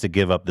guy needs to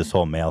give up this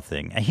whole male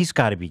thing. And he's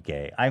got to be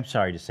gay. I'm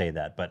sorry to say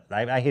that, but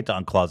I hate to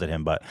uncloset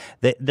him, but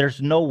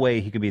there's no way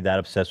he could be that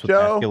obsessed with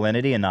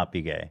masculinity and not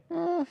be gay.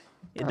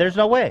 There's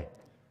no way.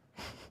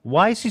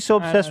 Why is he so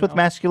obsessed with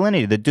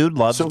masculinity? The dude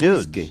loves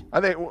dudes.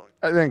 I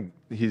think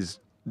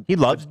he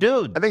loves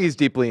dudes. I think he's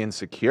deeply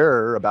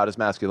insecure about his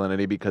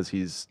masculinity because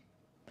he's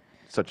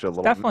such a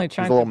little Definitely he's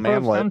trying a little to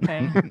prove manlet.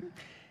 something.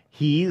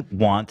 He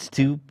wants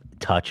to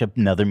touch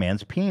another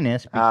man's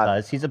penis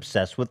because he's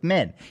obsessed with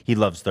men. He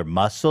loves their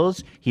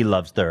muscles. He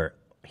loves their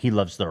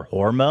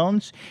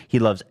hormones. He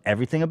loves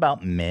everything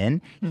about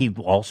men. He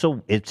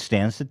also, it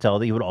stands to tell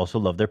that he would also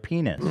love their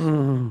penis.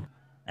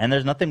 And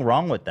there's nothing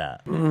wrong with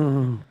that.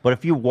 But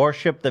if you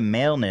worship the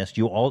maleness,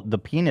 the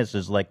penis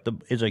is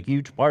is a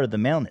huge part of the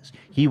maleness.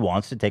 He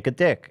wants to take a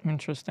dick.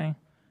 Interesting.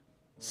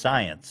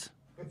 Science.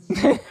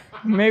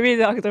 Maybe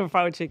Dr.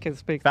 Fauci can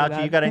speak to that.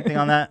 Fauci, you got anything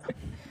on that?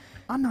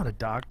 I'm not a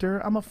doctor.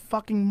 I'm a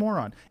fucking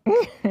moron.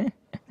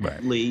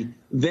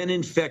 Then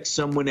infect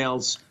someone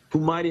else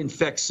who might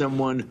infect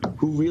someone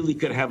who really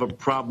could have a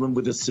problem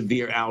with a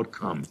severe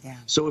outcome.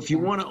 So if you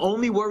want to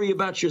only worry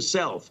about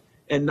yourself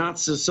and not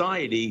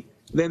society,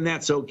 then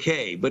that's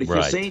okay. But if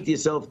you're saying to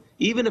yourself,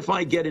 even if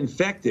I get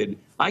infected,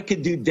 I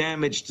could do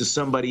damage to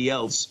somebody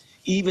else,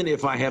 even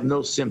if I have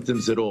no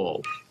symptoms at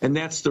all. And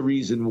that's the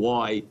reason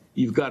why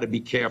you've got to be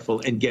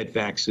careful and get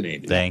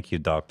vaccinated. Thank you,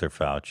 Dr.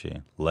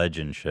 Fauci.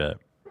 Legend shit.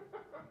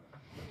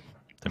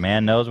 The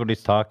man knows what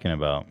he's talking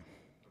about.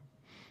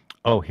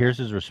 Oh, here's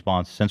his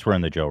response. Since we're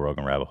in the Joe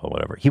Rogan rabbit hole,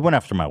 whatever. He went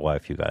after my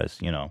wife, you guys.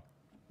 You know,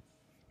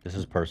 this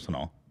is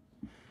personal.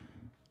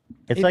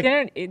 It's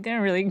It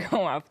didn't really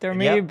go after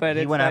me, but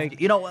it's like...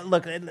 after, you know what,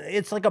 look,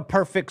 it's like a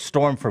perfect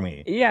storm for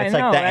me. Yeah, it's I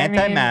know. like the I mean,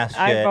 anti-mask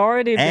shit, I've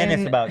already and been,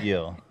 it's about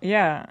you.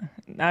 Yeah,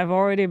 I've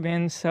already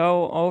been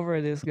so over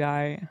this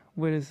guy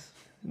with his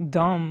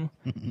dumb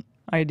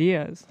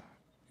ideas.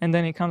 And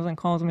then he comes and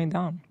calls me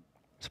dumb.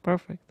 It's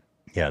perfect.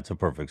 Yeah, it's a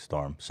perfect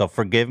storm. So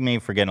forgive me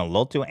for getting a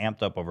little too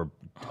amped up over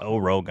Joe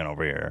Rogan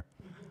over here.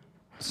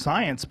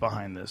 Science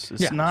behind this.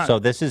 It's not. So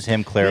this is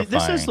him clarifying.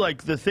 This is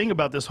like the thing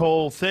about this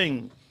whole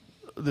thing.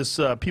 This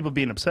people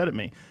being upset at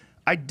me.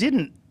 I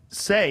didn't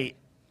say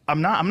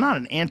I'm not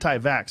an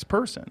anti-vax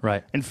person.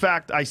 Right. In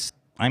fact,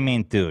 I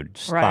mean, dude,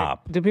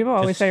 stop. Right. Do people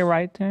always say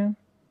right to him?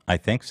 I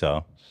think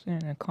so. It's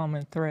in a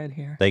common thread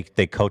here.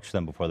 They coach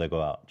them before they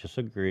go out. Just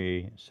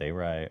agree, say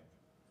right.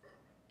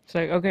 It's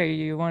like, okay,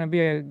 you want to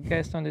be a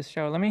guest on this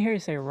show? Let me hear you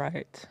say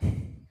right.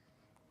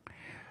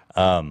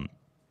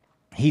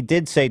 He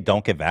did say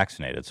don't get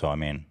vaccinated. So I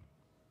mean,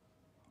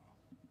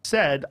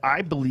 said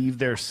I believe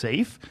they're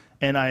safe,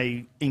 and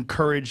I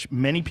encourage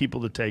many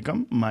people to take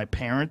them. My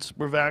parents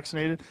were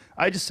vaccinated.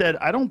 I just said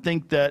I don't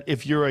think that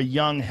if you're a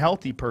young,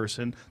 healthy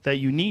person that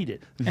you need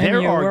it. Their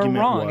and you argument were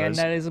wrong, was and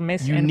that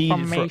is you need it for-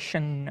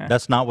 misinformation.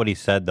 that's not what he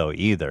said though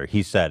either.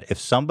 He said if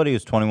somebody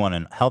who's 21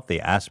 and healthy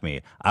asked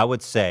me, I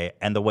would say,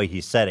 and the way he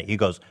said it, he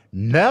goes,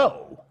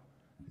 no,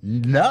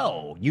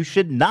 you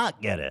should not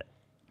get it.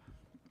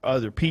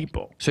 Other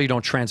people. So you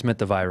don't transmit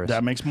the virus.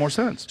 That makes more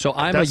sense. So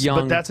I'm That's- a young.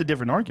 But that's a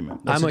different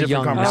argument. That's I'm a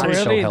different young, not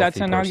conversation. so Really, healthy that's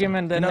an person.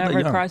 argument that You're not that never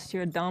young. crossed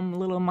your dumb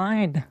little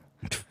mind.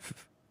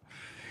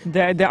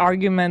 The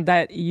argument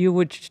that you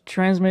would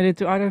transmit it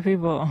to other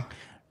people.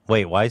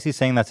 Wait, why is he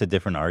saying that's a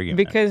different argument?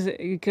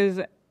 Because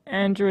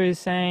Andrew is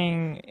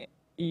saying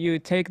you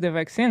take the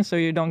vaccine so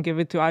you don't give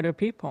it to other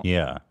people.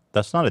 Yeah,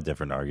 that's not a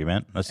different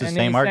argument. That's the And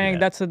same he's argument. saying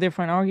that's a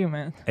different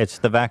argument. It's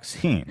the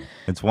vaccine.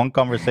 It's one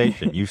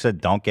conversation. You said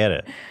don't get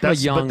it. But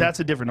that's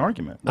a different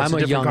argument. That's I'm a a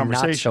different young,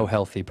 conversation. not so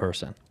healthy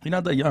person. You're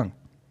not that young.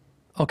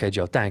 Okay,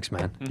 Joe. Thanks,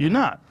 man. You're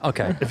not.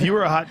 Okay. If you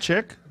were a hot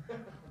chick,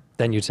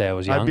 then you'd say I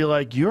was young. I'd be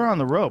like, you're on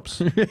the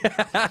ropes.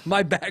 Am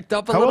I backed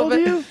up a How little old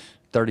bit? are you?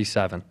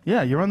 37.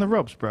 Yeah, you're on the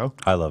ropes, bro.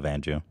 I love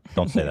Andrew.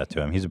 Don't say that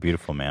to him. He's a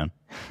beautiful man.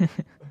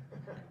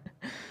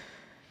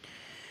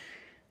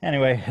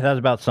 Anyway, that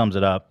about sums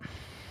it up.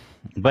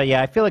 But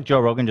yeah, I feel like Joe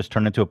Rogan just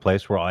turned into a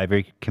place where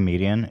every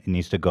comedian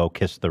needs to go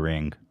kiss the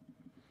ring.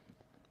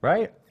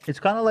 Right? It's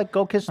kind of like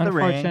go kiss the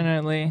ring.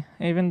 Unfortunately,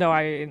 even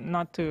though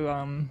not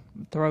to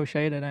throw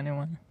shade at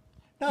anyone.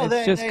 No,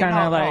 it's just kind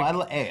of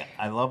like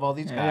I love all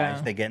these guys.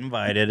 Yeah. They get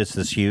invited. It's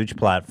this huge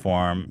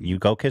platform. You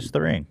go kiss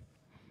the ring.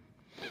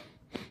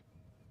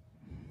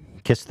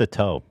 Kiss the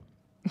toe.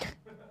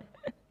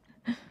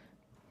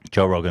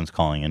 Joe Rogan's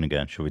calling in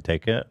again. Should we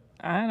take it?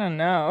 I don't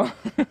know.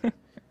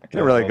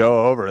 Didn't really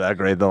go over that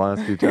grade the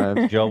last few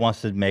times. Joe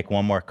wants to make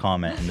one more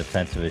comment in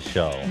defense of his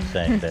show,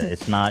 saying that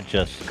it's not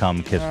just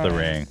come kiss the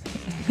ring.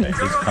 Okay,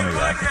 he's coming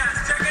back.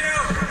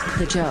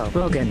 The Joe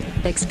Rogan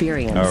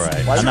Experience. All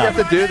right. Why do you have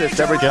to do this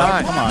every Joe,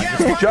 time? come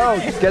on. Joe,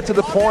 just get to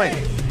the point.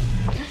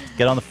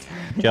 Get on the...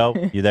 Joe,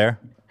 you there?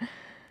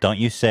 Don't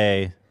you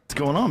say... What's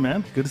going on,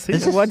 man? Good to see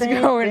This you. is What's the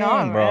same going thing,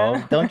 on, bro?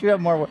 man? Don't you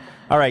have more...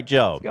 All right,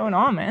 Joe. What's going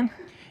on, man?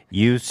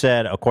 You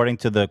said, according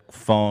to the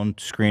phone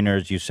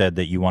screeners, you said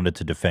that you wanted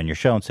to defend your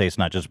show and say it's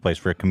not just a place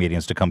for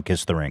comedians to come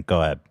kiss the ring. Go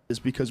ahead. Is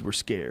because we're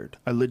scared.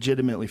 I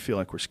legitimately feel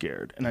like we're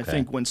scared. And I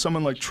think when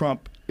someone like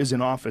Trump is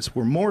in office,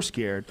 we're more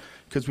scared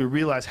because we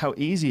realize how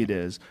easy it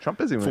is. Trump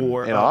isn't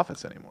for, even in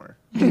office anymore.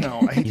 You know,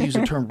 I hate to use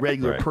the term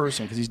regular Right.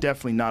 person because he's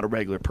definitely not a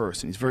regular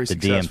person. He's very The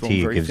successful DMT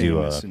and very gives you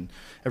famous, a- and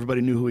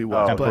everybody knew who he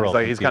was. Oh, but it's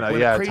like he's kind of,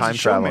 when yeah, a crazy time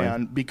traveling.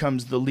 showman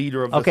becomes the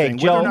leader of the Okay, thing,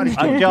 Joe, whether or not he's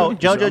doing Joe, good,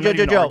 Joe, I'm not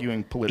even Joe,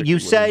 arguing politically you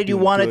whether said he's you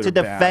doing wanted good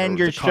to or bad, defend or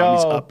your the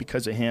economy's show. up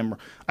because of him.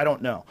 I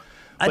don't know.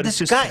 But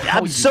This it's just guy, how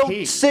I'm he so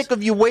behaves. sick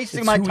of you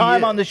wasting It's my who he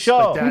time on the is.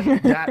 show.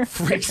 Like that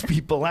freaks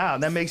people out.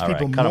 That makes All right,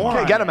 people cut him more. off.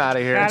 Okay, get him out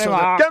of here. Get him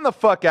off. Get him the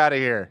fuck out of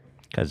here.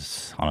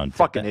 Because on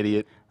Fucking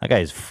idiot. That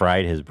guy's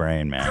fried his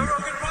brain, man.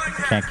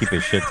 Can't keep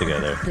his shit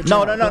together. The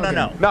No, Joe no, no,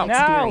 no, Rogan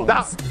no. No.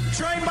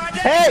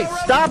 Experience. Hey,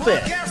 stop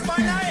it.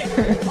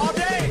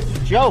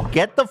 Joe,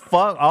 get the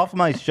fuck off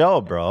my show,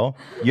 bro.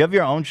 You have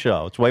your own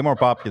show. It's way more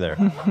popular.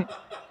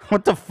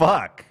 What the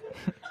fuck?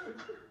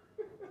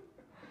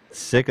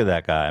 Sick of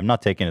that guy. I'm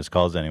not taking his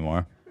calls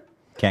anymore.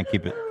 Can't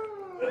keep it.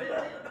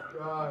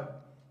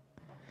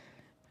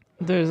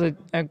 There's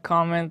a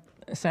comment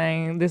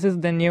saying this is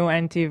the new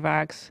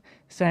anti-vax,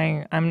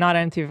 saying I'm not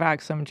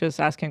anti-vax, I'm just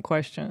asking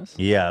questions.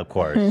 Yeah, of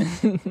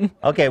course.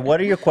 Okay, what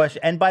are your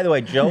questions? And by the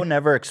way, Joe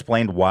never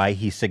explained why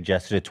he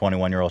suggested a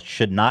 21-year-old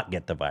should not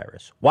get the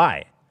virus.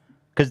 Why?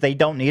 Because they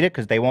don't need it?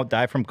 Because they won't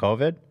die from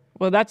COVID?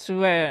 Well, that's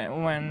where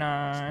when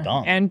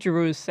dumb.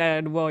 Andrew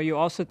said, well, you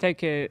also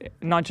take it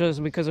not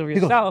just because of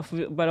yourself,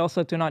 but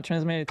also to not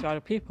transmit it to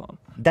other people.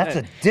 That's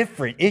a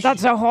different issue.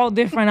 That's a whole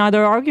different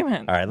other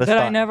argument All right, let's that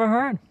I talk- never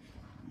heard.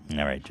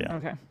 All right, Joe.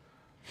 Okay.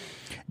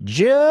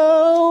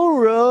 Joe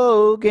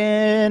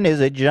Rogan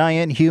is a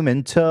giant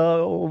human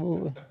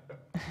toe.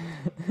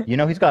 You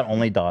know, he's got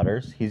only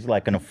daughters. He's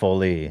like in a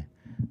fully...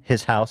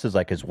 His house is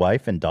like his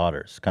wife and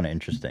daughters. Kind of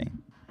interesting.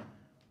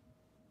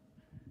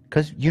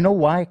 Because, you know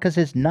why? Because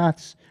his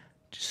nuts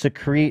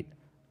secrete...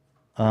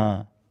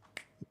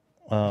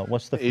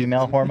 what's the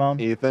female hormone?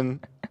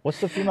 Ethan. What's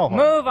the female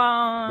hormone? Move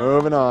on.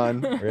 Moving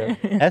on. Really?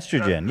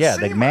 Estrogen. Yeah,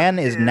 the man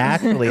is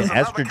naturally an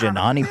estrogen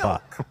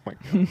honeypot.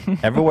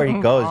 Everywhere he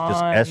goes,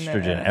 just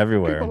estrogen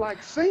everywhere. People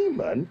like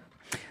semen.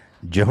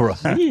 Joe Rogan.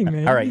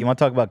 Semen. All right, you want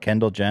to talk about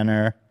Kendall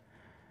Jenner?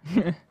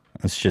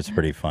 This shit's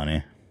pretty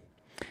funny.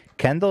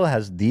 Kendall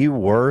has the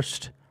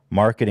worst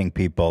marketing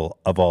people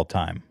of all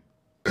time.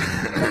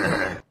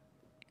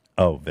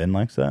 Oh, Vin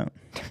likes that?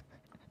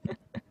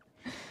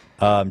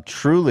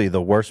 Truly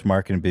the worst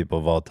marketing people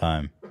of all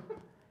time.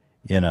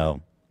 You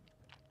know,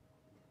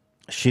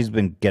 she's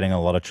been getting a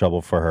lot of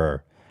trouble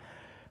for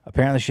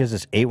Apparently, she has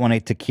this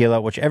 818 tequila,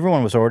 which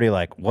everyone was already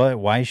like, "What?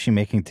 Why is she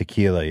making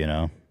tequila?" You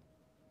know,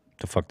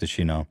 the fuck does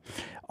she know?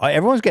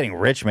 Everyone's getting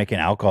rich making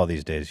alcohol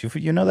these days.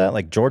 You know that?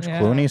 Like George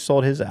Clooney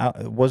sold his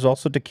was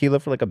also tequila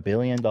for like $1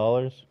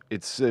 billion.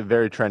 It's a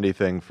very trendy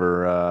thing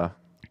for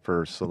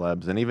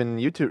celebs, and even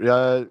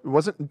YouTube.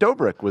 Wasn't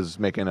Dobrik was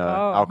making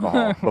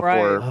alcohol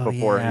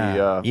before he?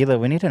 Hila,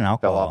 we need an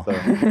alcohol.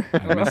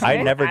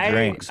 I never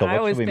drink, so I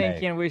what was should we make?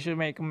 thinking we should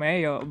make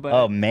mayo, but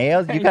Oh, mayo?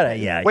 You gotta,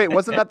 yeah. Wait,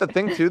 wasn't that the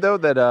thing too, though?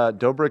 That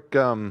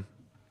Dobrik,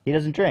 he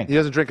doesn't drink. He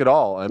doesn't drink at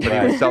all, but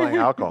he was selling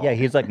alcohol. Yeah,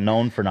 he's like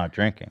known for not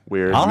drinking.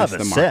 Weird. I'll have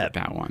a sip.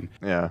 That one.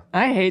 Yeah.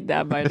 I hate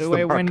that, by Missed the the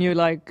way, mark. when you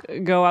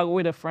like go out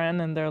with a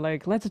friend and they're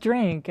like, "Let's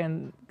drink,"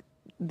 and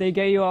they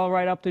get you all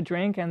right up to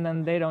drink, and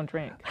then they don't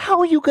drink. How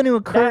are you going to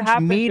encourage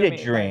happened me to to me, by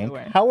the drink?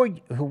 way. How are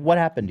you? What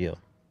happened to you?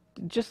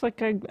 Just like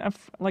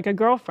a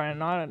girlfriend,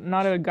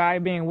 not a guy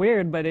being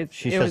weird, but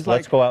She it says, was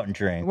 "Let's like, go out and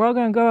drink." we're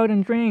gonna go out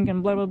and drink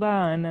and blah blah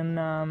blah, and then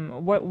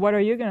what are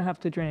you gonna have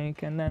to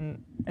drink? And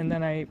then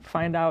I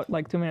find out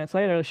like 2 minutes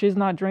later she's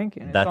not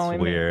drinking. It's That's only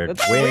me. weird.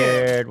 That's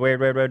Weird,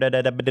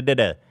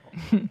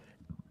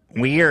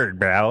 weird,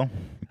 bro.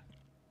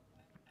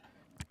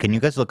 Can you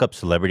guys look up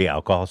celebrity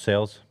alcohol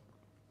sales?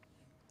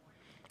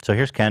 So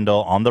here's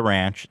Kendall on the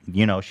ranch.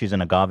 You know, she's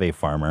an agave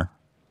farmer.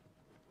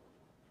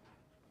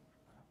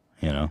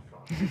 You know,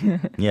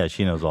 yeah,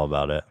 she knows all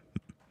about it.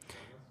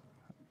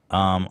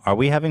 Are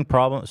we having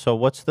problems? So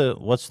what's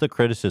the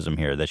criticism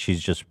here that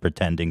she's just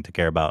pretending to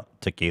care about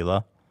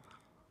tequila?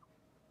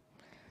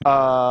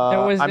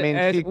 There was I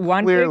mean, she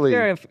one clearly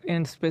picture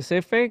in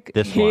specific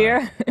This one.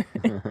 here.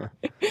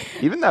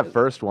 even that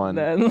first one.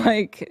 that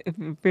like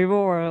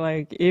people were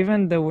like,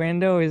 even the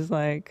window is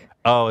like.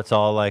 Oh, it's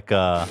all like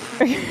oh,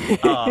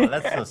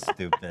 that's so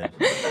stupid.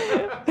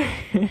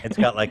 It's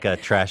got like a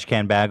trash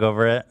can bag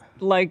over it.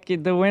 Like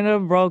the window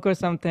broke or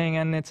something,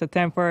 and it's a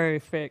temporary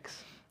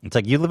fix. It's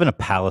like you live in a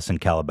palace in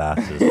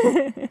Calabasas.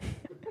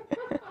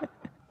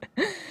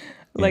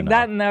 Like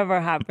that never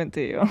happened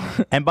to you.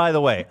 And by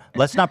the way,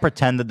 let's not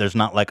pretend that there's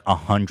not like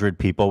 100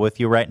 people with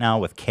you right now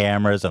with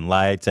cameras and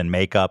lights and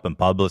makeup and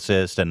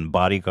publicist and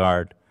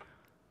bodyguard.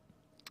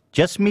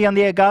 Just me on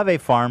the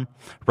agave farm.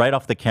 Right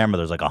off the camera,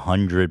 there's like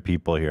 100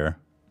 people here.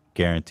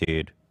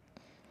 Guaranteed.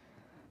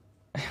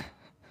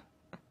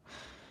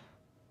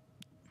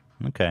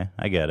 Okay,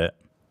 I get it.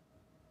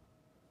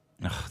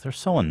 Ugh, they're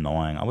so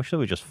annoying. I wish they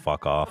would just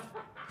fuck off.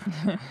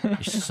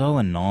 They're so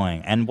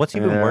annoying. And what's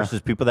even worse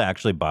is people that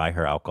actually buy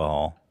her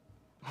alcohol.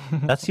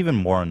 That's even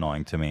more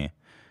annoying to me.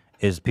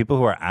 Is people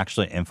who are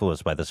actually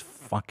influenced by this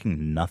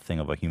fucking nothing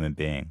of a human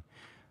being.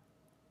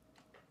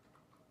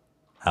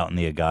 Out in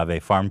the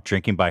agave farm,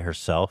 drinking by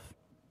herself.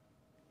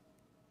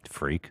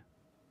 Freak.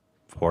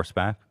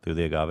 Horseback through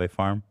the agave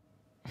farm.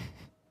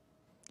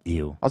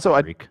 Ew. Also,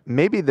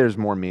 maybe there's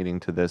more meaning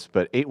to this,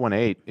 but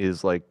 818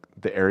 is like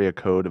the area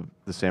code of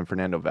the San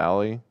Fernando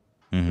Valley.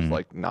 It's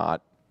like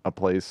not a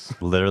place.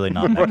 Literally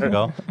not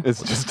Mexico.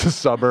 It's just a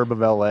suburb of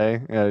LA.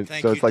 Yeah,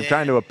 so it's like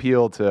trying to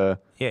appeal to.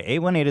 Yeah,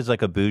 818 is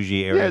like a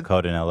bougie area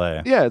code in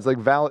LA. Yeah, it's like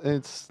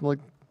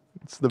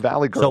It's the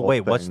Valley Girl. So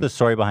wait, what's thing. the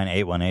story behind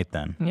 818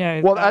 then?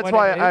 Yeah. Well, that's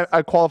why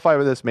I qualify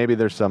with this. Maybe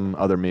there's some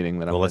other meaning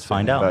that I'm. Well, let's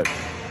missing, find out. But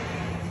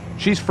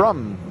she's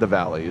from the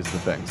Valley, is the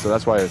thing. So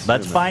that's why.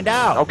 Let's find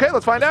out. Okay,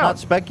 let's find out. Not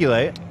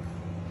speculate.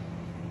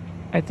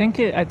 I think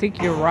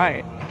you're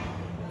right.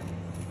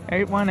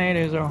 818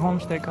 is our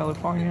homestead,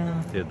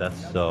 California. Dude,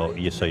 that's so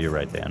you're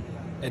right, Dan.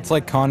 It's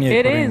like Kanye.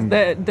 It is.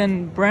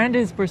 The brand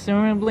is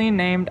presumably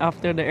named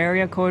after the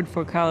area code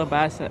for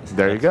Calabasas.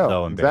 There you go.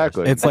 So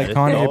exactly. It's like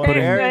Kanye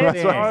putting.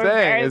 That's what I'm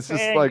saying. It's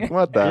just like,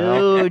 what the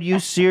hell? Dude, you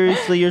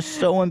seriously, you're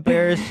so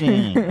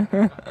embarrassing.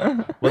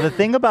 Well, the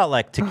thing about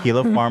like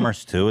tequila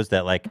farmers too is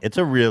that like it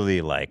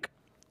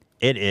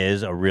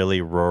is a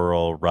really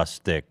rural,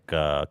 rustic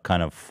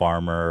kind of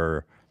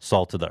farmer,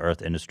 salt of the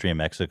earth industry in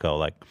Mexico.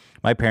 Like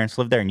my parents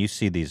live there, and you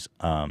see these.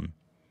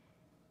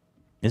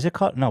 Is it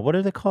called? No, what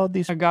are they called?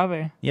 These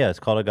agave. Yeah, it's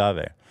called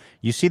agave.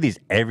 You see these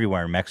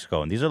everywhere in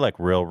Mexico, and these are like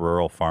real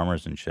rural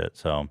farmers and shit.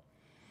 So.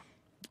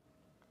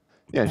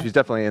 Yeah, she's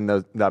definitely in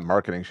that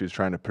marketing. She's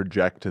trying to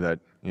project to that,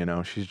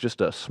 she's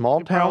just a small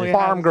town Probably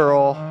farm has,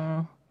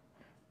 girl.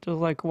 Just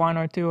like 1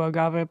 or 2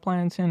 agave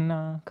plants in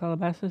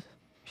Calabasas.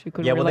 She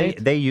could Yeah, well,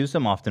 relate. they use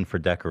them often for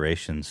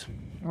decorations.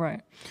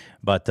 Right.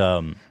 But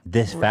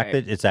this fact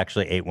that it's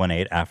actually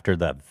 818 after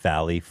the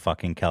Valley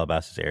fucking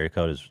Calabasas area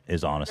code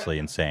is honestly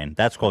insane.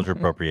 That's culture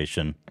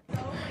appropriation.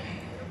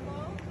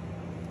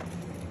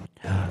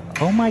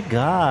 Oh my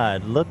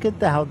God! Look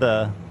at how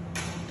the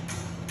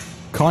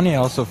Kanye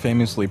also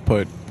famously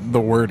put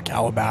the word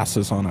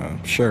Calabasas on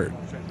a shirt.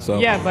 So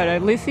Yeah, but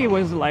at least he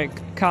was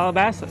like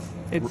Calabasas.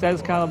 It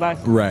says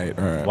Calabasas. Right.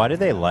 Why do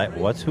they like?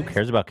 Who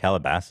cares about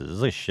Calabasas? This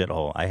is a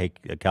shithole. I hate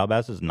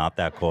Calabasas. Not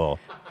that cool.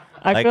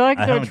 I feel like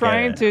I they're don't get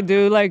trying it. to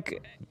do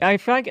like. I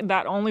feel like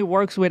that only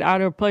works with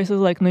other places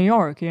like New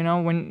York.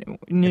 When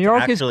New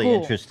York is actually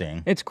cool.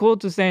 interesting. It's cool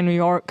to say New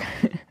York.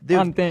 Dude,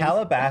 on things.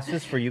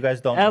 Calabasas, for you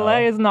guys don't LA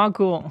know. is not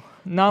cool.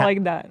 Not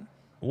like that.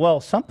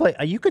 Well,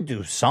 you could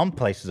do some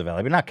places of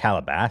LA, but not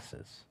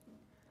Calabasas.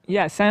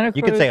 Yeah, Santa Cruz.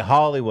 You could say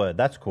Hollywood.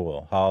 That's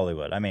cool.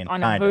 Hollywood. I mean,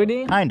 On a kind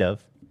hoodie? of. Kind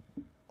of.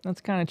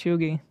 That's kind of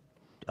chuggy.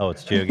 Oh,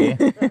 it's chuggy.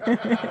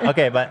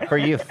 Okay, but for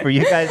you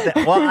guys,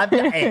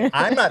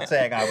 I'm not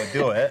saying I would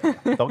do it.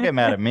 Don't get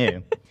mad at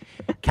me.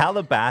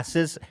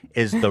 Calabasas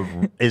is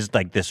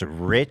like this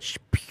rich,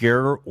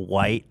 pure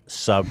white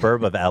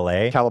suburb of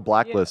LA.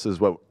 Calabasas is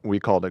what we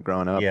called it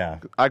growing up. Yeah.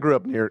 I grew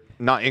up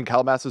not in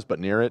Calabasas, but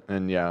near it,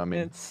 and yeah, I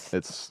mean,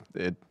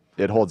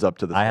 it holds up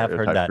to the. I have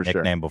heard that for sure.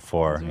 nickname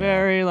before. It's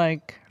very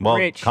like Well,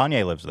 rich.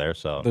 Kanye lives there,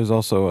 so There's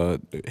also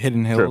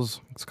Hidden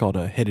Hills. It's called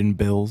Hidden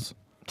Bills.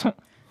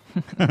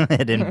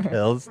 Hidden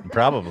Hills.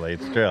 Probably,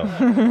 it's true.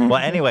 Well,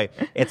 anyway,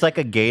 it's like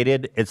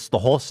the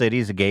whole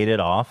city's gated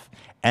off,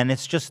 and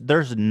it's just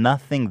there's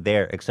nothing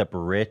there except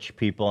rich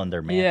people and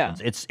their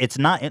mansions. Yeah. It's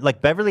not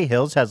like Beverly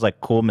Hills has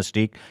like cool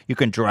mystique. You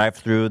can drive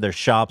through their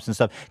shops and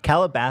stuff.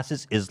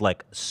 Calabasas is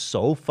like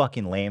so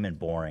fucking lame and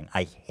boring.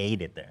 I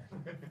hate it there.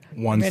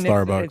 One I mean,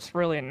 Starbucks. It's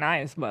really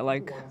nice, but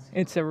like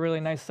it's a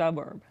really nice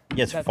suburb.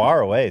 Yeah, it's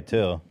far away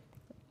too.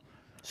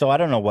 So I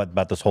don't know what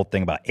about this whole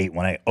thing about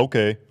 818.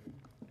 Okay.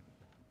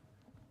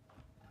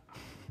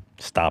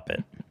 Stop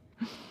it.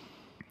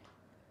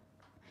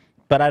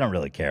 But I don't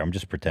really care. I'm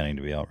just pretending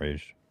to be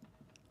outraged.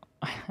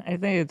 I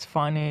think it's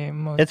funny.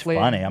 Mostly. It's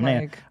funny.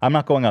 I'm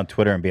not going on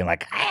Twitter and being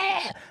like,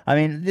 ah! I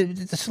mean,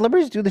 the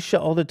celebrities do this shit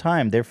all the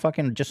time. They're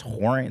fucking just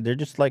whoring. They're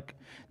just like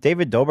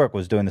David Dobrik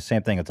was doing the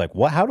same thing. It's like,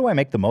 what? How do I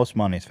make the most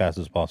money as fast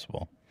as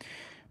possible?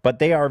 But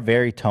they are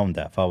very tone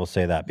deaf. I will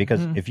say that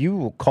because if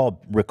you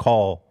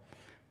recall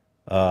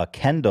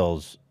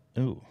Kendall's, I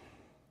feel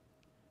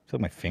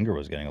like my finger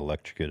was getting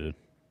electrocuted.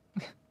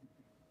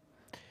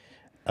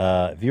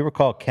 If you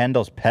recall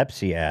Kendall's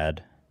Pepsi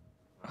ad,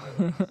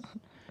 I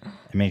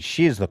mean,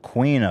 she is the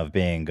queen of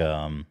being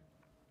out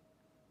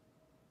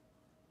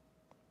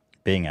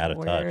of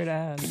Weird touch.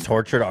 ad.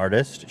 Tortured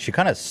artist. She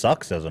kind of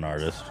sucks as an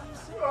artist.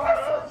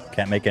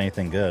 Can't make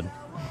anything good.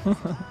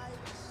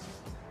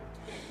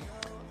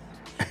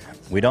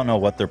 We don't know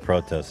what they're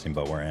protesting,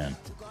 but we're in.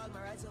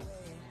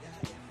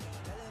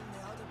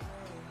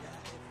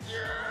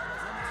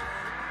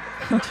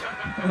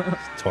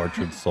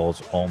 Tortured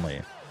souls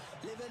only.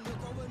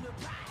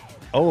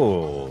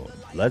 Oh,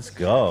 let's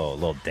go. A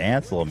little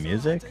dance, a little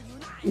music.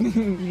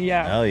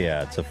 Yeah. Hell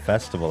yeah, it's a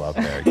festival out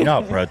there. You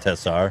know how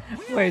protests are.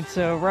 Wait,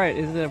 so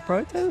is it a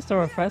protest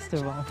or a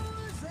festival?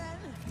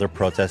 They're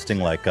protesting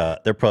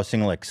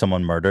like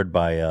someone murdered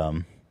by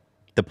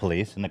the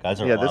police, and the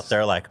guys are all out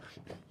there like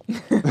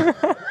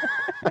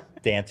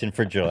dancing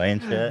for joy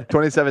and shit.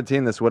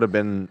 2017, this would have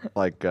been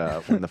like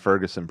when the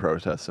Ferguson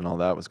protests and all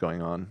that was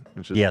going on.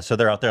 Yeah, so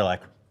they're out there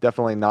like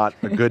definitely not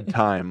a good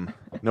time.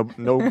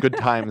 No good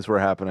times were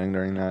happening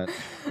during that.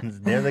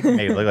 They're like,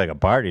 made it look like a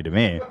party to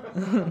me.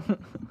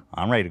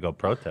 I'm ready to go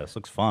protest.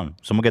 Looks fun.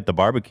 Someone get the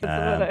barbecue.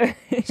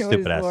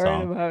 Stupid ass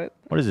song. About.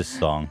 What is this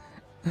song?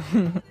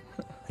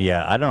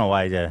 Yeah, I don't know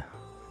why. Here,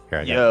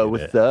 Yo,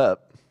 what's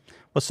up?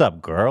 What's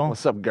up, girl?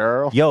 What's up,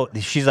 girl? Yo,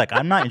 she's like,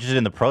 I'm not interested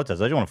in the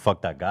protest. I just want to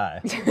fuck that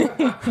guy.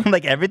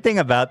 Like everything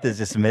about this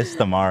just missed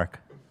the mark.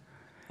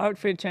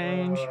 Outfit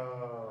change.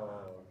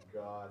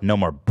 No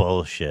more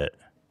bullshit.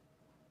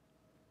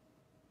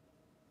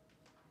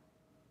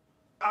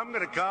 I'm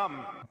gonna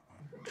come.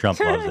 Trump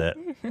loves it.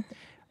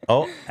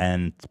 Oh,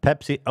 and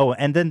Pepsi. Oh,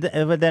 and then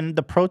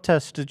the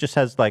protest just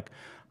has like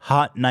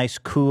hot, nice,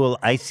 cool,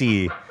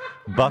 icy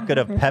bucket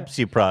of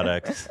Pepsi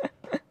products,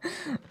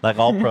 like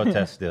all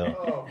protests do.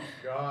 Oh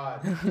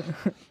God.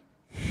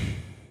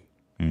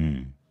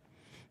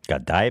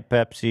 Got Diet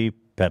Pepsi,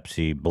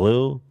 Pepsi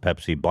Blue,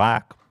 Pepsi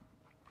Black.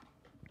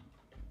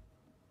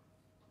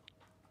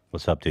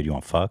 What's up, dude? You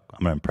want to fuck?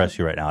 I'm gonna impress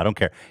you right now. I don't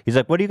care. He's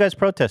like, what are you guys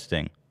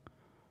protesting?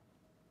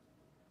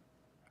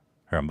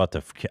 Here, I'm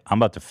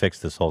about to fix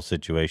this whole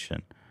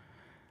situation.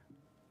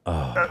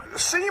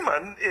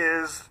 Semen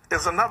is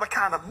another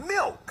kind of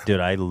milk. Dude,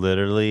 I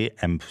literally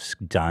am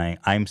dying.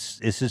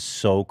 This is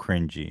so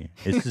cringy.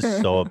 This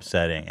is so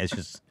upsetting. It's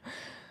just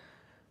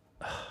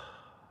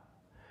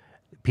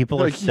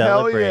people are Like, hell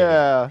celebrating.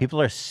 yeah.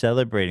 People are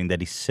celebrating that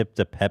he sipped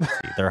a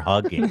Pepsi. They're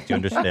hugging. Do you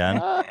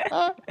understand?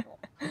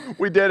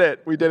 We did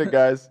it. We did it,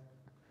 guys.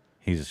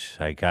 He's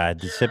like, I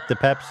had to sip the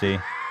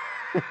Pepsi.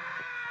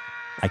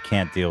 I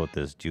can't deal with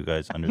this. Do you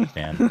guys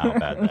understand how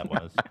bad that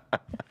was?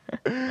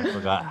 I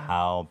forgot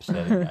how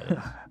upsetting that is.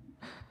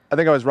 I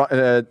think I was wrong.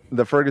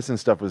 The Ferguson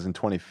stuff was in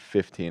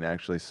 2015,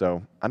 actually.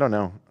 So I don't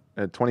know.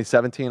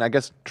 2017, I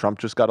guess Trump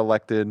just got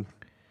elected.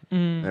 It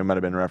might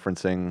have been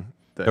referencing.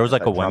 There was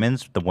like the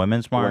women's march.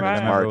 Women's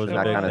march was and a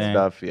that big kind of thing.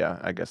 stuff. Yeah,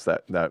 I guess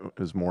that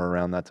was more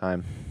around that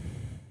time.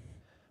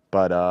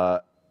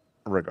 But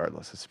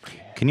regardless, it's pretty.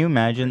 Can you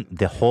imagine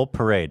the whole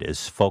parade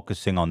is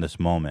focusing on this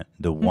moment?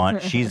 The one,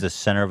 she's the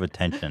center of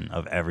attention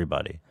of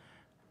everybody.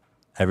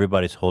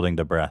 Everybody's holding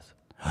their breath.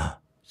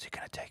 Is he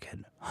gonna take it?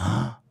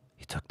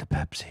 He took the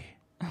Pepsi.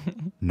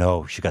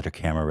 No, she got her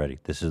camera ready.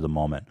 This is the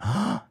moment.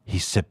 He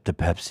sipped the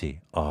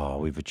Pepsi. Oh,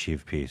 we've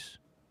achieved peace.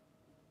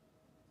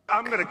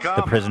 I'm gonna come.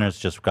 The prisoners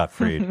just got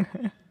freed.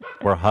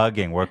 We're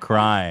hugging. We're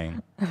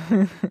crying.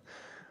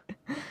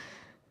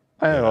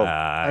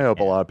 I hope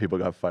a lot of people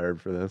got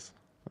fired for this.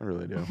 I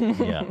really do.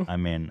 Yeah, I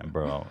mean,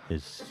 bro,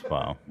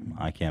 wow.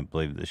 I can't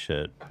believe this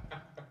shit.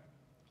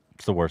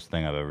 It's the worst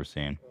thing I've ever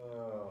seen.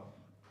 Oh,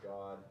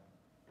 God.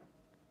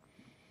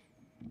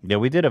 Yeah,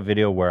 we did a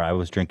video where I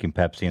was drinking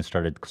Pepsi and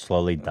started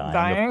slowly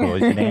dying of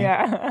poisoning.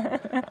 Yeah.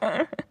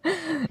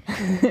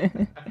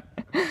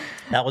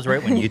 That was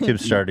right when YouTube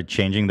started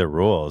changing the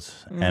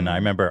rules. And I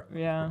remember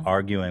Yeah.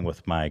 arguing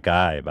with my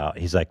guy about,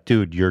 he's like,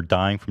 dude, you're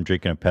dying from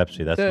drinking a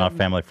Pepsi. That's The- not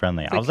family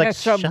friendly. I The was like,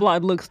 ketchup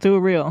blood looks too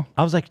real.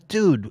 I was like,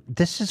 dude,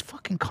 this is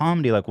fucking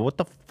comedy. Like, what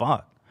the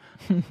fuck?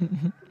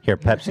 Here,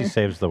 Pepsi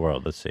saves the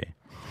world. Let's see.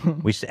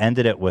 We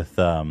ended it with,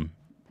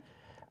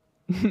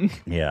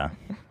 yeah.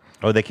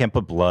 Oh, they can't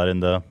put blood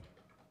in the...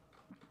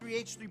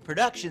 3H3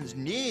 Productions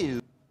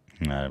new.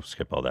 No,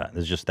 skip all that.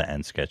 This is just the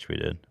end sketch we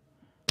did.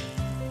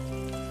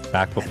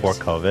 Back before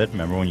COVID,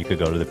 remember when you could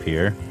go to the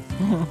pier?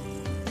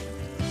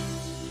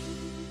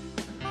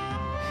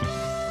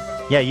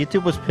 Yeah,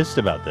 YouTube was pissed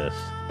about this.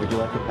 Would you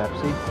like a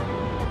Pepsi?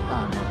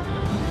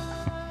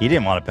 He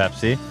didn't want a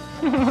Pepsi.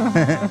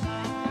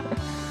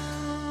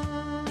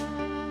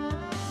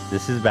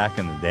 This is back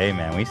in the day,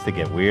 man. We used to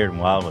get weird and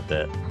wild with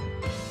it.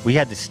 We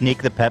had to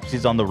sneak the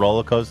Pepsis on the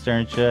roller coaster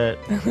and shit.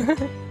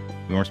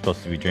 We weren't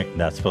supposed to be drinking.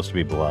 That's supposed to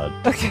be blood.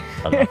 Okay.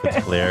 I don't know if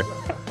it's clear.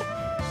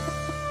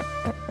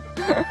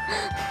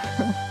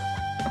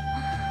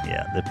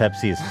 Yeah, the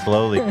Pepsi is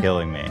slowly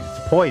killing me.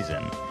 It's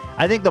poison.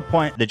 I think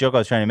the joke I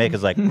was trying to make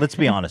is like, let's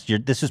be honest.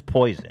 This is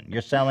poison.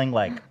 You're selling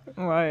like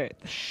Right.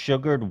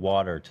 sugared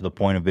water to the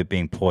point of it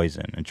being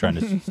poison and trying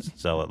to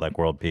sell it like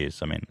world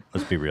peace. I mean,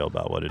 let's be real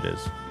about what it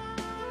is.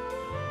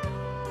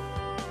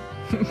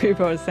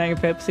 People are saying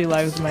Pepsi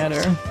lives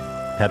matter.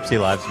 Pepsi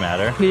lives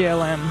matter.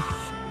 PLM.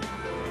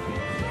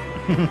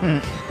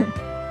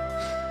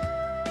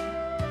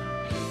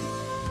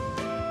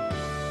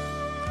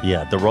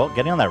 Yeah,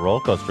 getting on that roller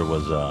coaster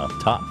was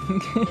tough.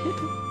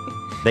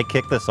 They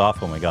kicked us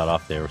off when we got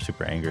off. They were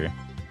super angry.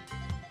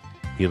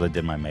 Hila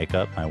did my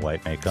makeup, my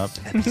white makeup.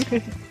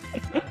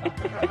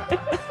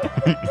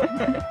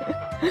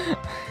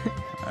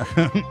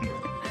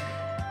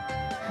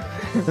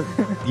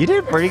 You did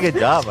a pretty good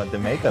job with the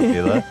makeup,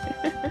 Hila.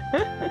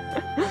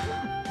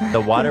 The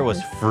water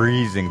was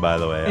freezing, by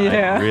the way.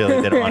 Yeah. I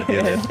really didn't want to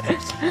do this.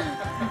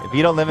 If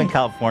you don't live in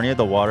California,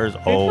 the water's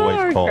People always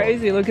are cold.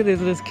 crazy. Look at this.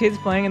 There's kids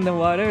playing in the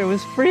water. It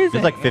was freezing.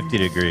 It was like 50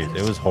 degrees.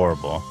 It was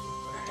horrible.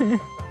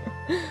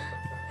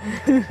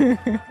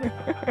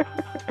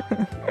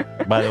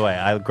 By the way,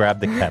 I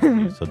grabbed the cat for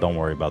you, so don't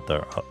worry about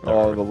the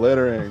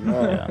littering.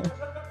 Oh. Yeah.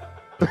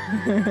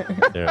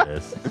 There it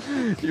is.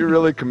 You're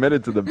really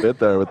committed to the bit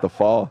there with the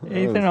fall.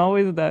 Ethan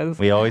always does.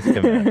 We always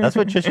commit. That's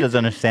what Trish doesn't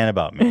understand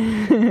about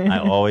me. I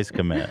always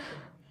commit.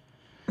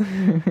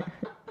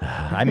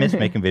 I miss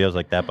making videos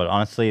like that, but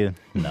honestly,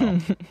 no.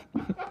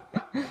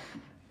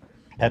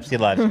 Pepsi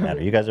lives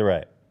matter. You guys are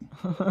right.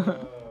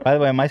 By the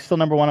way, am I still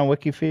 #1 on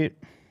WikiFeet?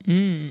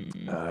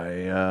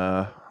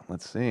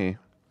 Let's see.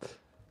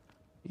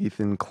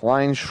 Ethan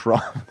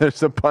Kleinschroff.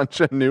 There's a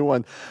bunch of new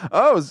ones.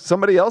 Oh,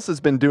 somebody else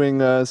has been doing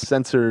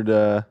censored.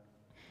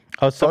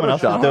 Someone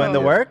else is doing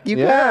the work? You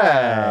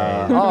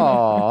guys.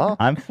 Aw.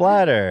 I'm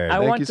flattered. I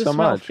Thank want you to so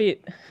smell much.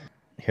 feet.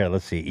 Here,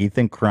 let's see.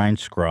 Ethan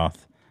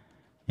Kreinscroth.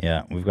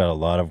 Yeah, we've got a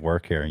lot of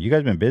work here. You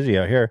guys been busy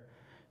out here.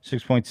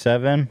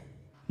 6.7.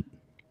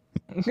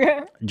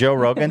 Joe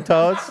Rogan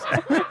toast.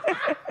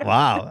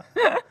 Wow.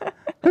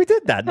 Who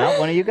did that? Not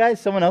one of you guys?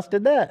 Someone else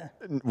did that?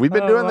 We've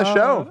been doing the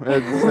show.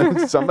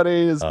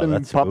 Somebody has been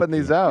that's pumping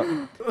these out.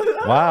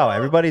 Wow,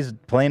 everybody's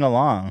playing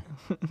along.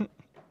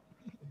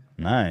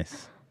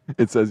 Nice.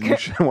 It says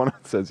one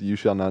says you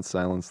shall not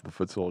silence the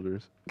foot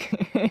soldiers.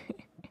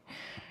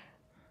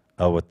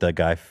 Oh, with the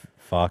Guy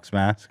Fawkes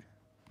mask?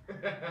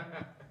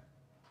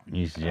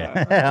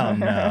 Hell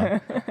no.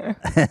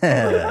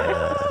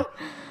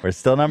 We're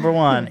still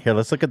 #1. Here,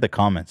 let's look at the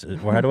comments.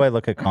 How do I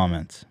look at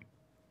comments?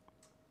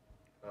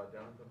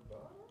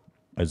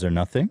 Is there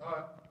nothing?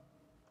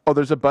 Oh,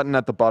 there's a button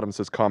at the bottom that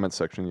says comment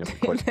section. You have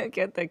to click.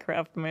 Get the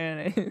Kraft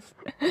mayonnaise.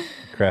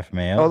 Kraft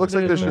mayo? Oh, it looks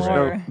like there's just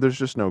more. no There's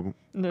comment.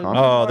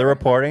 Oh, they're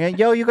reporting it.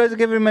 Yo, you guys are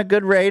giving him a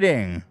good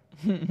rating.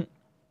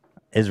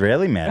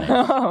 Israeli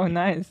mayonnaise. Oh,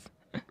 nice.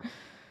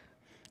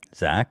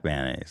 Zach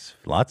mayonnaise.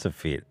 Lots of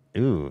feet.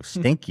 Ooh,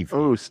 stinky feet.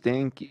 Ooh,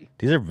 stinky.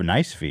 These are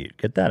nice feet.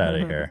 Get that out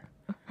of here.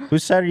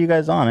 Whose side are you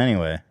guys on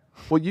anyway?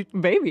 Well, you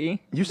baby.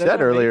 You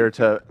said earlier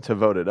to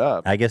vote it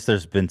up. I guess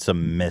there's been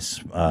some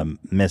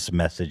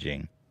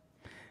messaging,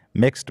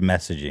 mixed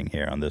messaging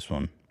here on this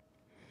one.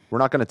 We're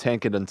not going to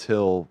tank it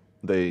until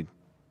they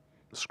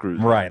screw.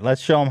 Right. Let's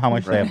show them how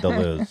much they have to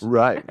lose.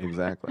 Right.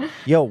 Exactly.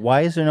 Yo,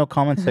 why is there no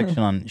comment section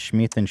on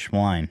Schmeeth and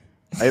Schmlein?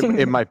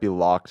 It might be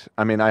locked.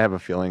 I mean, I have a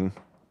feeling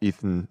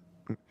Ethan.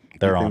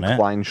 They're Ethan on it.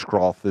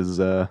 Kleinschroth is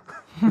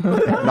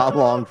not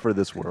long for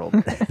this world.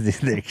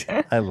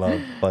 I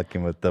love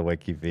fucking with the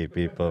WikiFeed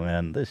people,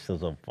 man. This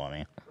is so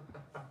funny.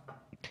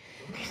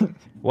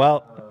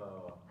 Well,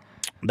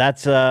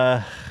 that's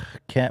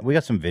we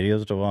got some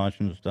videos to watch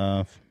and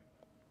stuff.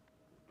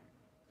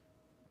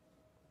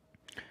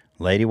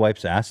 Lady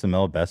wipes ass in the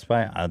middle of Best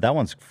Buy. That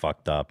one's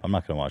fucked up. I'm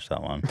not gonna watch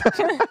that one.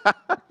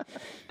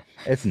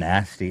 It's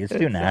nasty. It's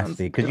too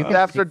nasty because you can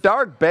After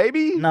dark,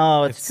 baby.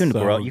 No, it's too so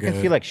gross. You can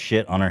see good. like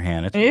shit on her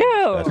hand. It's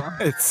Ew.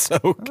 It's so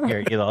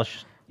good. Here,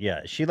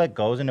 yeah, she like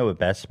goes into a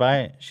Best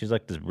Buy. She's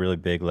like this really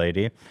big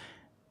lady,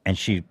 and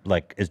she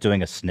like is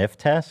doing a sniff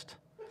test.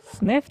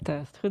 Sniff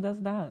test. Who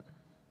does that?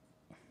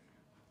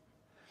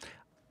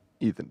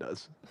 Ethan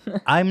does.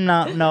 I'm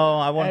not. No,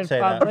 I won't And say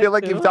that. I feel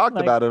like you've talked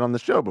Like- about it on the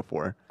show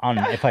before. On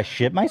if I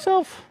shit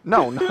myself?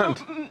 No,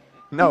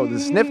 no, the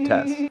sniff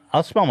test.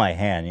 I'll smell my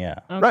hand. Yeah.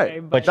 Okay,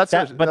 Right, But that's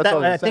that, what- but that's that,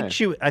 all I'm I think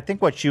saying. I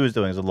think what she was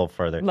doing is a little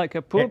further. Like a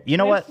Here, poop you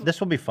know sniff? what? This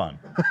will be fun.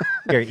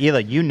 Here,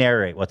 Hila, you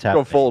narrate what's Go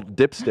happening. full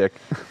dipstick.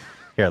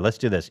 Here, let's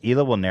do this.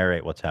 Hila will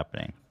narrate what's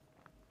happening.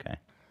 Okay.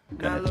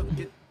 Go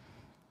ahead.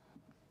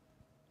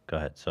 Go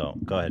ahead. So,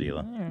 go ahead,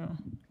 Hila. Yeah.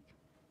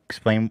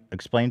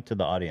 Explain to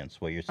the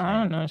audience what you're saying.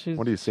 I don't know. She's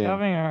What are you seeing?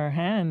 shoving her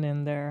hand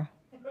in there.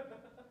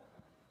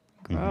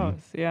 Gross.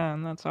 Yeah,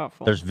 and that's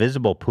awful. There's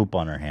visible poop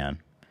on her hand.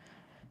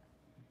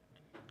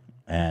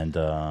 And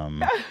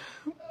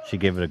she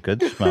gave it a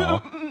good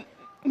smell.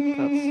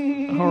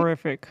 That's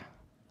horrific.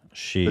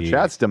 The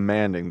chat's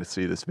demanding to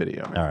see this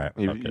video. Man. All right,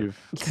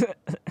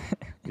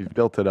 You've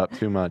built it up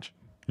too much.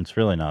 It's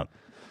really not.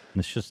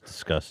 It's just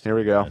disgusting. Here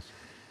we go. guys.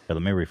 Yeah,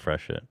 let me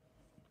refresh it.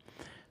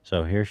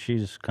 So here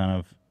she's kind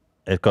of.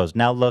 It goes.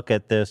 Now look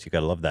at this. You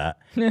gotta love that.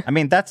 I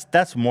mean,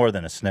 that's more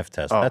than a sniff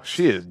test. Oh, that's,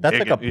 she is. That's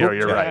like a digging- poop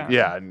You're check. right.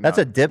 Yeah. That's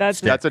a dip That's-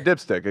 stick. That's a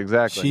dipstick.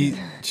 Exactly.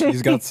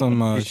 She's got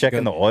some. She's she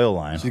checking got, the oil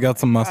line. She's got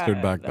some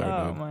mustard back there,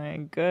 Oh dude. my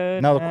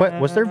goodness. No,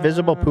 was there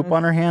visible poop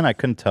on her hand? I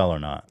couldn't tell or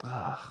not.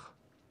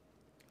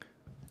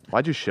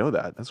 Why'd you show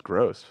that? That's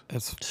gross.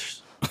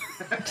 It's.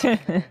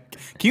 Can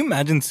you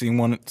imagine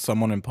seeing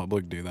someone in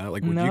public do that?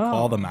 Like, would you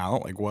call them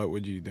out? Like, what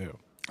would you do?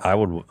 I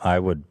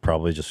would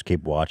probably just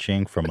keep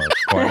watching from a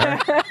corner.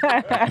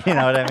 You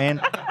know what I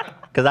mean?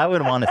 Because I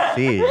would want to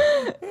see.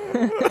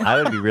 I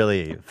would be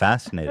really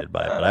fascinated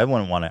by it, but I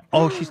wouldn't want to.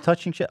 Oh, she's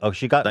touching shit. Oh,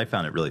 she got. I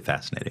found it really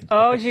fascinating.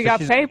 Oh, she got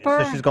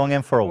paper? So she's going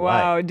in for a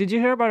wipe. Wow. Did you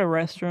hear about a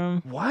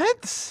restroom?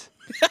 What?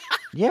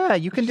 Yeah,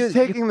 you can do.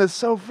 Taking this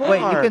so far. Wait,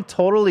 you can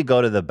totally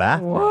go to the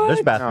bathroom. What?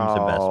 There's bathrooms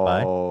in Best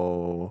Buy.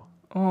 Oh.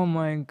 Oh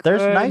my god.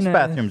 There's nice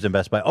bathrooms in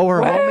Best Buy. Oh,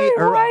 her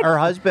homie, her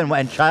husband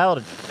and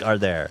child are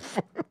there.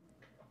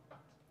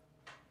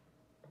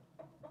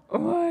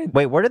 What?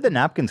 Wait, where did the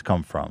napkins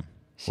come from?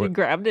 She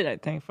grabbed it, I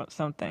think, from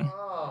something.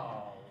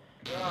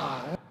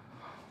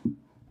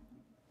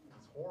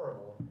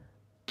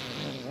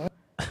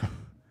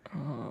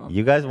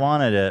 You guys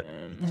wanted it,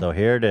 so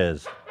here it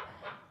is.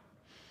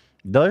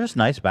 There's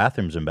nice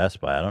bathrooms in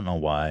Best Buy. I don't know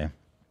why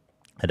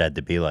it had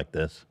to be like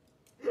this.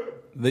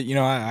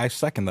 I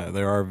second that.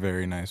 There are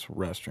very nice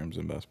restrooms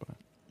in Best Buy.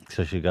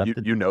 So she got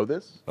You know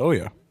this? Oh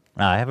yeah.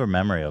 I have a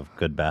memory of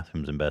good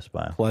bathrooms in Best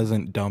Buy.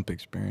 Pleasant dump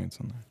experience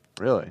in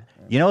there. Really?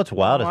 You know what's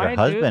wild is Why her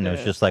do husband was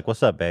this? just like,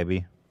 "What's up,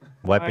 baby?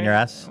 Wiping your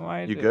ass?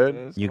 Why You do good?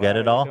 this? You Why get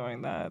are it all?"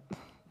 Doing that.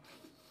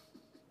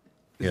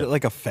 Is Yeah. it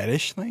like a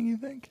fetish thing? You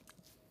think?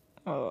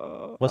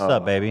 What's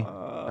up, baby?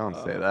 Don't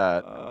say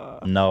that.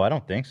 No, I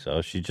don't think so.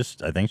 I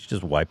think she's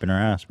just wiping her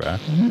ass, bro.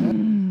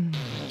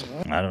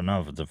 I don't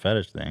know if it's a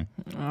fetish thing.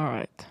 All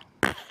right.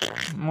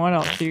 What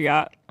else you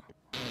got?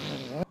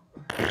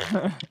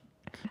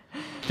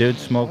 Dude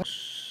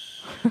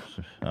smokes.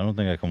 I don't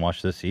think I can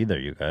watch this either,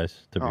 you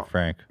guys, to be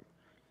frank.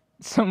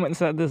 Someone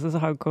said this is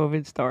how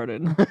COVID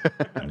started.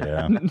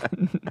 Yeah.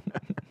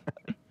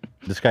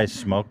 This guy's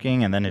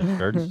smoking and then his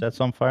shirt sets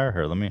on fire.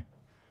 Here, let me.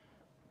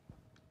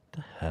 What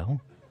the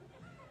hell?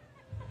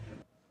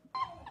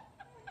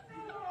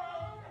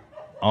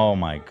 Oh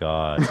my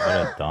god, what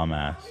a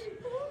dumbass.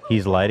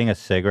 He's lighting a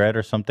cigarette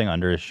or something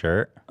under his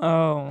shirt.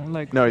 Oh,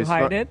 like No, to he's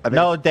hide it?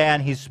 No, Dan,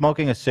 he's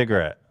smoking a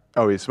cigarette.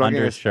 Oh, he's smoking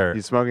under his shirt.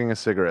 He's smoking a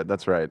cigarette.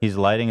 That's right. He's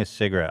lighting a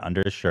cigarette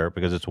under his shirt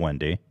because it's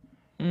windy.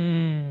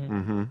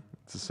 Mm-hmm.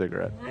 It's a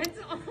cigarette.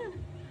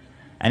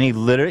 And he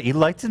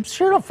lights his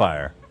shirt on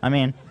fire. I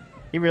mean,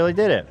 he really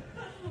did it.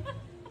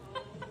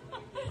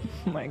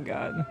 Oh my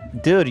god.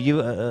 Dude,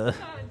 you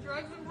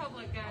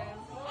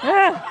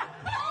Ah!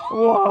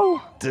 Whoa.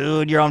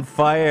 Dude, you're on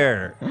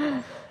fire.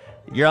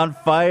 You're on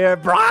fire,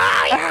 bro.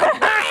 You're on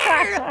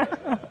fire.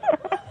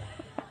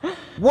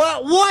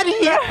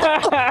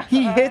 What?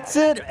 He hits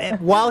it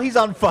while he's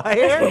on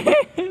fire?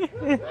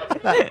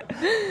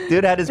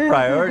 Dude had his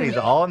priorities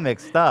all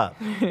mixed up.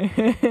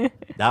 Okay,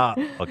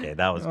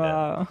 that was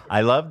good.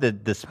 I love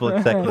the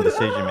split second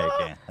decision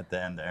making at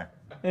the end there.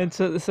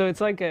 So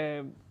it's like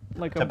a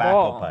Tobacco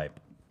ball. pipe.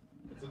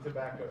 It's a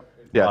tobacco.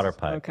 Water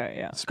pipe. Okay,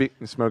 yeah.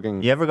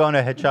 Smoking. You ever go into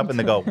a head shop and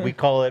they go, we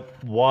call it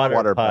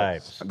water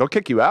pipes. They'll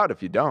kick you out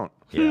if you don't.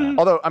 Yeah.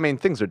 Although, I mean,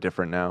 things are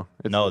different now.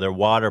 No, they're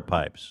water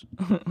pipes.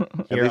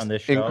 At Here least on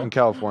this show. in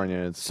California,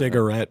 it's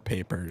cigarette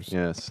papers.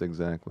 Yes,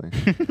 exactly.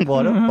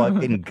 What a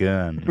fucking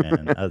gun,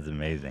 man. That was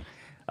amazing.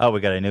 Oh, we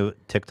got a new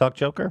TikTok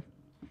Joker?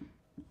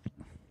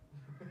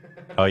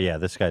 Oh, yeah,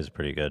 this guy's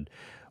pretty good.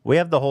 We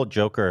have the whole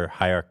Joker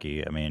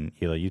hierarchy. I mean,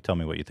 Hila, you tell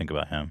me what you think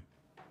about him.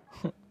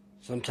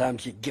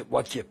 Sometimes you get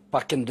what you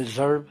fucking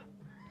deserve.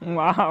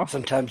 Wow.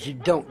 Sometimes you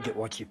don't get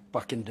what you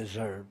fucking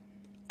deserve.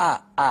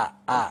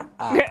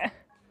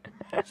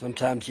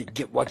 Sometimes you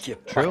get what you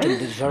fucking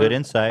deserve. Good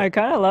insight. I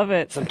kind of love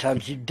it.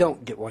 Sometimes you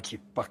don't get what you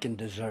fucking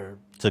deserve.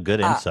 It's a good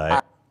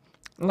insight.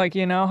 Like,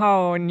 you know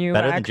how new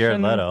Better than action,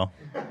 Jared Leto.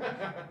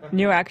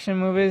 new action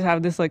movies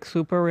have this like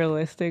super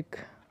realistic,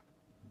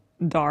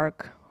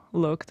 dark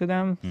look to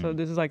them. So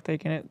this is like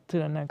taking it to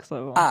the next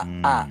level.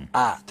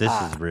 This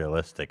is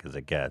realistic as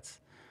it gets.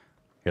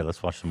 Here,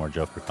 let's watch some more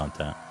Joker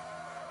content.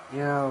 You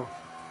know,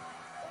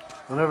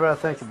 whenever I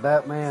think of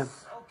Batman,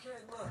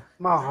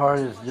 my heart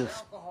is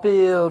just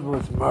filled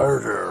with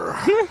murder.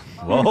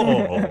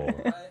 Whoa.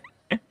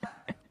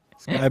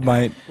 This guy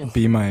might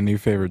be my new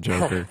favorite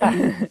Joker.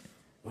 It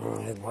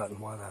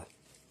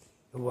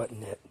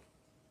wasn't it.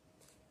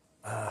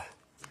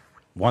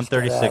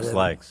 136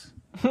 likes.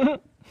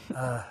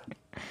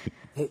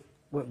 It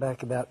went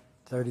back about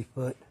 30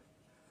 foot,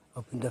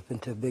 opened up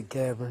into a big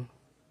cavern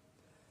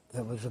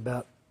that was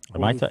about.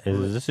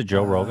 Is this a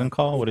Joe Rogan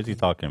call? What is he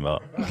talking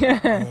about?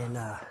 And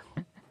I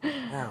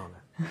don't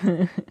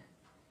know.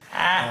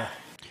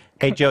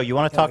 Hey, Joe, you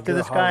want to talk to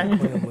this guy?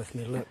 With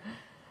me, look.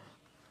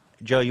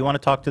 Joe, you want to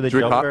talk to the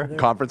Should we Joker?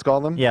 conference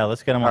call them? Yeah,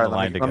 let's get him on All the right,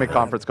 line let me together.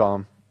 conference call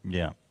him.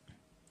 Yeah.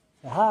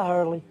 Hi,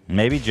 Hurley.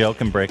 Maybe Joe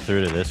can break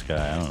through to this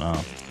guy. I don't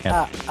know.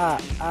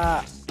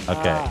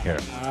 Okay, here.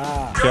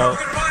 Joe.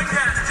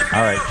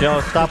 All right,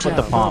 Joe, stop with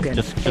the pomp.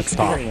 Just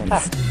talk. Here.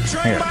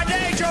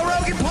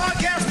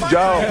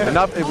 Joe,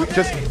 enough.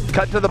 Just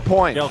cut to the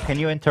point. Joe, can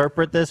you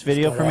interpret this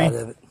video for me?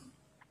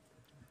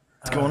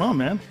 What's going on,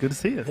 man? Good to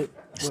see you.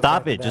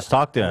 Stop it. Just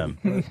talk to him.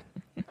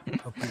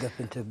 Opened up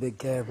into a big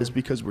cavern. It's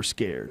because we're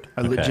scared.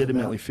 I Okay.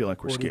 legitimately feel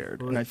like we're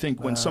scared. And I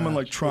think when someone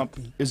like Trump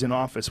is in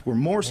office, we're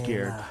more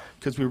scared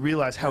because we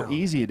realize how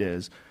easy it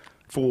is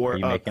for. Are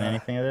you making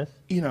anything of this?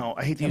 You know,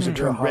 I hate to use the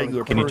term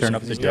regular Can you person. turn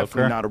up Because the he's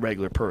definitely Joker? not a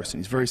regular person.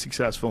 He's very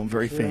successful and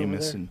very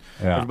famous, and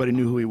Yeah. everybody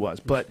knew who he was.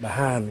 But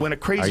when a Are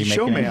crazy you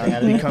making anything out of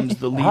showman this? becomes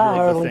the leader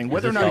of the thing,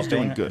 whether or not he's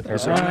doing good,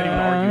 so I'm not even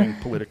arguing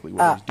politically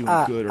whether he's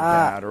doing good or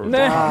bad, or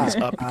if he's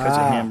up because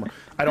of him.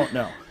 I don't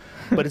know.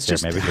 But it's Here,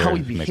 just maybe how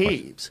he Jared can make one.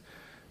 behaves.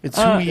 It's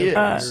who he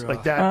is.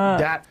 Like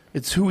that.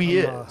 It's who he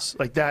is.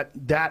 Like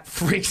that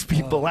freaks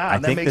people out. I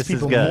And that think makes this is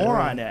people good. more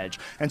on edge.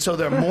 And so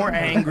they're more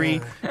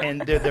angry,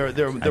 and they're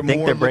think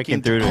more they're breaking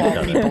looking through to to call each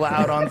other. people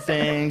out on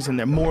things, and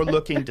they're more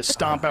looking to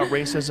stomp out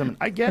racism.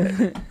 I get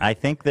it. I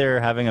think they're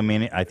having a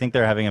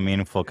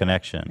meaningful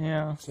connection.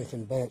 Yeah.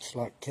 Second bats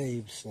like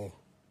caves, so.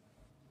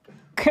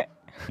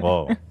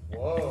 Whoa.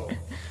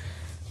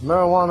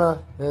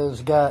 Marijuana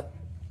has got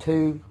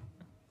 2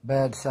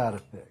 bad side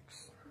effects.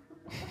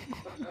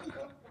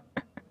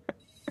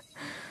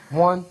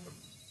 One,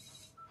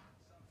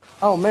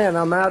 oh man,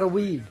 I'm out of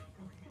weed.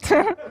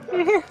 Jesus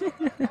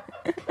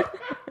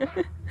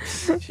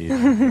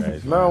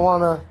Christ,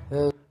 Marijuana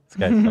is. This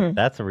guy's,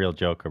 that's a real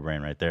Joker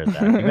brain right there,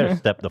 Zach. You better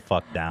step the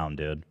fuck down,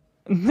 dude.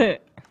 I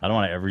don't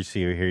want to ever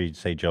see or hear you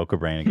say Joker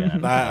brain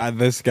again.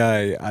 This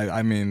guy,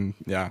 I mean,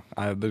 yeah,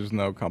 there's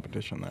no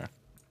competition there.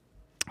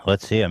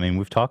 Let's see. I mean,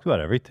 we've talked about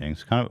everything.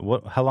 It's kind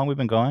of how long we've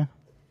been going?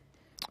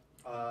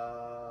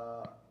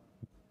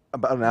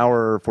 About an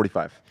hour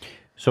 45.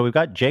 So we've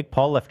got Jake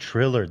Paul left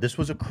Triller. This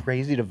was a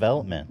crazy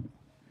development.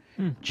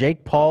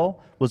 Jake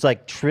Paul was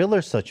like,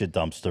 Triller's such a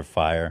dumpster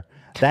fire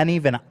that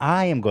even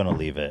I am going to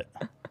leave it.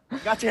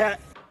 Got your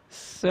hat.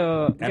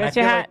 So, And got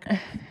your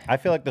hat. I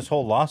feel like this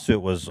whole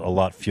lawsuit was a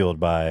lot fueled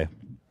by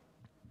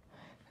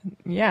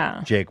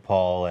Yeah. Jake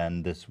Paul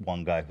and this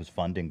one guy who's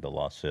funding the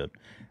lawsuit.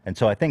 And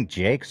so I think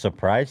Jake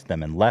surprised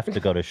them and left to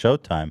go to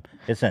Showtime.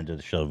 It's into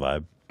the show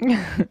vibe.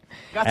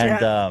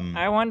 And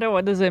I wonder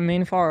what does it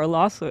mean for our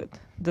lawsuit?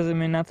 Does it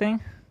mean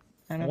nothing?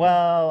 I don't know.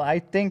 well, I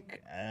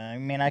think I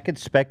mean I could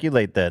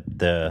speculate that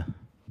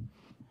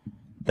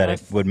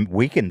it would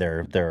weaken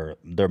their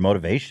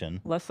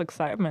motivation. Less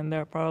excitement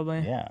there, probably.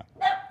 Yeah.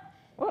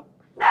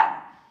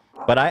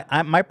 But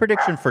I my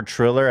prediction for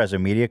Triller as a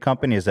media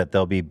company is that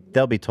they'll be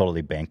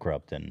totally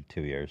bankrupt in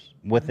 2 years.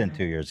 Within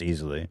 2 years,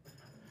 easily.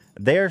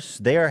 They are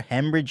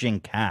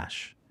hemorrhaging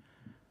cash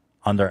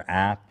on their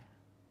app.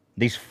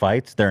 These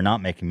fights, they're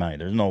not making money.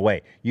 There's no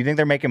way. You think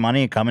they're making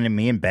money and coming to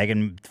me and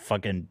begging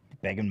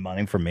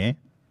money from me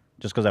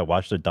just because I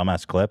watched their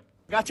dumbass clip?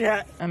 Got your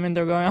hat. I mean,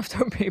 they're going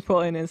after people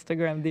in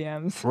Instagram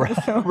DMs.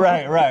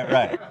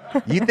 Right.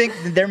 You think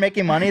they're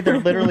making money? They're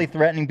literally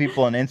threatening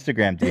people on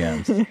Instagram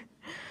DMs.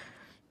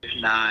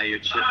 Nah, you're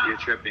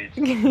tripping.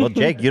 Well,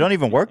 Jake, you don't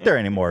even work there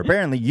anymore.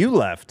 Apparently, you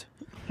left.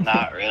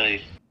 Not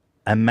really.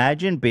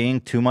 Imagine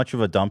being too much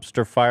of a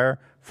dumpster fire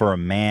for a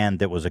man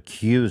that was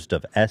accused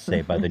of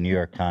essay by the New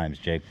York Times,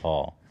 Jake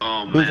Paul.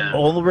 Oh,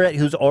 man.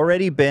 Who's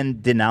already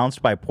been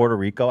denounced by Puerto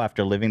Rico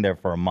after living there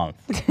for a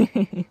month.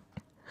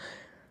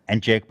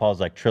 And Jake Paul's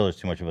like, Triller's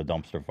too much of a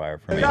dumpster fire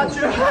for me. Got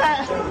your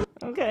hat.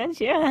 Got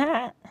your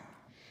hat.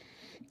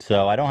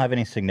 So I don't have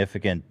any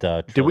significant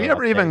Did we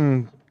ever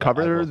even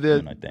cover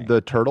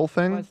the turtle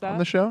thing on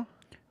the show?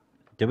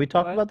 Did we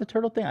talk about the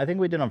turtle thing? I think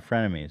we did on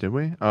Frenemies. Did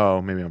we?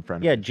 Oh, maybe on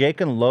Frenemies. Yeah,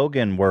 Jake and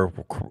Logan were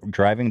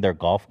driving their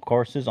golf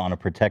courses on a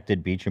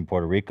protected beach in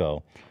Puerto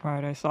Rico.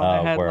 Right, I saw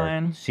the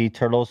headline. Where sea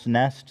turtles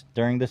nest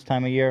during this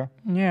time of year.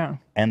 Yeah.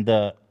 And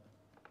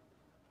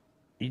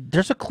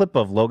there's a clip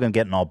of Logan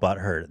getting all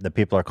butthurt that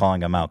people are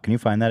calling him out. Can you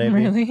find that, AB?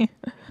 Really?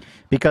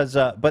 Because,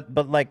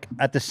 but like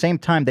at the same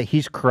time that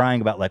he's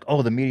crying about like,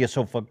 oh, the media's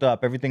so fucked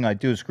up, everything I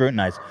do is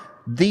scrutinized.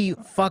 The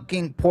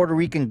fucking Puerto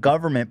Rican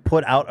government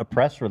put out a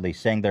press release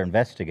saying they're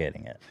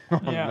investigating it. Oh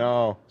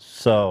no!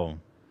 So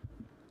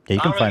yeah,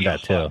 you can find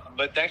that too.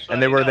 And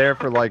they were there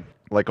for like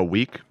a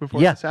week before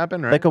this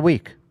happened, right? Like a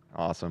week.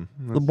 Awesome.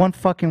 One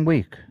fucking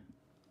week.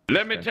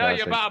 Let me tell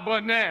you about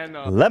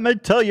banana. Let me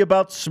tell you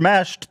about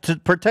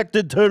smashed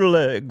protected turtle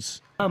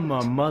eggs. I'm a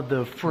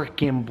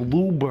motherfucking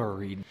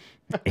blueberry.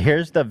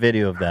 Here's the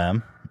video of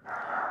them.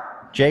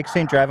 Jake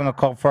seen driving a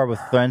car with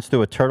friends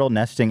through a turtle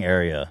nesting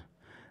area,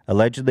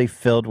 allegedly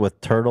filled with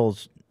turtle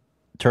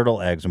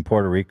eggs in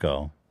Puerto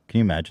Rico. Can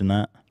you imagine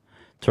that?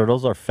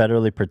 Turtles are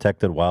federally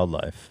protected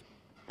wildlife.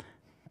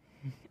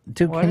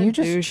 Dude, What can a you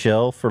just douche.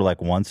 chill for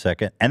like 1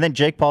 second? And then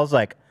Jake Paul's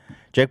like,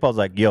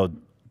 yo,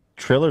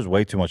 Triller's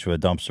way too much of a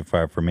dumpster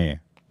fire for me.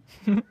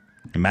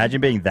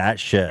 Imagine being that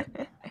shit.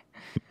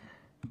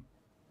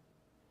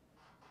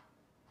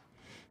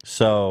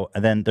 So,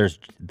 and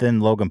then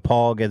Logan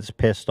Paul gets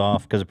pissed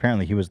off because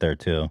apparently he was there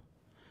too.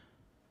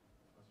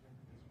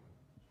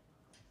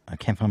 I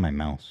can't find my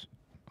mouse.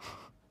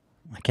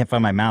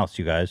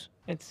 You guys.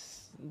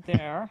 It's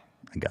there.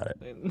 I got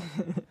it.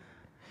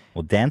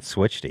 Well, Dan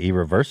switched it. He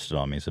reversed it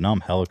on me, so now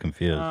I'm hella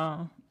confused.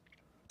 Oh.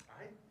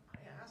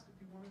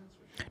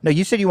 No,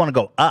 you said you want to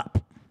go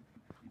up.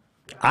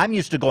 I'm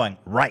used to going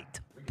right.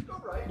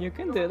 You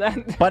can do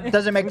that. But it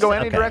doesn't make go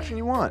sense. any Okay. direction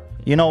you want.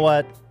 You know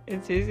what?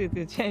 It's easy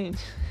to change.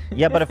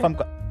 Yeah, but if I'm...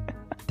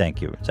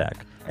 Thank you,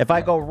 Zach. If I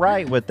go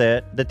right with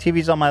it, the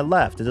TV's on my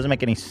left. It doesn't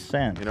make any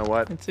sense. You know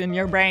what? It's in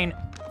your brain.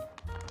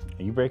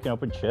 Are you breaking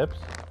open chips?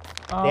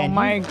 Oh Dan,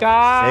 my you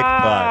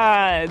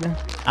god. sick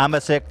fuck. I'm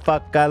a sick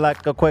fuck. I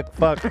like a quick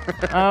fuck.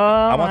 Oh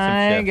I want some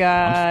my chips.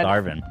 god. I'm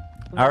starving.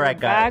 All right,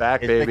 guys.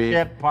 Back, it's baby. the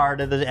chip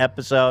part of the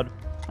episode.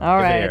 All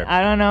Give it right. here.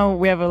 I don't know.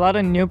 We have a lot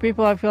of new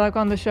people, I feel like,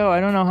 on the show. I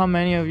don't know how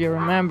many of you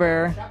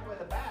remember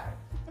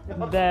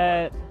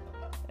that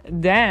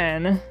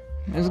Dan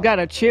has got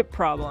a chip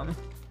problem.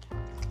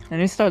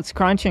 And he starts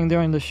crunching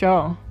during the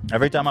show.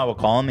 Every time I will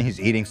call him, he's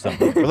eating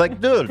something. We're like,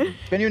 dude,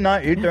 can you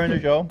not eat during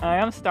the show? I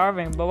am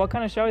starving, but what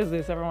kind of show is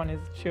this? Everyone is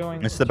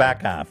chewing. It's the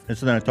back half.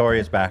 It's the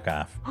notorious back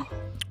half.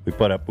 We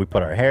put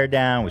our hair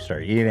down. We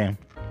start eating.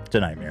 It's a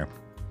nightmare.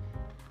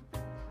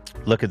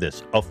 Look at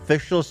this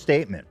official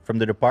statement from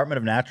the Department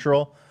of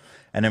Natural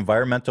and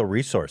Environmental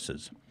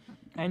Resources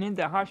I need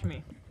the hush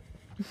me.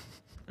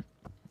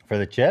 for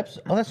the chips.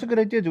 Oh, that's a good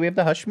idea. Do we have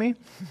the hush me?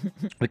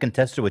 We can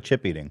test it with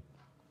chip eating.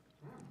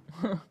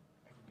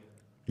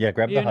 Yeah,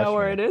 grab the You hush know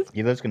where me. it is?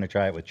 Hila's gonna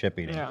try it with chip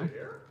eating. Yeah.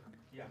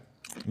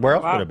 Where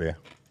else Wow. would it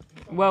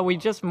be? Well, we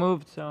just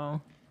moved,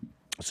 so.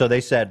 So they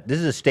said, this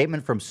is a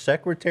statement from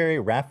Secretary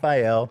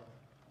Rafael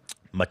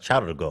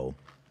Machado.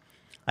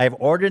 I have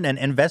ordered an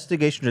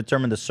investigation to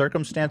determine the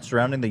circumstance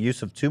surrounding the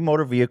use of 2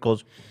 motor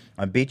vehicles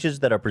on beaches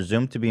that are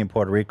presumed to be in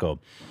Puerto Rico.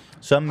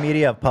 Some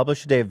media have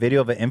published today a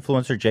video of an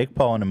influencer, Jake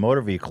Paul, in a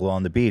motor vehicle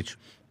on the beach,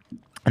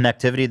 an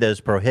activity that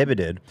is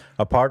prohibited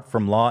apart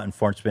from law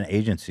enforcement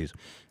agencies.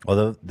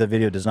 Although the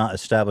video does not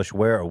establish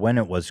where or when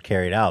it was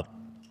carried out,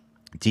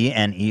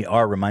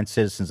 DNER reminds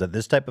citizens that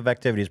this type of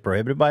activity is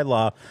prohibited by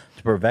law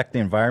to protect the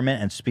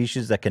environment and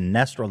species that can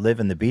nest or live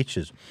in the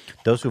beaches.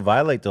 Those who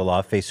violate the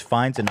law face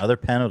fines and other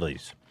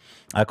penalties.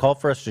 I call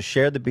for us to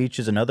share the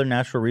beaches and other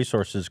natural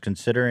resources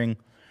considering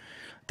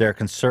their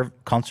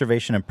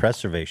conservation and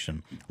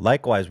preservation.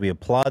 Likewise, we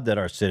applaud that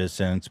our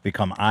citizens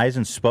become eyes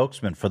and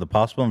spokesmen for the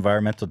possible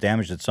environmental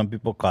damage that some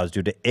people cause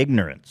due to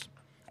ignorance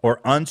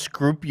or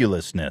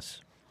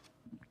unscrupulousness.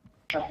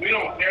 We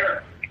don't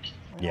care.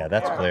 Yeah,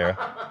 that's clear.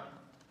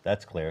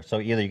 That's clear.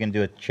 So either you can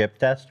do a chip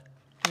test.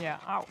 Yeah,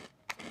 ow.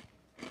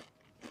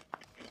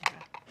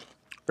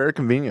 Very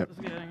convenient.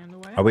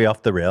 Are we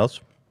off the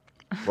rails?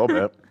 A little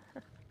bit.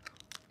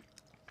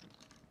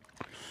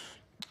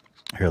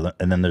 Here,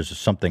 and then there's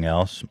something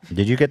else.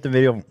 Did you get the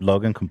video of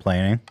Logan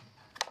complaining?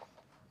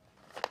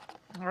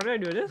 How did I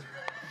do this?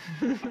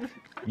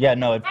 Yeah,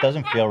 no, it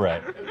doesn't feel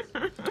right.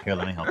 Here,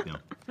 let me help you.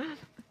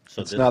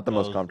 So It's this not the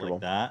most goes comfortable.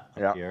 Like that up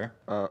Yeah. here.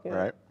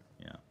 Right.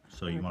 Yeah.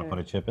 So you want to put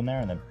a chip in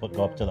there and then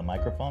go up to the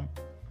microphone?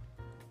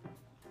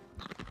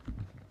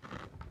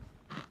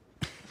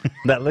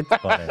 That looks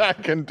funny. I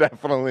can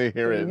definitely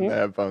hear it in the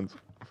headphones.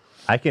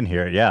 I can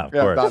hear it. Yeah, of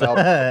Yeah, course.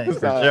 that helps.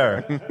 For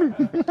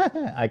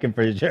sure. I can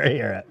for sure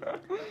hear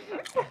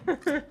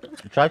it.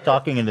 Try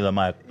talking into the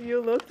mic.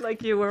 You looked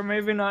like you were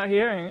maybe not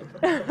hearing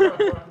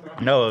it.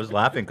 No, I was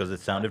laughing because it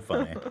sounded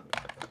funny.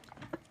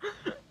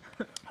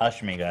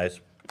 Hush me,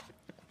 guys.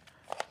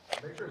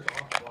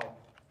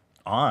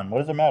 On? What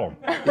does it matter?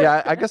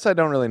 Yeah, I guess I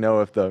don't really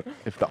know if the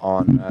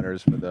on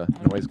matters for the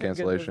noise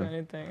cancellation.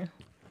 Anything.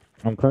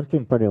 I'm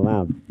crunching pretty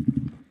loud.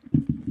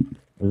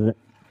 Is it?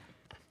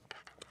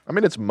 I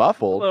mean, it's A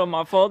muffled. little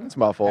muffled. It's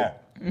muffled.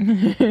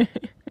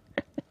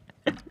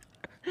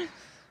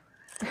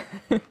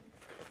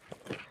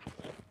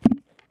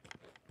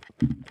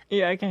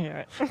 Yeah, I can hear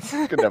it.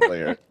 You can definitely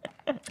hear it.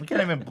 We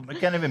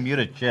can't even mute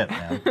a chip,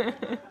 man.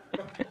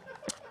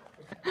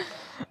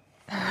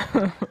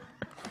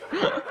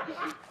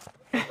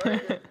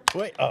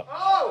 Wait.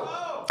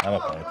 Oh. I'm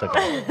okay. It's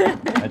okay.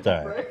 It's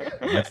all right.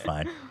 That's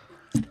fine.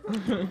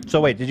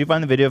 So wait, did you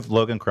find the video of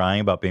Logan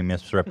crying about being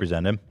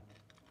misrepresented?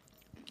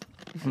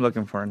 I'm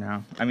looking for it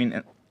now. I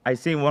mean, I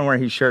seen one where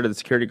he shared the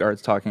security guards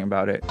talking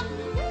about it.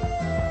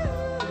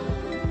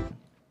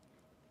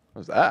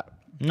 What's that?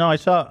 No, I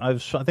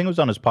think it was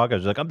on his podcast.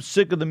 He's like, I'm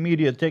sick of the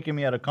media taking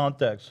me out of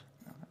context.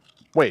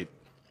 Wait,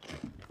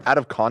 out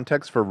of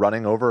context for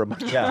running over a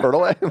bunch Yeah. of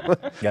turtle eggs?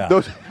 Yeah.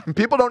 Those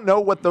people don't know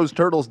what those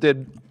turtles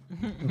did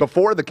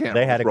before the camera.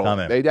 They had was it rolling.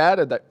 coming. They had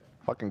it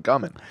fucking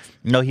coming.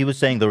 No, he was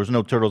saying there was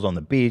no turtles on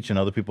the beach, and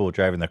other people were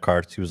driving their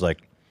carts. He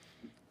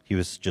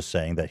was just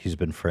saying that he's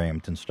been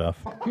framed and stuff.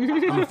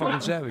 I'm a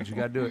fucking savage. You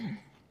gotta do it.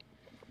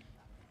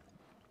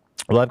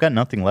 Well, I've got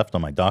nothing left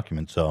on my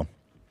document, so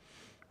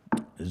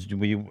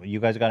you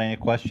guys got any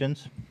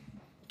questions?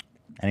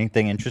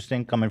 Anything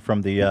interesting coming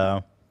from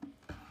the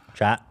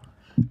chat?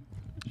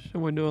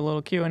 Should we do a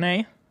little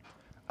Q&A?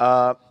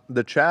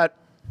 The chat,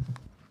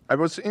 I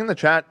was in the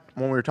chat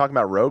when we were talking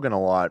about Rogan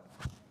a lot,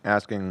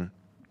 asking,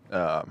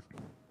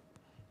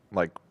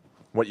 like,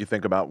 what you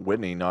think about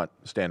Whitney not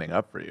standing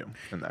up for you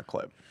in that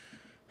clip.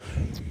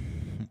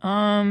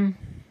 I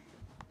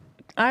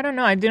don't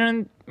know. I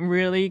didn't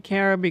really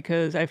care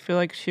because I feel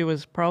like she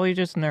was probably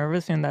just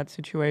nervous in that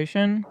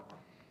situation.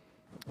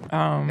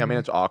 I mean,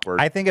 it's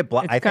awkward. I think It's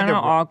kind of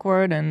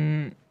awkward,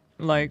 and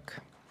like,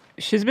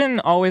 she's been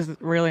always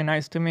really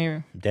nice to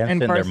me Dan's in sitting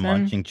there person.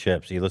 munching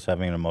chips. Hila's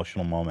having an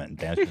emotional moment. And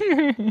Dan's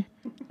just,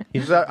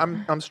 He's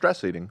I'm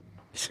stress eating.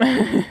 sorry,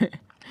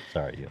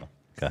 Hila.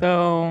 Okay.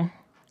 So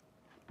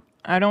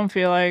I don't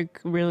feel like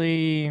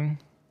really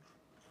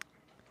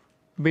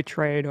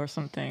betrayed or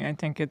something. I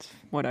think it's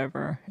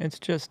whatever. It's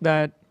just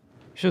that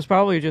she was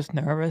probably just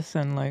nervous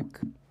and like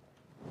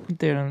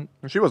didn't.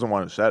 She wasn't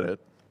one who said it.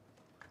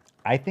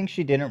 I think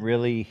she didn't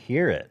really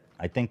hear it.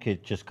 I think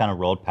it just kind of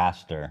rolled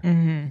past her.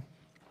 Mm-hmm.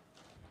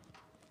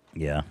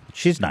 Yeah,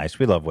 she's nice.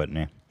 We love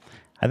Whitney.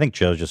 I think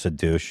Joe's just a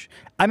douche.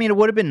 I mean, it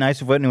would have been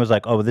nice if Whitney was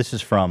like, "Oh, this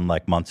is from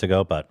like months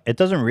ago," but it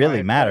doesn't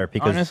really matter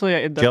because honestly,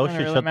 it Joe doesn't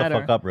should really shut matter.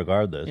 the fuck up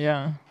regardless.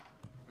 Yeah.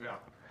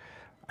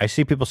 I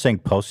see people saying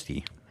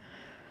 "posty."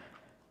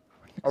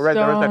 Oh, right,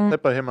 there was that So,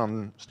 clip of him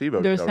on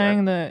Steve-O's They're show, saying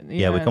right? that.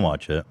 Yeah, we can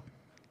watch it.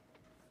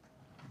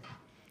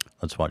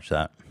 Let's watch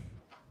that.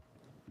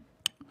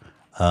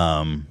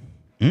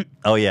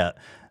 Oh yeah.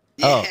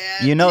 Oh,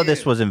 you know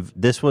this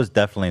was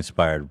definitely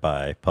inspired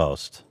by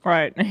Post.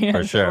 Right. Yes,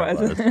 For it sure. It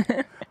was.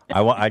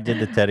 was. I did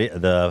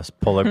the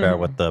polar bear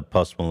with the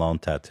Post Malone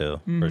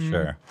tattoo for Mhm.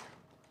 sure.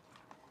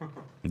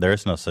 There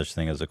is no such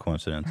thing as a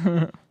coincidence.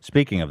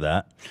 Speaking of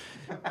that,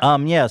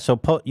 yeah. So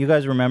you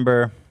guys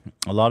remember?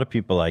 A lot of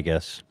people, I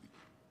guess,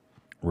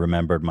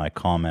 remembered my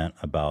comment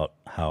about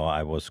how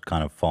I was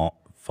kind of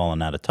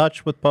falling out of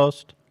touch with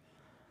Post.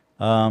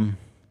 And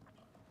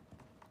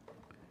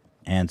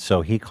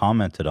so he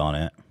commented on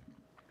it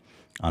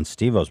on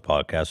Steve-O's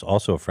podcast,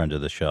 also a friend of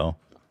the show.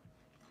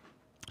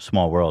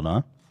 Small world,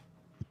 huh?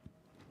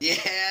 Yeah,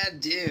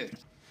 dude.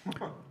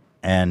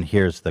 And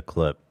here's the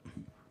clip.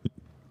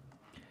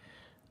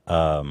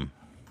 And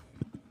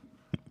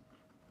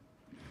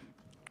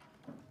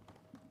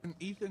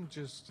Ethan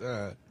just,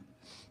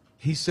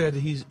 he said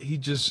he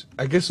just,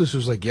 I guess this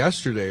was like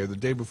yesterday or the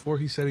day before,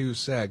 he said he was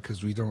sad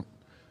because we don't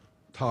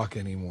talk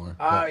anymore.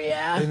 Oh,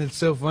 yeah? And it's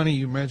so funny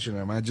you mention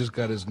him. I just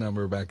got his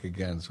number back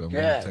again, so I'm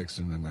going Good. to text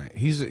him tonight.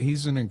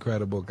 He's an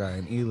incredible guy,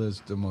 and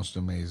Hila's the most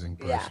amazing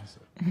person.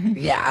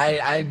 Yeah,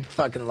 I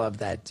fucking love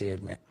that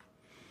dude, man.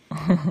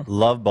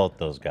 Love both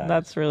those guys.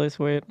 That's really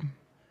sweet.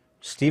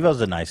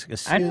 Steve-O's a nice guy.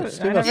 I never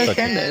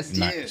seen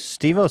this.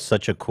 Steve-O's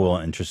such a cool,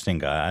 interesting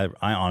guy.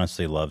 I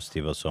honestly love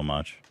Steve-O so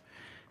much.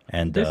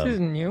 And This is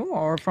new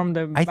or from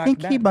the I back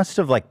think he then? must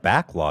have like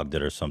backlogged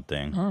it or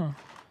something. Oh.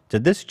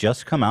 Did this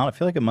just come out? I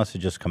feel like it must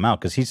have just come out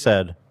because he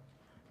said,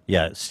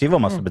 yeah, Steve-O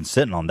must have been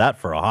sitting on that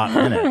for a hot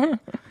minute.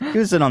 He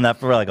was sitting on that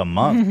for like a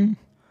month.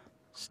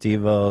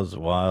 Steve-O's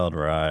Wild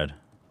Ride.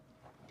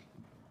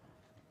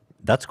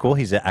 That's cool.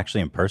 He's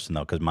actually in person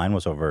though, because mine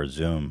was over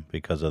Zoom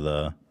because of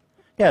the.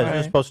 Yeah, it was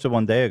just Right. posted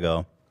one day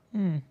ago.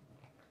 Hmm.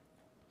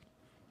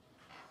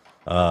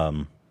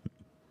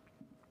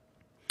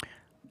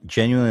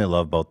 Genuinely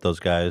love both those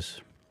guys.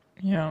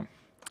 Yeah.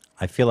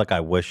 I feel like I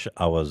wish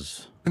I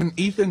was. And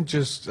Ethan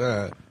just,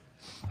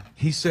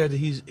 he said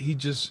he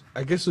just,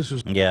 I guess this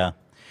was. Yeah.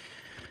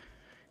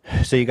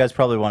 So you guys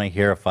probably want to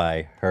hear if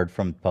I heard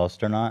from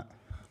Post or not.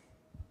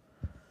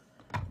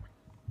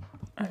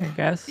 I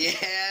guess.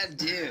 Yeah,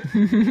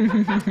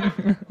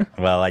 dude.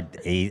 Well, I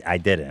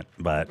didn't,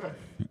 but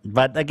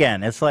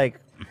again, it's like,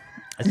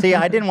 see,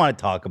 I didn't want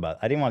to talk about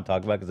it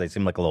because I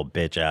seem like a little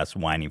bitch ass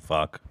whiny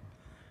fuck.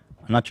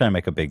 I'm not trying to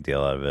make a big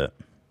deal out of it.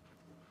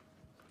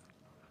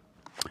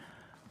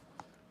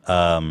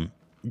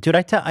 Dude,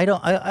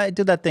 I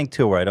do that thing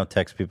too where I don't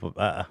text people.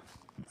 I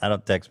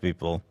don't text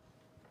people,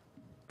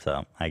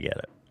 so I get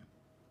it.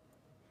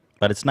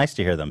 But it's nice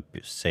to hear them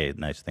say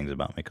nice things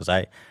about me because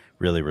I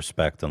really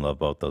respect and love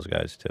both those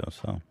guys too.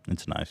 So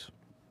it's nice.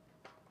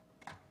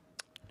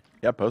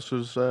 Yeah, Post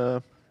was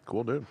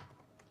cool dude.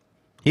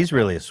 He's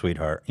really a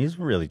sweetheart. He's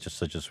really just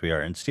such a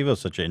sweetheart. And Steve was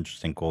such an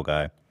interesting, cool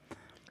guy.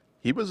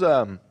 He was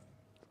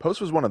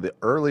Post was one of the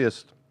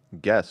earliest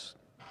guests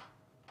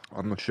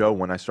on the show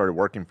when I started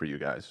working for you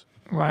guys.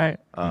 Right.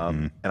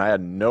 And I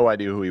had no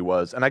idea who he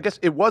was. And I guess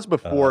it was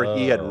before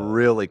he had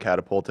really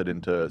catapulted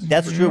into.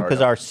 That's true because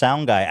stardom. our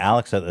sound guy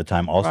Alex at the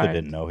time also Right.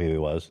 didn't know who he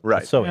was. Right.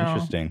 That's so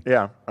interesting.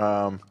 Yeah.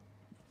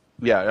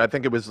 Yeah, I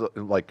think it was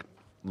like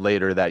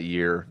later that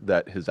year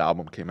that his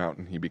album came out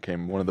and he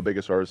became one of the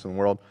biggest artists in the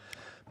world.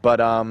 But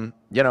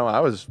you know,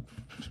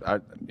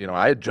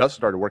 I had just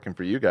started working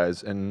for you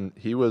guys and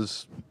he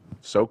was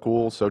so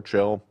cool, so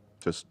chill.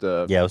 Just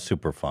yeah, it was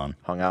super fun.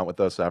 Hung out with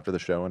us after the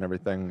show and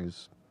everything.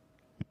 He's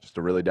just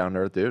a really down to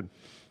earth dude.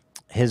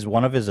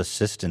 One of his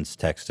assistants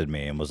texted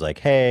me and was like,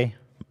 "Hey,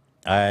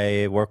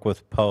 I work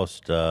with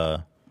Post.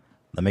 Let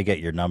me get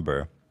your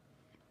number."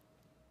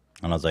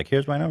 And I was like,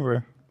 "Here's my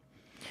number."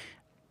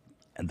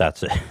 And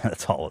that's it.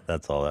 That's all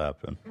that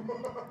happened.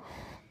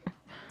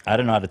 I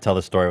don't know how to tell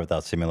the story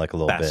without seeming like a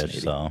little bitch.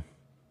 Fascinating. So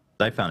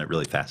I found it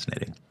really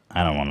fascinating.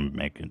 I don't want to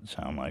make it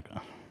sound like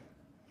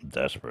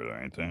desperate or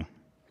anything.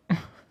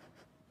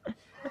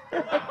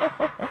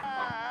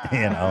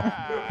 You know.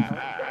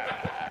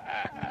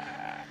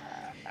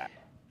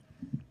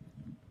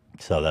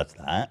 So that's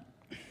that.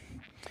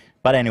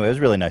 But anyway, it was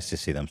really nice to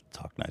see them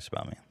talk nice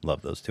about me.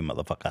 Love those two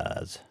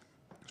motherfuckers.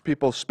 There's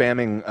people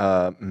spamming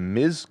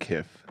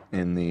Mizkiff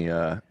in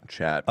the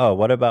chat. Oh,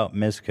 what about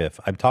Mizkiff?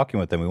 I'm talking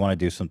with him. We want to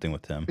do something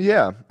with him.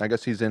 Yeah, I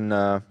guess he's in.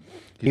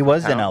 He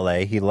was in town. LA.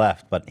 He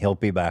left, but he'll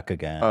be back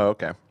again. Oh,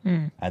 okay.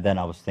 And then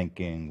I was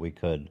thinking we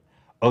could.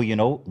 Oh, you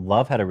know,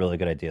 Love had a really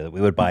good idea that we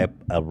would buy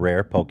a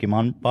rare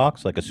Pokemon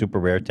box, like a super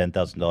rare $10,000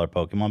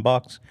 Pokemon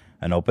box,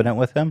 and open it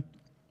with him.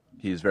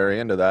 He's very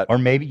into that. Or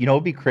maybe, you know,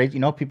 it'd be crazy. You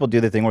know, people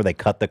do the thing where they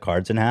cut the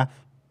cards in half.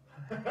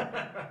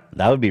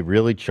 That would be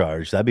really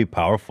charged. That'd be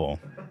powerful.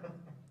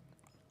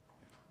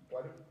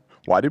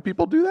 Why do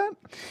people do that?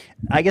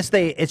 I guess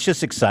it's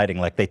just exciting.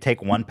 Like they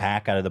take one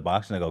pack out of the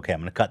box and they go, okay, I'm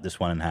going to cut this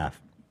one in half.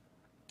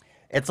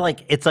 It's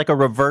like a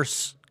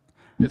reverse.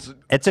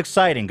 It's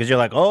exciting because you're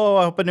like, oh,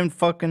 I hope I didn't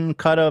fucking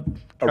cut up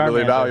A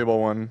really Charmander.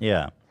 valuable one.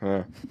 Yeah.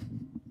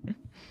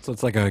 So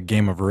it's like a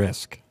game of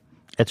Risk.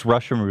 It's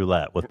Russian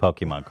roulette with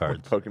Pokemon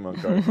cards.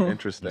 Pokemon cards.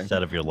 Interesting.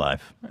 Instead of your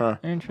life.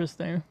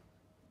 Interesting.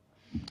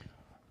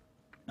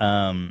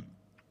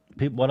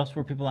 What else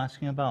were people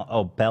asking about?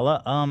 Oh,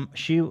 Bella.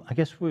 I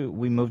guess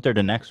we moved her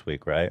to next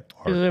week, right?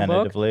 Or Is it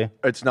booked? tentatively.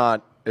 It's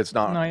not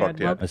Not yet booked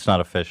yet. booked? It's not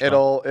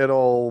official.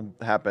 It'll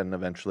happen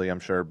eventually, I'm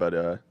sure,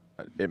 but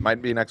it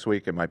might be next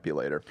week. It might be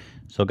later.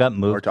 So it got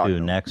moved talking to to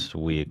her. next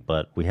week,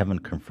 but we haven't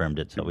confirmed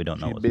it, so we don't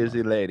know. She's a What's going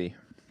busy lady.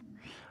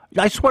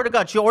 I swear to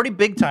God, she's already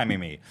big timing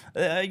me.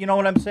 You know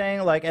what I'm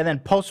saying? Like, and then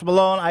Post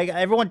Malone,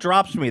 everyone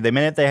drops me the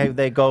minute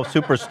they go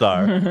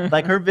superstar.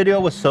 Like her video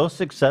was so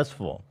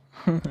successful,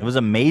 it was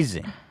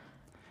amazing.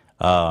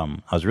 I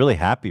was really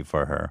happy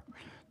for her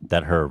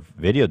that her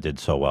video did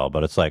so well.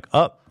 But it's like,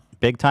 oh,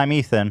 big time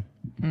Ethan.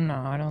 No,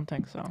 I don't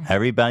think so.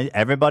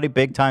 Everybody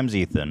big times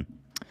Ethan.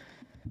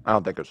 I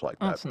don't think it's like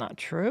that. That's not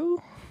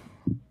true.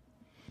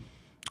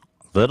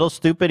 Little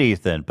stupid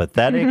Ethan,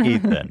 pathetic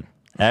Ethan.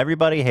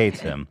 Everybody hates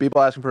him.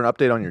 People asking for an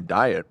update on your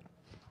diet.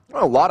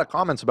 Well, a lot of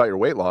comments about your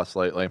weight loss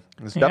lately.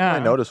 It's definitely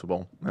Yeah.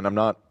 noticeable, and I'm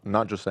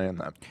not just saying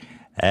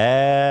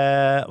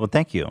that. Well,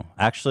 thank you.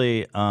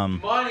 Actually,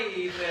 Money,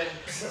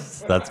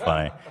 Ethan. that's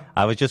funny.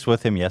 I was just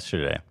with him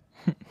yesterday.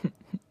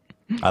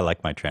 I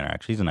like my trainer,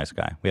 actually. He's a nice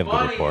guy. We have a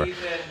good rapport.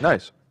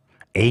 Nice.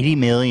 80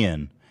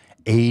 million.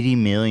 80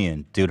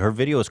 million. Dude, her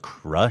video is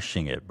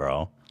crushing it,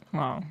 bro.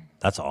 Wow.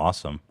 That's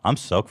awesome. I'm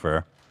stoked for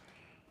her.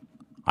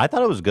 I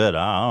thought it was good.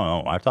 I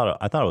don't know. I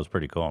thought it was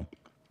pretty cool.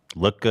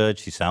 Look good.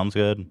 She sounds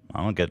good.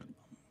 I don't get,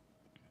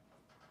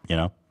 you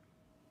know.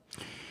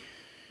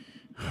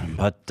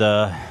 But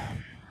I'll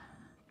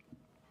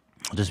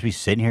just be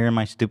sitting here in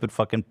my stupid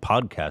fucking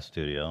podcast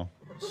studio.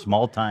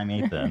 Small time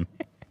Ethan.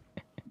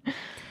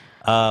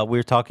 We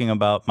were talking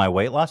about my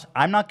weight loss.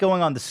 I'm not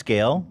going on the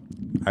scale.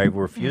 I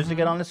refuse to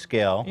get on the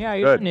scale. Yeah,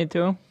 you don't need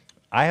to.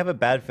 I have a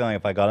bad feeling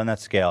if I got on that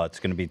scale, it's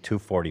going to be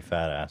 240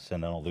 fat ass,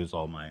 and then I'll lose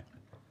all my.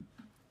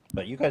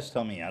 But you guys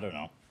tell me. I don't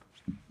know.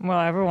 Well,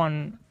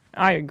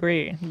 I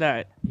agree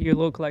that you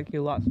look like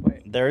you lost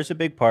weight. There is a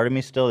big part of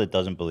me still that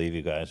doesn't believe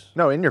you guys.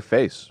 No, in your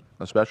face,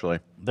 especially.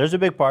 There's a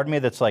big part of me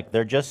that's like,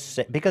 they're just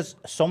because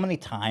so many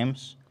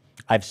times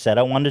I've said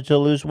I wanted to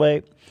lose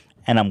weight,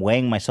 and I'm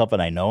weighing myself,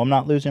 and I know I'm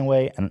not losing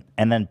weight,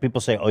 and then people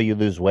say, "Oh, you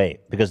lose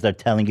weight," because they're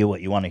telling you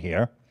what you want to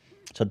hear.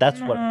 So that's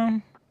what.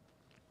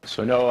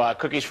 So no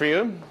cookies for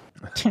you?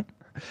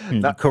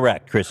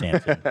 Correct, Chris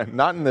Hansen.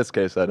 Not in this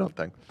case, I don't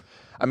think.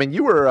 I mean,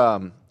 you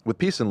were with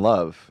Peace and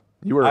Love.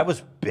 I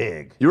was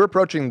big. You were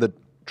approaching the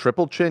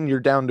triple chin,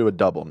 you're down to a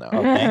double now.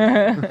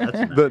 Okay.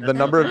 The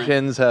number of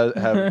chins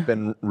have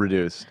been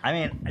reduced. I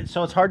mean,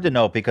 so it's hard to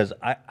know because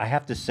I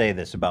have to say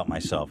this about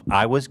myself.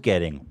 I was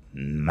getting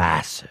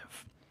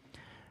massive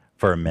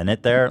for a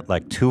minute there,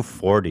 like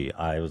 240.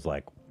 I was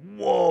like,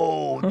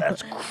 whoa,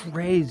 that's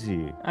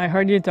crazy. I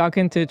heard you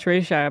talking to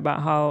Trisha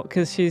about how,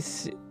 because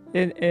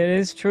it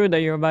is true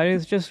that your body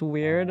is just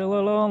weird a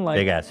little. Like,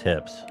 Big ass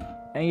hips.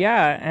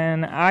 Yeah,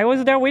 and I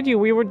was there with you.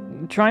 We were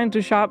trying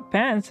to shop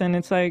pants, and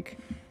it's like,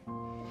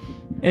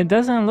 it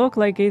doesn't look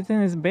like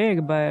Ethan is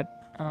big, but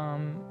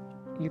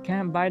you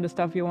can't buy the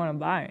stuff you want to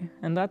buy,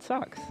 and that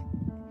sucks.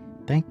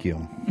 Thank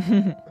you.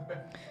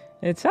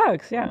 It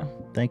sucks, yeah.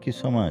 Thank you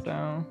so much.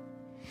 So,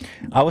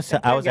 I was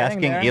getting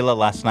asking there. Hila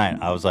last night.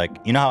 I was like,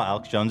 you know how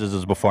Alex Jones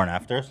is before and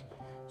afters?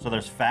 So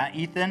there's fat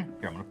Ethan.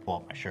 Here, I'm gonna pull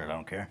up my shirt. I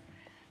don't care.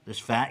 There's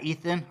fat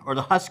Ethan or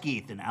the husky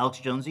Ethan, Alex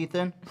Jones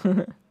Ethan.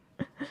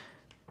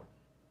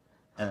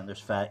 And then there's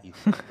fat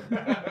Ethan.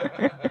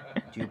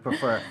 Do you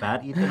prefer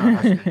fat Ethan or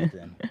husky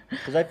Ethan?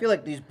 Because I feel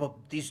like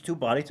these two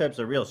body types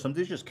are real. Some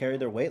dudes just carry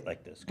their weight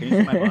like this. Can you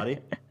see my body?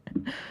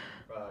 Yeah.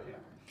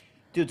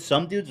 Dude,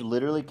 some dudes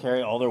literally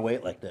carry all their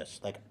weight like this,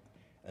 like,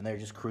 and they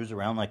just cruise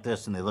around like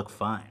this, and they look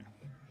fine.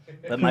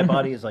 But my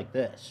body is like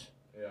this.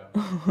 Yeah.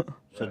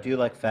 So do you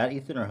like fat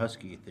Ethan or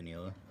husky Ethan,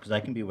 Hila? Because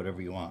I can be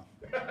whatever you want.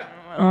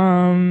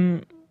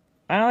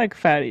 I like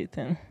fat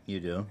Ethan. You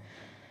do.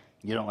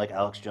 You don't like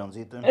Alex Jones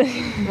Ethan?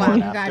 Wow,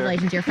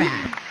 congratulations, you're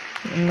fat.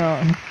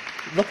 No.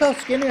 Look how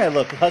skinny I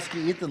look. Husky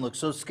Ethan looks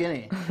so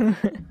skinny.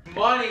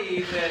 Money,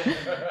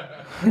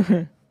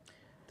 Ethan.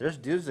 There's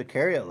dudes that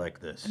carry it like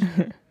this.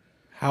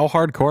 How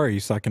hardcore are you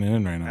sucking it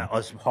in right now?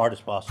 As hard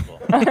as possible.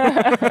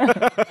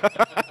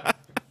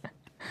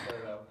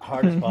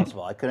 Hard as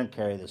possible. I couldn't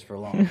carry this for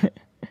long.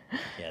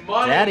 Yeah,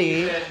 Money, Daddy.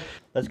 Ethan.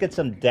 Let's get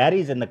some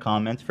daddies in the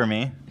comments for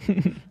me.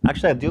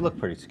 Actually, I do look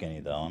pretty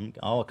skinny, though.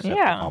 I'll accept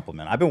the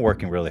compliment. I've been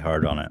working really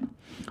hard on it.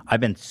 I've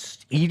been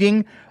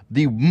eating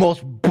the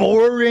most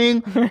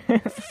boring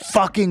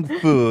fucking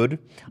food.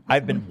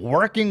 I've been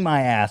working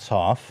my ass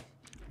off,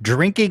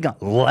 drinking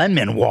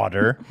lemon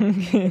water,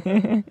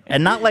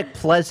 and not like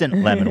pleasant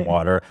lemon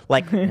water,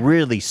 like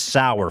really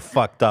sour,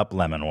 fucked up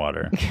lemon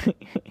water.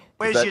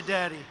 Where's your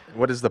daddy?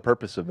 What is the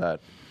purpose of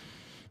that?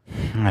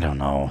 I don't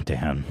know,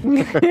 Dan.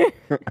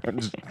 I'm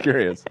just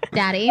curious.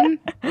 Daddy?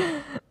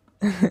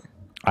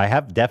 I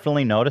have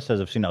definitely noticed,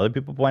 as I've seen other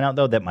people point out,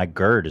 though, that my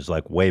GERD is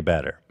like way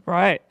better.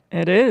 Right,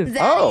 it is.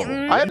 Oh,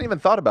 I hadn't even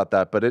thought about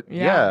that, but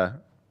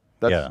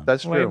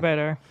that's true. Way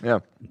better. Yeah.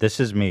 This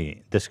is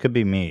me. This could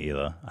be me,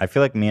 Hila. I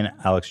feel like me and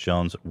Alex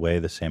Jones weigh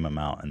the same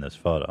amount in this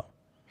photo.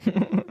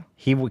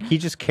 He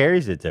just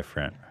carries it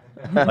different,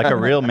 like a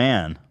real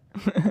man.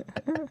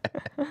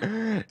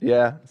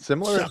 Yeah,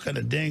 similar. Sucking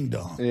a ding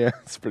dong. Yeah,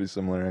 it's pretty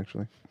similar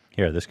actually.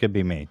 Here, this could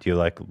be me. Do you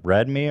like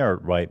red me or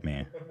white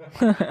me?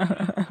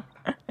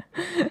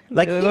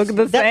 Like They look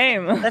the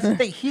same. That's the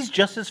thing. He's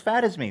just as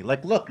fat as me.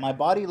 Like, look, my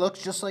body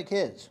looks just like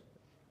his,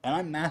 and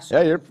I'm massive.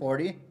 Yeah, you're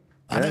 40.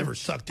 I never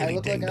sucked I any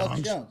look like ding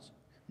Alex dongs. Jones.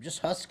 I'm just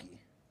husky,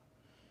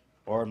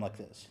 or I'm like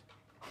this.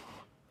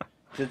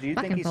 So do you think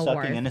Fucking he's the sucking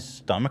worst. in his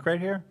stomach right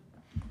here?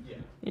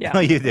 Yeah. Oh,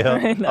 you do?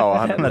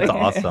 Definitely. That's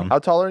awesome. How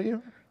tall are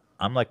you?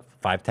 I'm like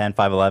 5'10",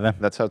 5'11".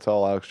 That's how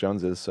tall Alex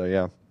Jones is. So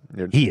yeah,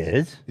 He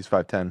is? He's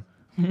 5'10".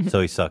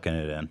 So he's sucking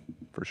it in.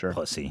 For sure.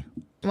 Pussy.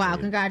 Wow,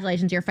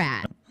 congratulations, you're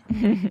fat.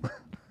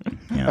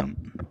 Yeah.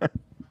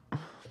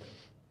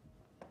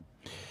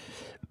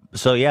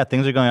 So yeah,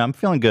 things are going. I'm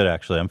feeling good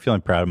actually. I'm feeling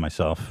proud of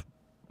myself.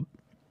 To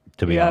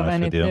Do be you have honest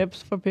any with you.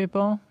 tips for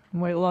people?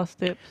 Weight loss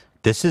tips?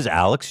 This is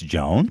Alex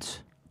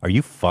Jones? Are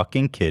you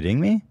fucking kidding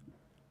me?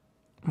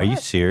 Are you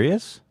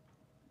serious?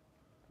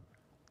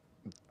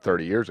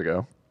 30 years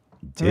ago.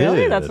 Dude,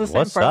 Really? That's the same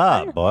what's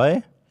person? up,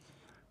 boy?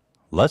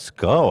 Let's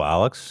go,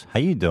 Alex. How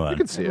you doing? You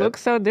can see It it.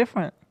 looks so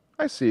different.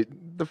 I see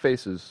it. The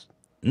faces.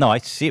 No, I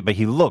see it, but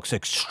he looks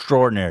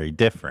extraordinary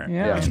different.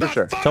 Yeah. Yeah, for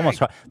sure. It's almost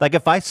hard. Like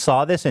if I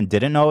saw this and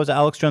didn't know it was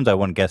Alex Jones, I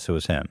wouldn't guess it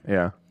was him.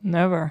 Yeah.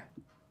 Never.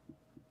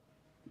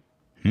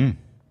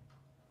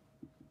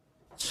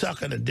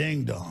 Sucking a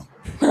ding dong.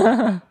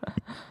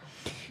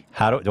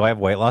 Do I have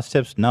weight loss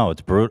tips? No,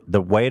 it's brutal.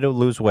 The way to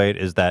lose weight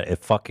is that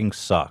it fucking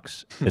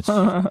sucks. It's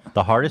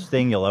the hardest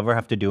thing you'll ever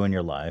have to do in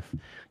your life.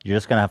 You're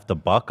just gonna have to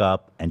buck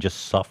up and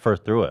just suffer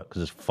through it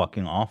because it's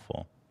fucking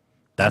awful.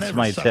 That's I never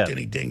my sucked tip.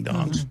 any ding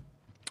dongs.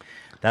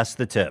 That's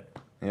the tip.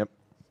 Yep.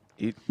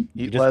 Eat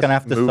You're just less, gonna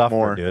have to move suffer,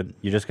 more. dude.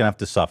 You're just gonna have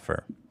to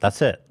suffer.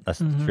 That's it. That's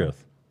the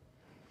truth.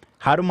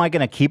 How am I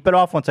gonna keep it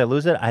off once I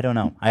lose it? I don't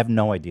know. I have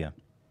no idea.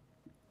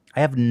 I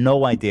have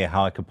no idea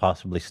how I could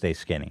possibly stay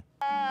skinny.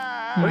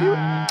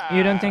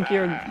 You don't think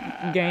you're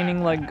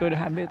gaining like good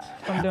habits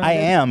from doing I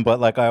this? am, but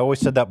like I always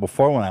said that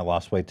before when I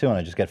lost weight too, and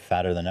I just get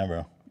fatter than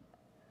ever.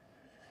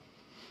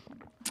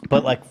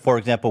 But like, for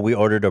example, we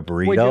ordered a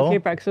burrito. Would you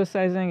keep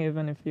exercising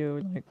even if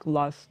you like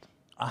lost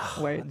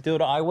weight?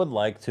 Dude, I would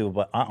like to,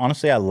 but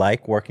honestly, I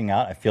like working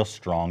out. I feel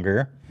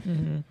stronger.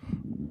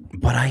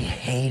 But I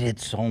hate it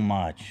so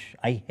much.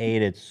 I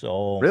hate it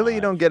so Really,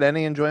 you don't get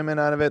any enjoyment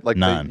out of it? Like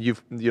None. you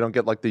don't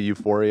get like the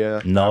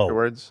euphoria No.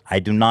 afterwards? I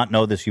do not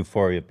know this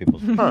euphoria people.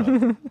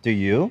 Do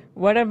you?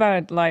 What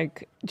about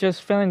like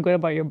just feeling good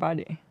about your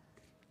body?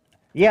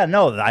 Yeah,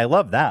 no, I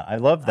love that. I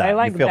love that. I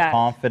like you feel that.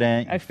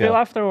 confident. I you feel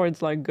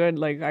afterwards like good,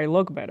 like I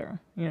look better,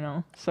 you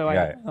know. So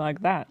Right. I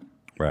like that.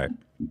 Right.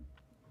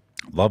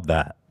 Love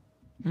that.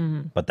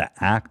 Mhm. But the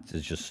act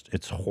is just,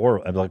 it's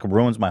horrible. It like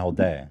ruins my whole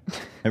day.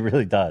 It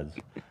really does.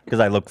 Because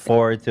I look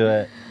forward to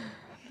it.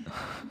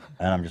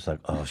 And I'm just like,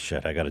 oh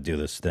shit, I got to do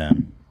this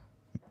then.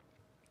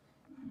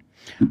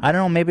 I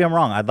don't know, maybe I'm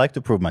wrong. I'd like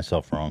to prove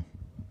myself wrong.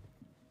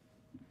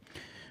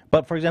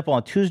 But for example,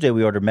 on Tuesday,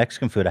 we ordered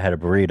Mexican food. I had a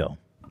burrito.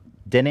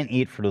 Didn't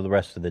eat for the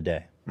rest of the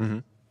day. Mm-hmm.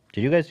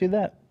 Did you guys do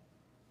that?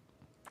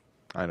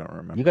 I don't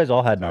remember. You guys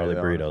all had gnarly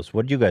that was- burritos.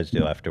 What did you guys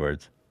do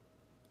afterwards?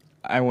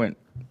 I went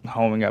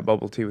home and got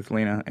bubble tea with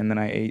Lena, and then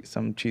I ate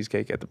some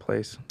cheesecake at the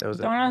place. That was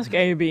Don't it. ask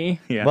AB.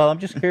 Yeah. Well, I'm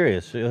just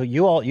curious.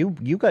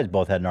 You guys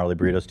both had gnarly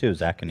burritos too,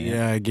 Zach and Ian.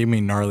 Yeah, it gave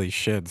me gnarly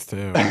shits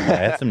too. I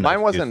had some nice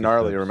Mine wasn't juicy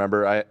gnarly. foods.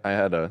 Remember, I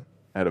had a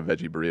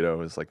veggie burrito. It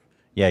was like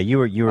Yeah, you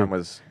were. Mine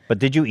was But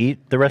did you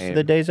eat the rest of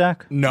the day,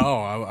 Zach? No,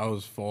 I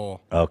was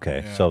full.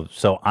 Okay, Yeah.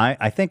 so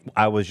I think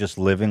I was just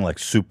living like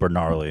super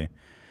gnarly,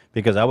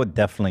 because I would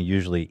definitely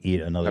usually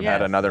eat another. I've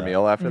had another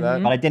meal after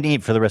that. But I didn't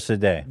eat for the rest of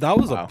the day. That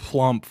was a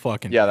plump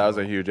fucking. Yeah, that was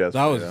a huge ass.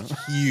 That was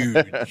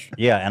burrito. huge.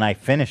 Yeah, and I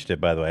finished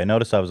it, by the way. I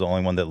noticed I was the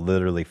only one that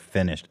literally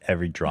finished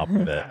every drop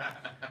of it.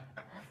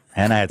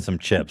 And I had some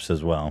chips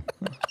as well.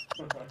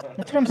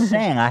 That's what I'm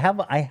saying. I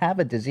have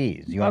a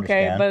disease. You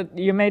Okay, understand? but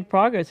you made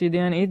progress. You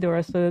didn't eat the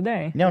rest of the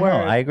day. No, Where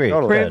I agree.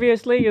 Totally.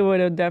 Previously, you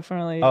would have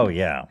definitely. Oh,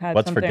 yeah. Had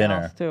What's for something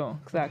dinner? else too.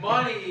 Exactly.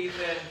 Money,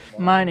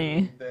 then.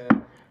 Money.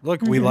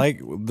 Look, we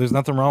like. There's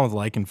nothing wrong with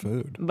liking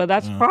food. But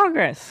that's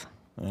progress.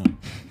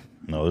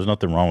 No, there's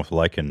nothing wrong with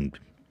liking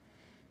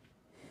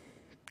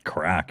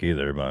crack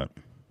either, but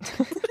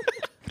you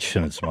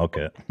shouldn't smoke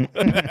it.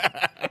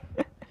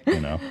 You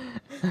know.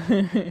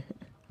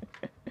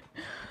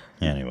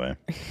 Anyway,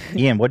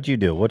 Ian, what'd you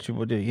do?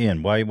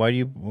 Ian? Why do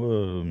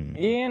you?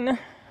 Ian.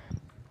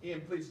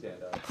 Ian, please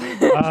stand up.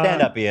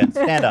 Stand up, Ian.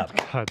 Stand up.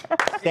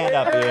 Stand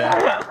up, Ian.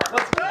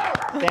 Let's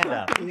go. Stand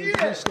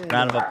up.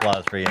 Round of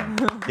applause for Ian.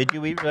 Did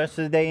you eat the rest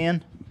of the day,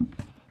 Ian?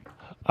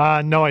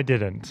 No, I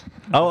didn't.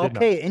 Oh, Did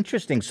not. okay,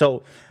 interesting.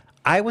 So,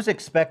 I was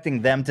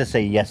expecting them to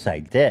say yes, I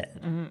did.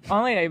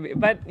 Only AB,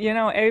 but you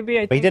know AB. I But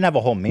he think didn't have a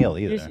whole meal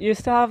you, either. you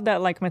still have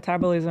that like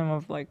metabolism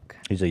of like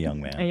He's a young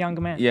man. a young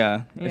man.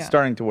 Yeah, it's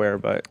starting to wear,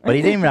 but But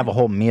he didn't even have a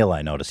whole meal,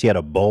 I noticed. He had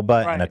a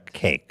boba and a Right.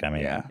 cake. I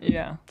mean, Yeah,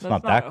 it's that's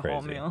not that a crazy.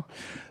 whole meal.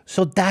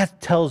 So that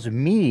tells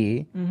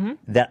me Mhm.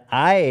 that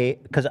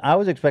because I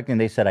was expecting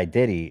they said I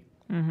did eat,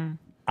 Mhm.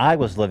 I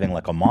was living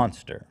like a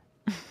monster.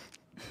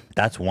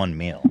 That's one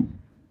meal.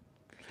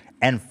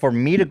 And for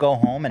me to go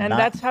home and And not...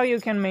 that's how you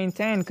can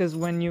maintain, because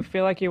when you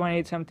feel like you want to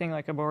eat something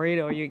like a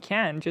burrito, you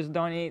can. Just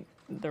don't eat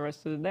the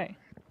rest of the day.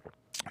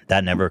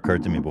 That never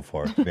occurred to me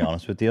before, to be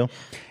honest with you.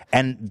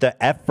 And the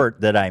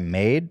effort that I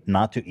made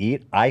not to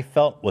eat, I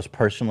felt was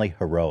personally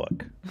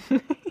heroic.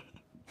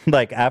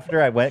 Like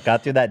after I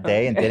got through that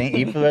day and didn't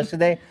eat for the rest of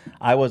the day,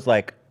 I was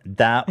like,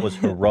 that was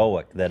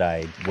heroic that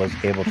I was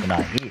able to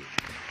not eat.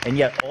 And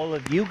yet all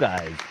of you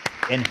guys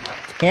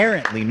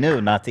inherently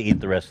knew not to eat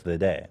the rest of the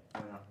day.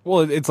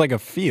 Well, it's like a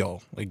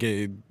feel. Like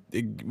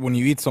when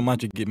you eat so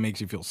much, it makes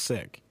you feel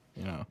sick.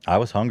 You know. I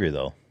was hungry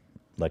though.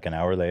 Like an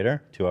hour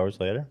later, 2 hours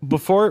later.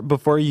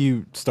 Before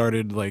you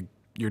started like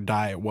your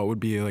diet, what would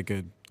be like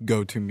a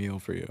go-to meal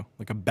for you?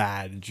 Like a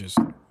bad just.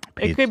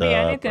 It could be Pizza,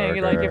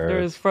 anything. Like if burger.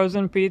 there's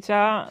frozen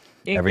pizza,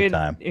 Every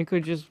time. you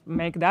could just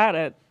make that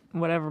at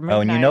whatever. Oh,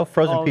 and you midnight know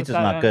frozen all of a pizza's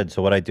not sudden. good.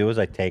 So what I do is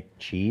I take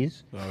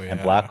cheese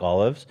and black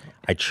olives.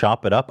 I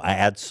chop it up. I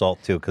add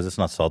salt too because it's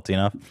not salty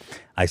enough.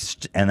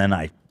 And then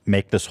I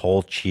make this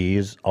whole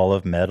cheese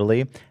olive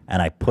medley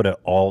and I put it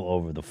all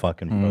over the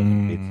fucking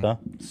frozen pizza.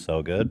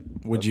 So good.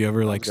 Would you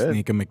ever like good.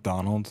 sneak a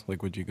McDonald's?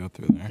 Like, would you go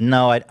through there?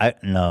 No,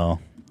 no.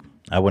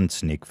 I wouldn't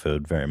sneak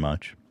food very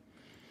much.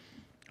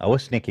 I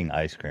was sneaking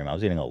ice cream. I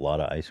was eating a lot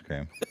of ice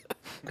cream.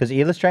 Because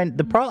Hila's trying...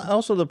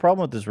 Also, the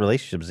problem with this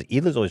relationship is that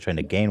Hila's always trying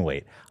to gain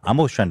weight. I'm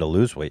always trying to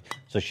lose weight.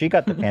 So she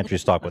got the pantry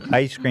stocked with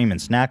ice cream and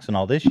snacks and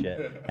all this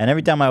shit. And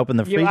every time I open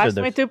the You freezer... asked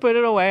me there's... to put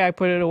it away. I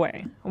put it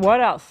away.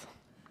 What else?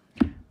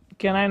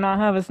 Can I not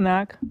have a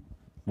snack?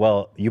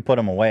 Well, you put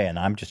them away and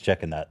I'm just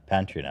checking that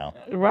pantry now.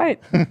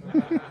 Right.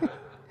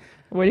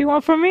 What do you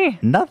want from me?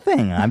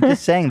 Nothing. I'm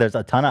just saying there's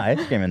a ton of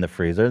ice cream in the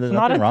freezer. There's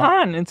Not a nothing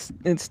wrong. ton.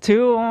 It's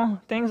two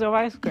things of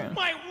ice cream.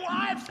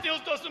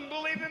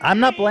 I'm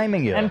not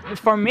blaming you. And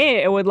for me,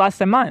 it would last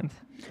a month.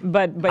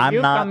 But I'm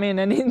you not come in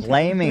and eat.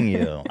 blaming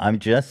you. I'm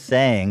just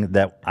saying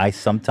that I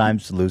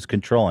sometimes lose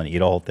control and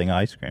eat a whole thing of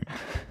ice cream.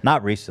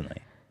 Not recently.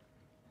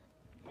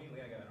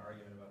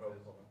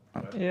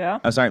 Yeah.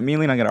 I'm sorry, me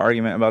and Lena got an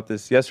argument about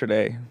this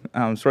yesterday.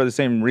 Sort of the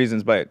same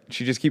reasons, but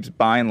she just keeps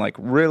buying like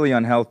really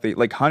unhealthy,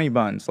 like honey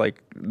buns,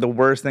 like the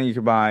worst thing you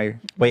could buy.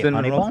 Wait,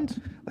 Cinnamon honey rolls. buns?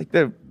 Like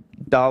the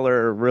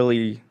dollar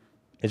really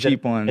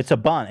cheap ones. It's a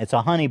bun. It's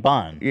a honey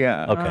bun.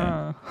 Yeah.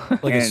 Okay.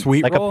 Like a And-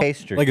 sweet like roll? a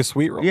pastry. Like a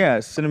sweet roll? Yeah,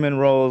 cinnamon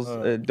rolls,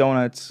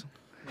 donuts.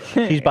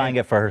 She's buying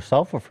it for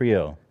herself or for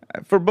you?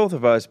 For both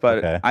of us, but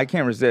Okay. I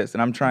can't resist,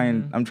 and I'm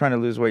trying. I'm trying to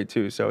lose weight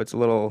too, so it's a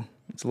little.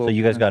 So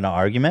you guys got in an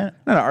argument?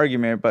 Not an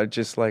argument, but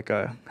just like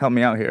help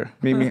me out here.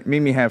 Meet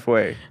me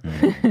halfway.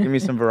 Give me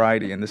some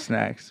variety in the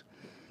snacks.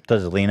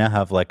 Does Lena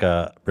have like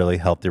a really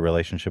healthy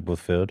relationship with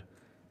food?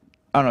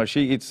 I don't know.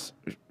 She eats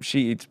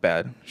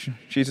bad. She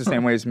eats the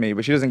same way as me,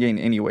 but she doesn't gain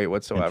any weight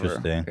whatsoever.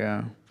 Interesting.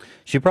 Yeah.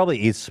 She probably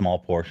eats small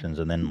portions,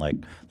 and then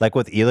like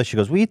with Hila, she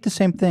goes, "We eat the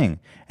same thing."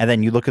 And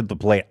then you look at the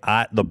plate,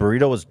 the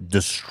burrito was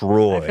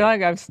destroyed. I feel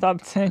like I've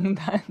stopped saying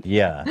that.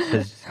 Yeah,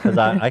 because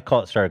I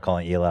started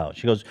calling Hila out.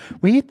 She goes,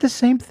 "We eat the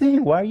same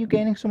thing. Why are you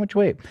gaining so much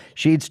weight?"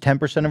 She eats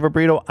 10% of her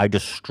burrito. I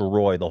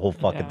destroy the whole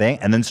fucking thing,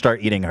 and then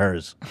start eating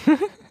hers.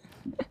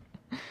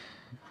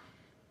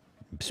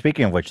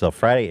 Speaking of which, though,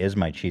 Friday is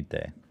my cheat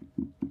day.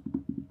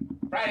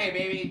 Friday,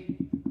 baby.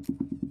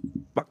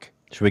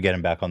 Should we get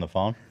him back on the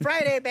phone?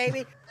 Friday,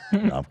 baby.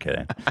 No, I'm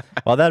kidding.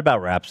 Well, that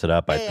about wraps it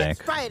up, I think.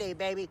 It's Friday,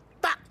 baby.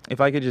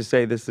 If I could just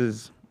say, this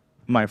is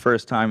my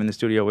first time in the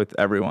studio with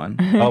everyone.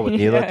 Oh, with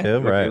Hila too,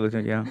 With right? Hila too,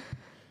 yeah.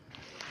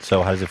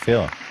 So how does it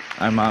feel?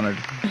 I'm honored.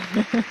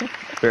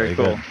 Very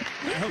cool. good.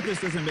 I hope this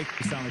doesn't make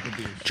me sound like a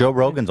douche. Joe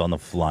Rogan's on the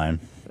line.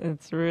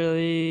 It's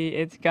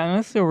kind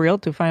of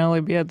surreal to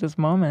finally be at this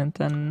moment.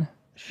 And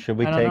Should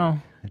we I don't take know.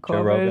 Joe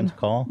COVID. Rogan's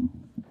call?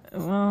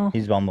 Well,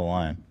 He's on the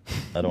line.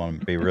 I don't want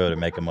to be rude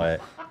and make him wait.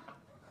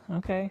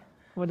 okay.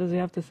 What does he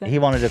have to say? He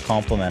wanted to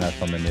compliment us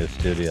on the new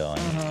studio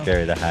and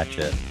bury the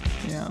hatchet.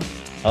 Yeah.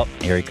 Oh,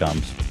 here he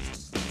comes.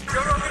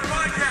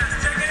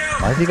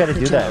 Why does he got to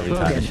do that every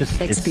time? It's just,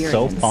 it's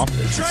so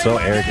pompous. It's so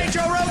arrogant.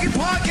 Joe Rogan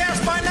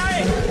podcast by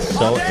night. It's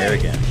so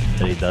arrogant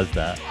that he does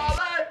that.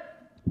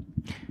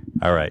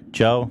 All right,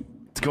 Joe.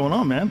 What's going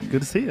on, man?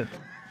 Good to see you.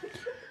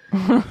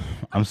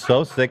 I'm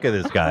so sick of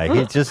this guy.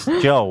 He's just,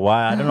 Joe,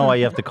 why? I don't know why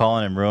you have to call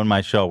in and ruin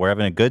my show. We're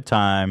having a good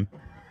time.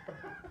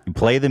 You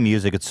play the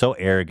music. It's so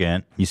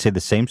arrogant. You say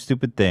the same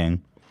stupid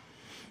thing.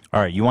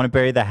 All right, you want to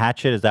bury the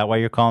hatchet? Is that why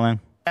you're calling?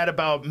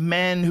 About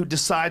men who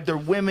decide they're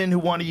women who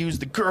want to use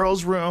the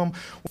girls' room.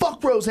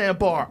 Fuck Roseanne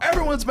Barr.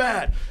 Everyone's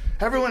mad.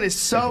 Everyone is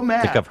so mad.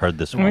 I think I've heard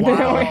this one.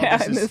 Wow,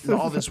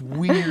 all this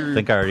weird. I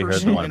think I already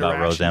heard the one about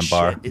interaction Roseanne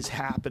Barr. shit is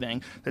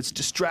happening that's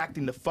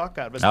distracting the fuck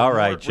out of us. All The more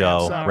right, it Joe.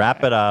 ramps up,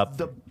 Wrap it up.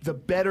 The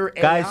better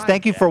Guys, AI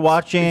thank you for gets.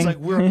 watching. It's like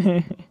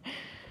we're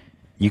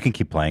You can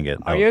keep playing it.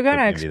 Are you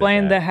gonna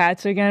explain the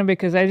hats again?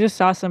 Because I just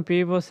saw some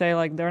people say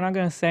like they're not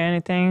gonna say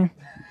anything.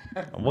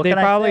 What They can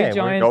probably I say?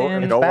 joined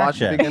in. It's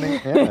fashion.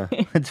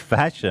 It's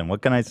fashion.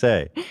 What can I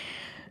say?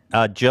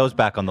 Joe's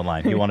back on the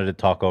line. He wanted to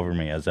talk over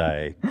me as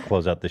I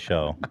close out the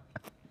show.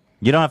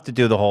 You don't have to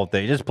do the whole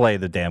thing. Just play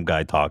the damn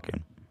guy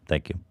talking.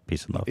 Thank you.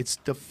 Peace and love. It's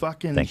the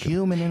fucking Thank you.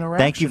 human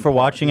interaction. Thank you for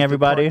watching,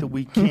 everybody. That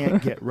we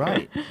can't get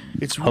right.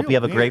 It's Hope real you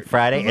have a weird. great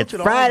Friday. We looked It's at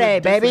all the Friday,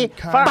 baby. different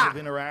kinds Fuck. of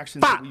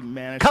interactions that we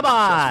manage Come to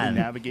successfully on.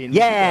 navigate. And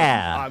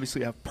Yeah. people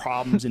obviously have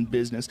problems in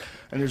business,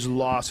 and there's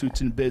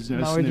lawsuits in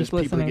business, Now we're and there's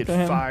just people that listening get to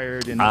him.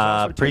 fired. And there's all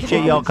sorts of Appreciate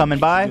y'all problems coming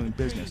by. doing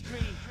business.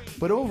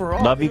 But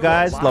overall, Love you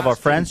guys. Love our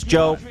friends.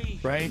 Joe.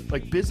 Right?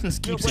 Like business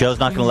keeps. Joe's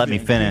not going to let me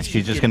improving. finish.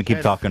 He's just going to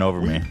keep talking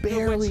over me.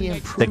 Barely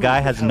improve. The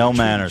guy has no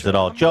manners at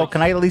all. Joe,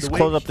 can I at least The way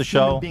close up the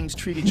show? Human beings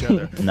treat each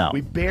other. No.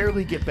 We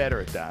barely get better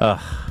at that.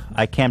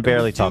 I can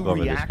barely do talk over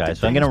this react guy, to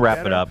so I'm going to things wrap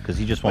it better. up because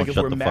he just won't Like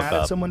shut if the we're fuck mad at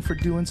up. someone for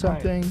doing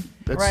something,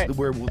 that's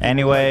where we'll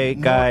Anyway,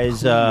 more guys,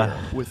 clear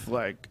with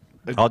like.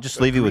 I'll just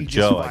leave you with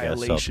Joe, I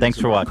guess. So thanks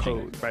for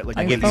watching. Right? Like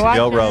I when give we you did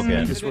Joe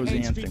Rogan. This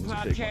Roseanne thing was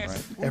a big one,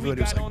 right?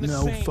 Everybody was like,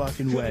 "No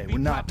fucking way, we're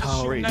not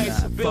tolerating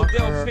that. Fuck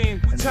her."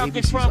 And the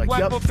ABC's like,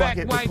 "Yep, fuck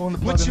it, we're pulling the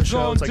plug on the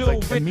show." It's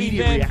like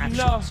immediate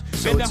reactions.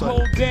 So it's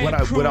like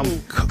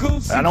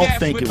I don't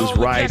think it was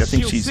right. I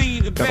think she's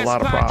got a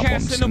lot of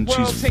problems, and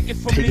she's taking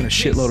a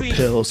shitload of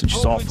pills, and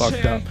she's all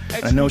fucked up.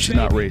 And I know she's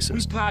not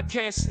racist.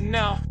 Podcast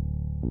now.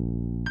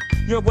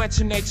 You're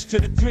watching H to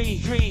the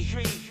 3.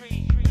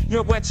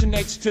 You're watching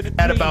H to the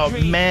 3. About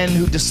men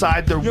who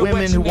decide they're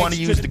women who want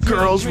to use the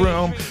girls'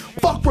 room.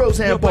 Fuck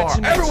Roseanne Barr.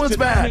 Everyone's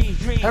mad.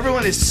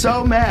 Everyone is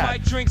so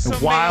mad. And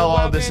while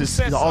all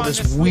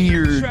this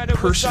weird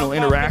personal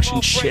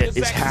interaction shit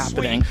is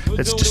happening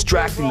that's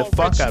distracting the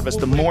fuck out of us,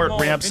 the more it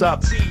ramps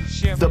up,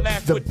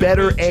 the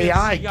better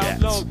AI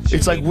gets.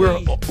 It's like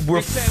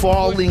we're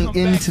falling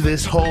into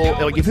this whole,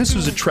 like if this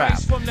was a trap,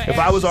 if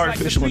I was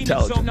artificial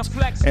intelligence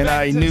and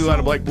I knew I'd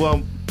be like,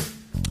 well,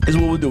 is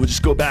what we'll do. We'll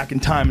just go back in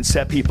time and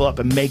set people up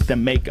and make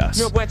them make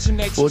us.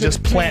 We'll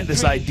just plant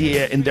this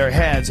idea in their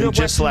heads and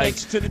just like,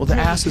 well, the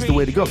ass is the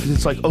way to go because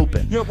it's like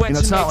open. You know,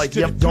 it's not like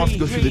you don't have to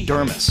go through the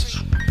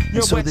dermis.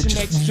 And so that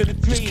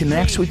just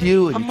connects with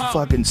you and you can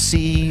fucking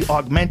see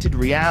augmented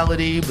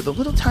reality with a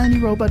little tiny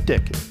robot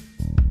dick.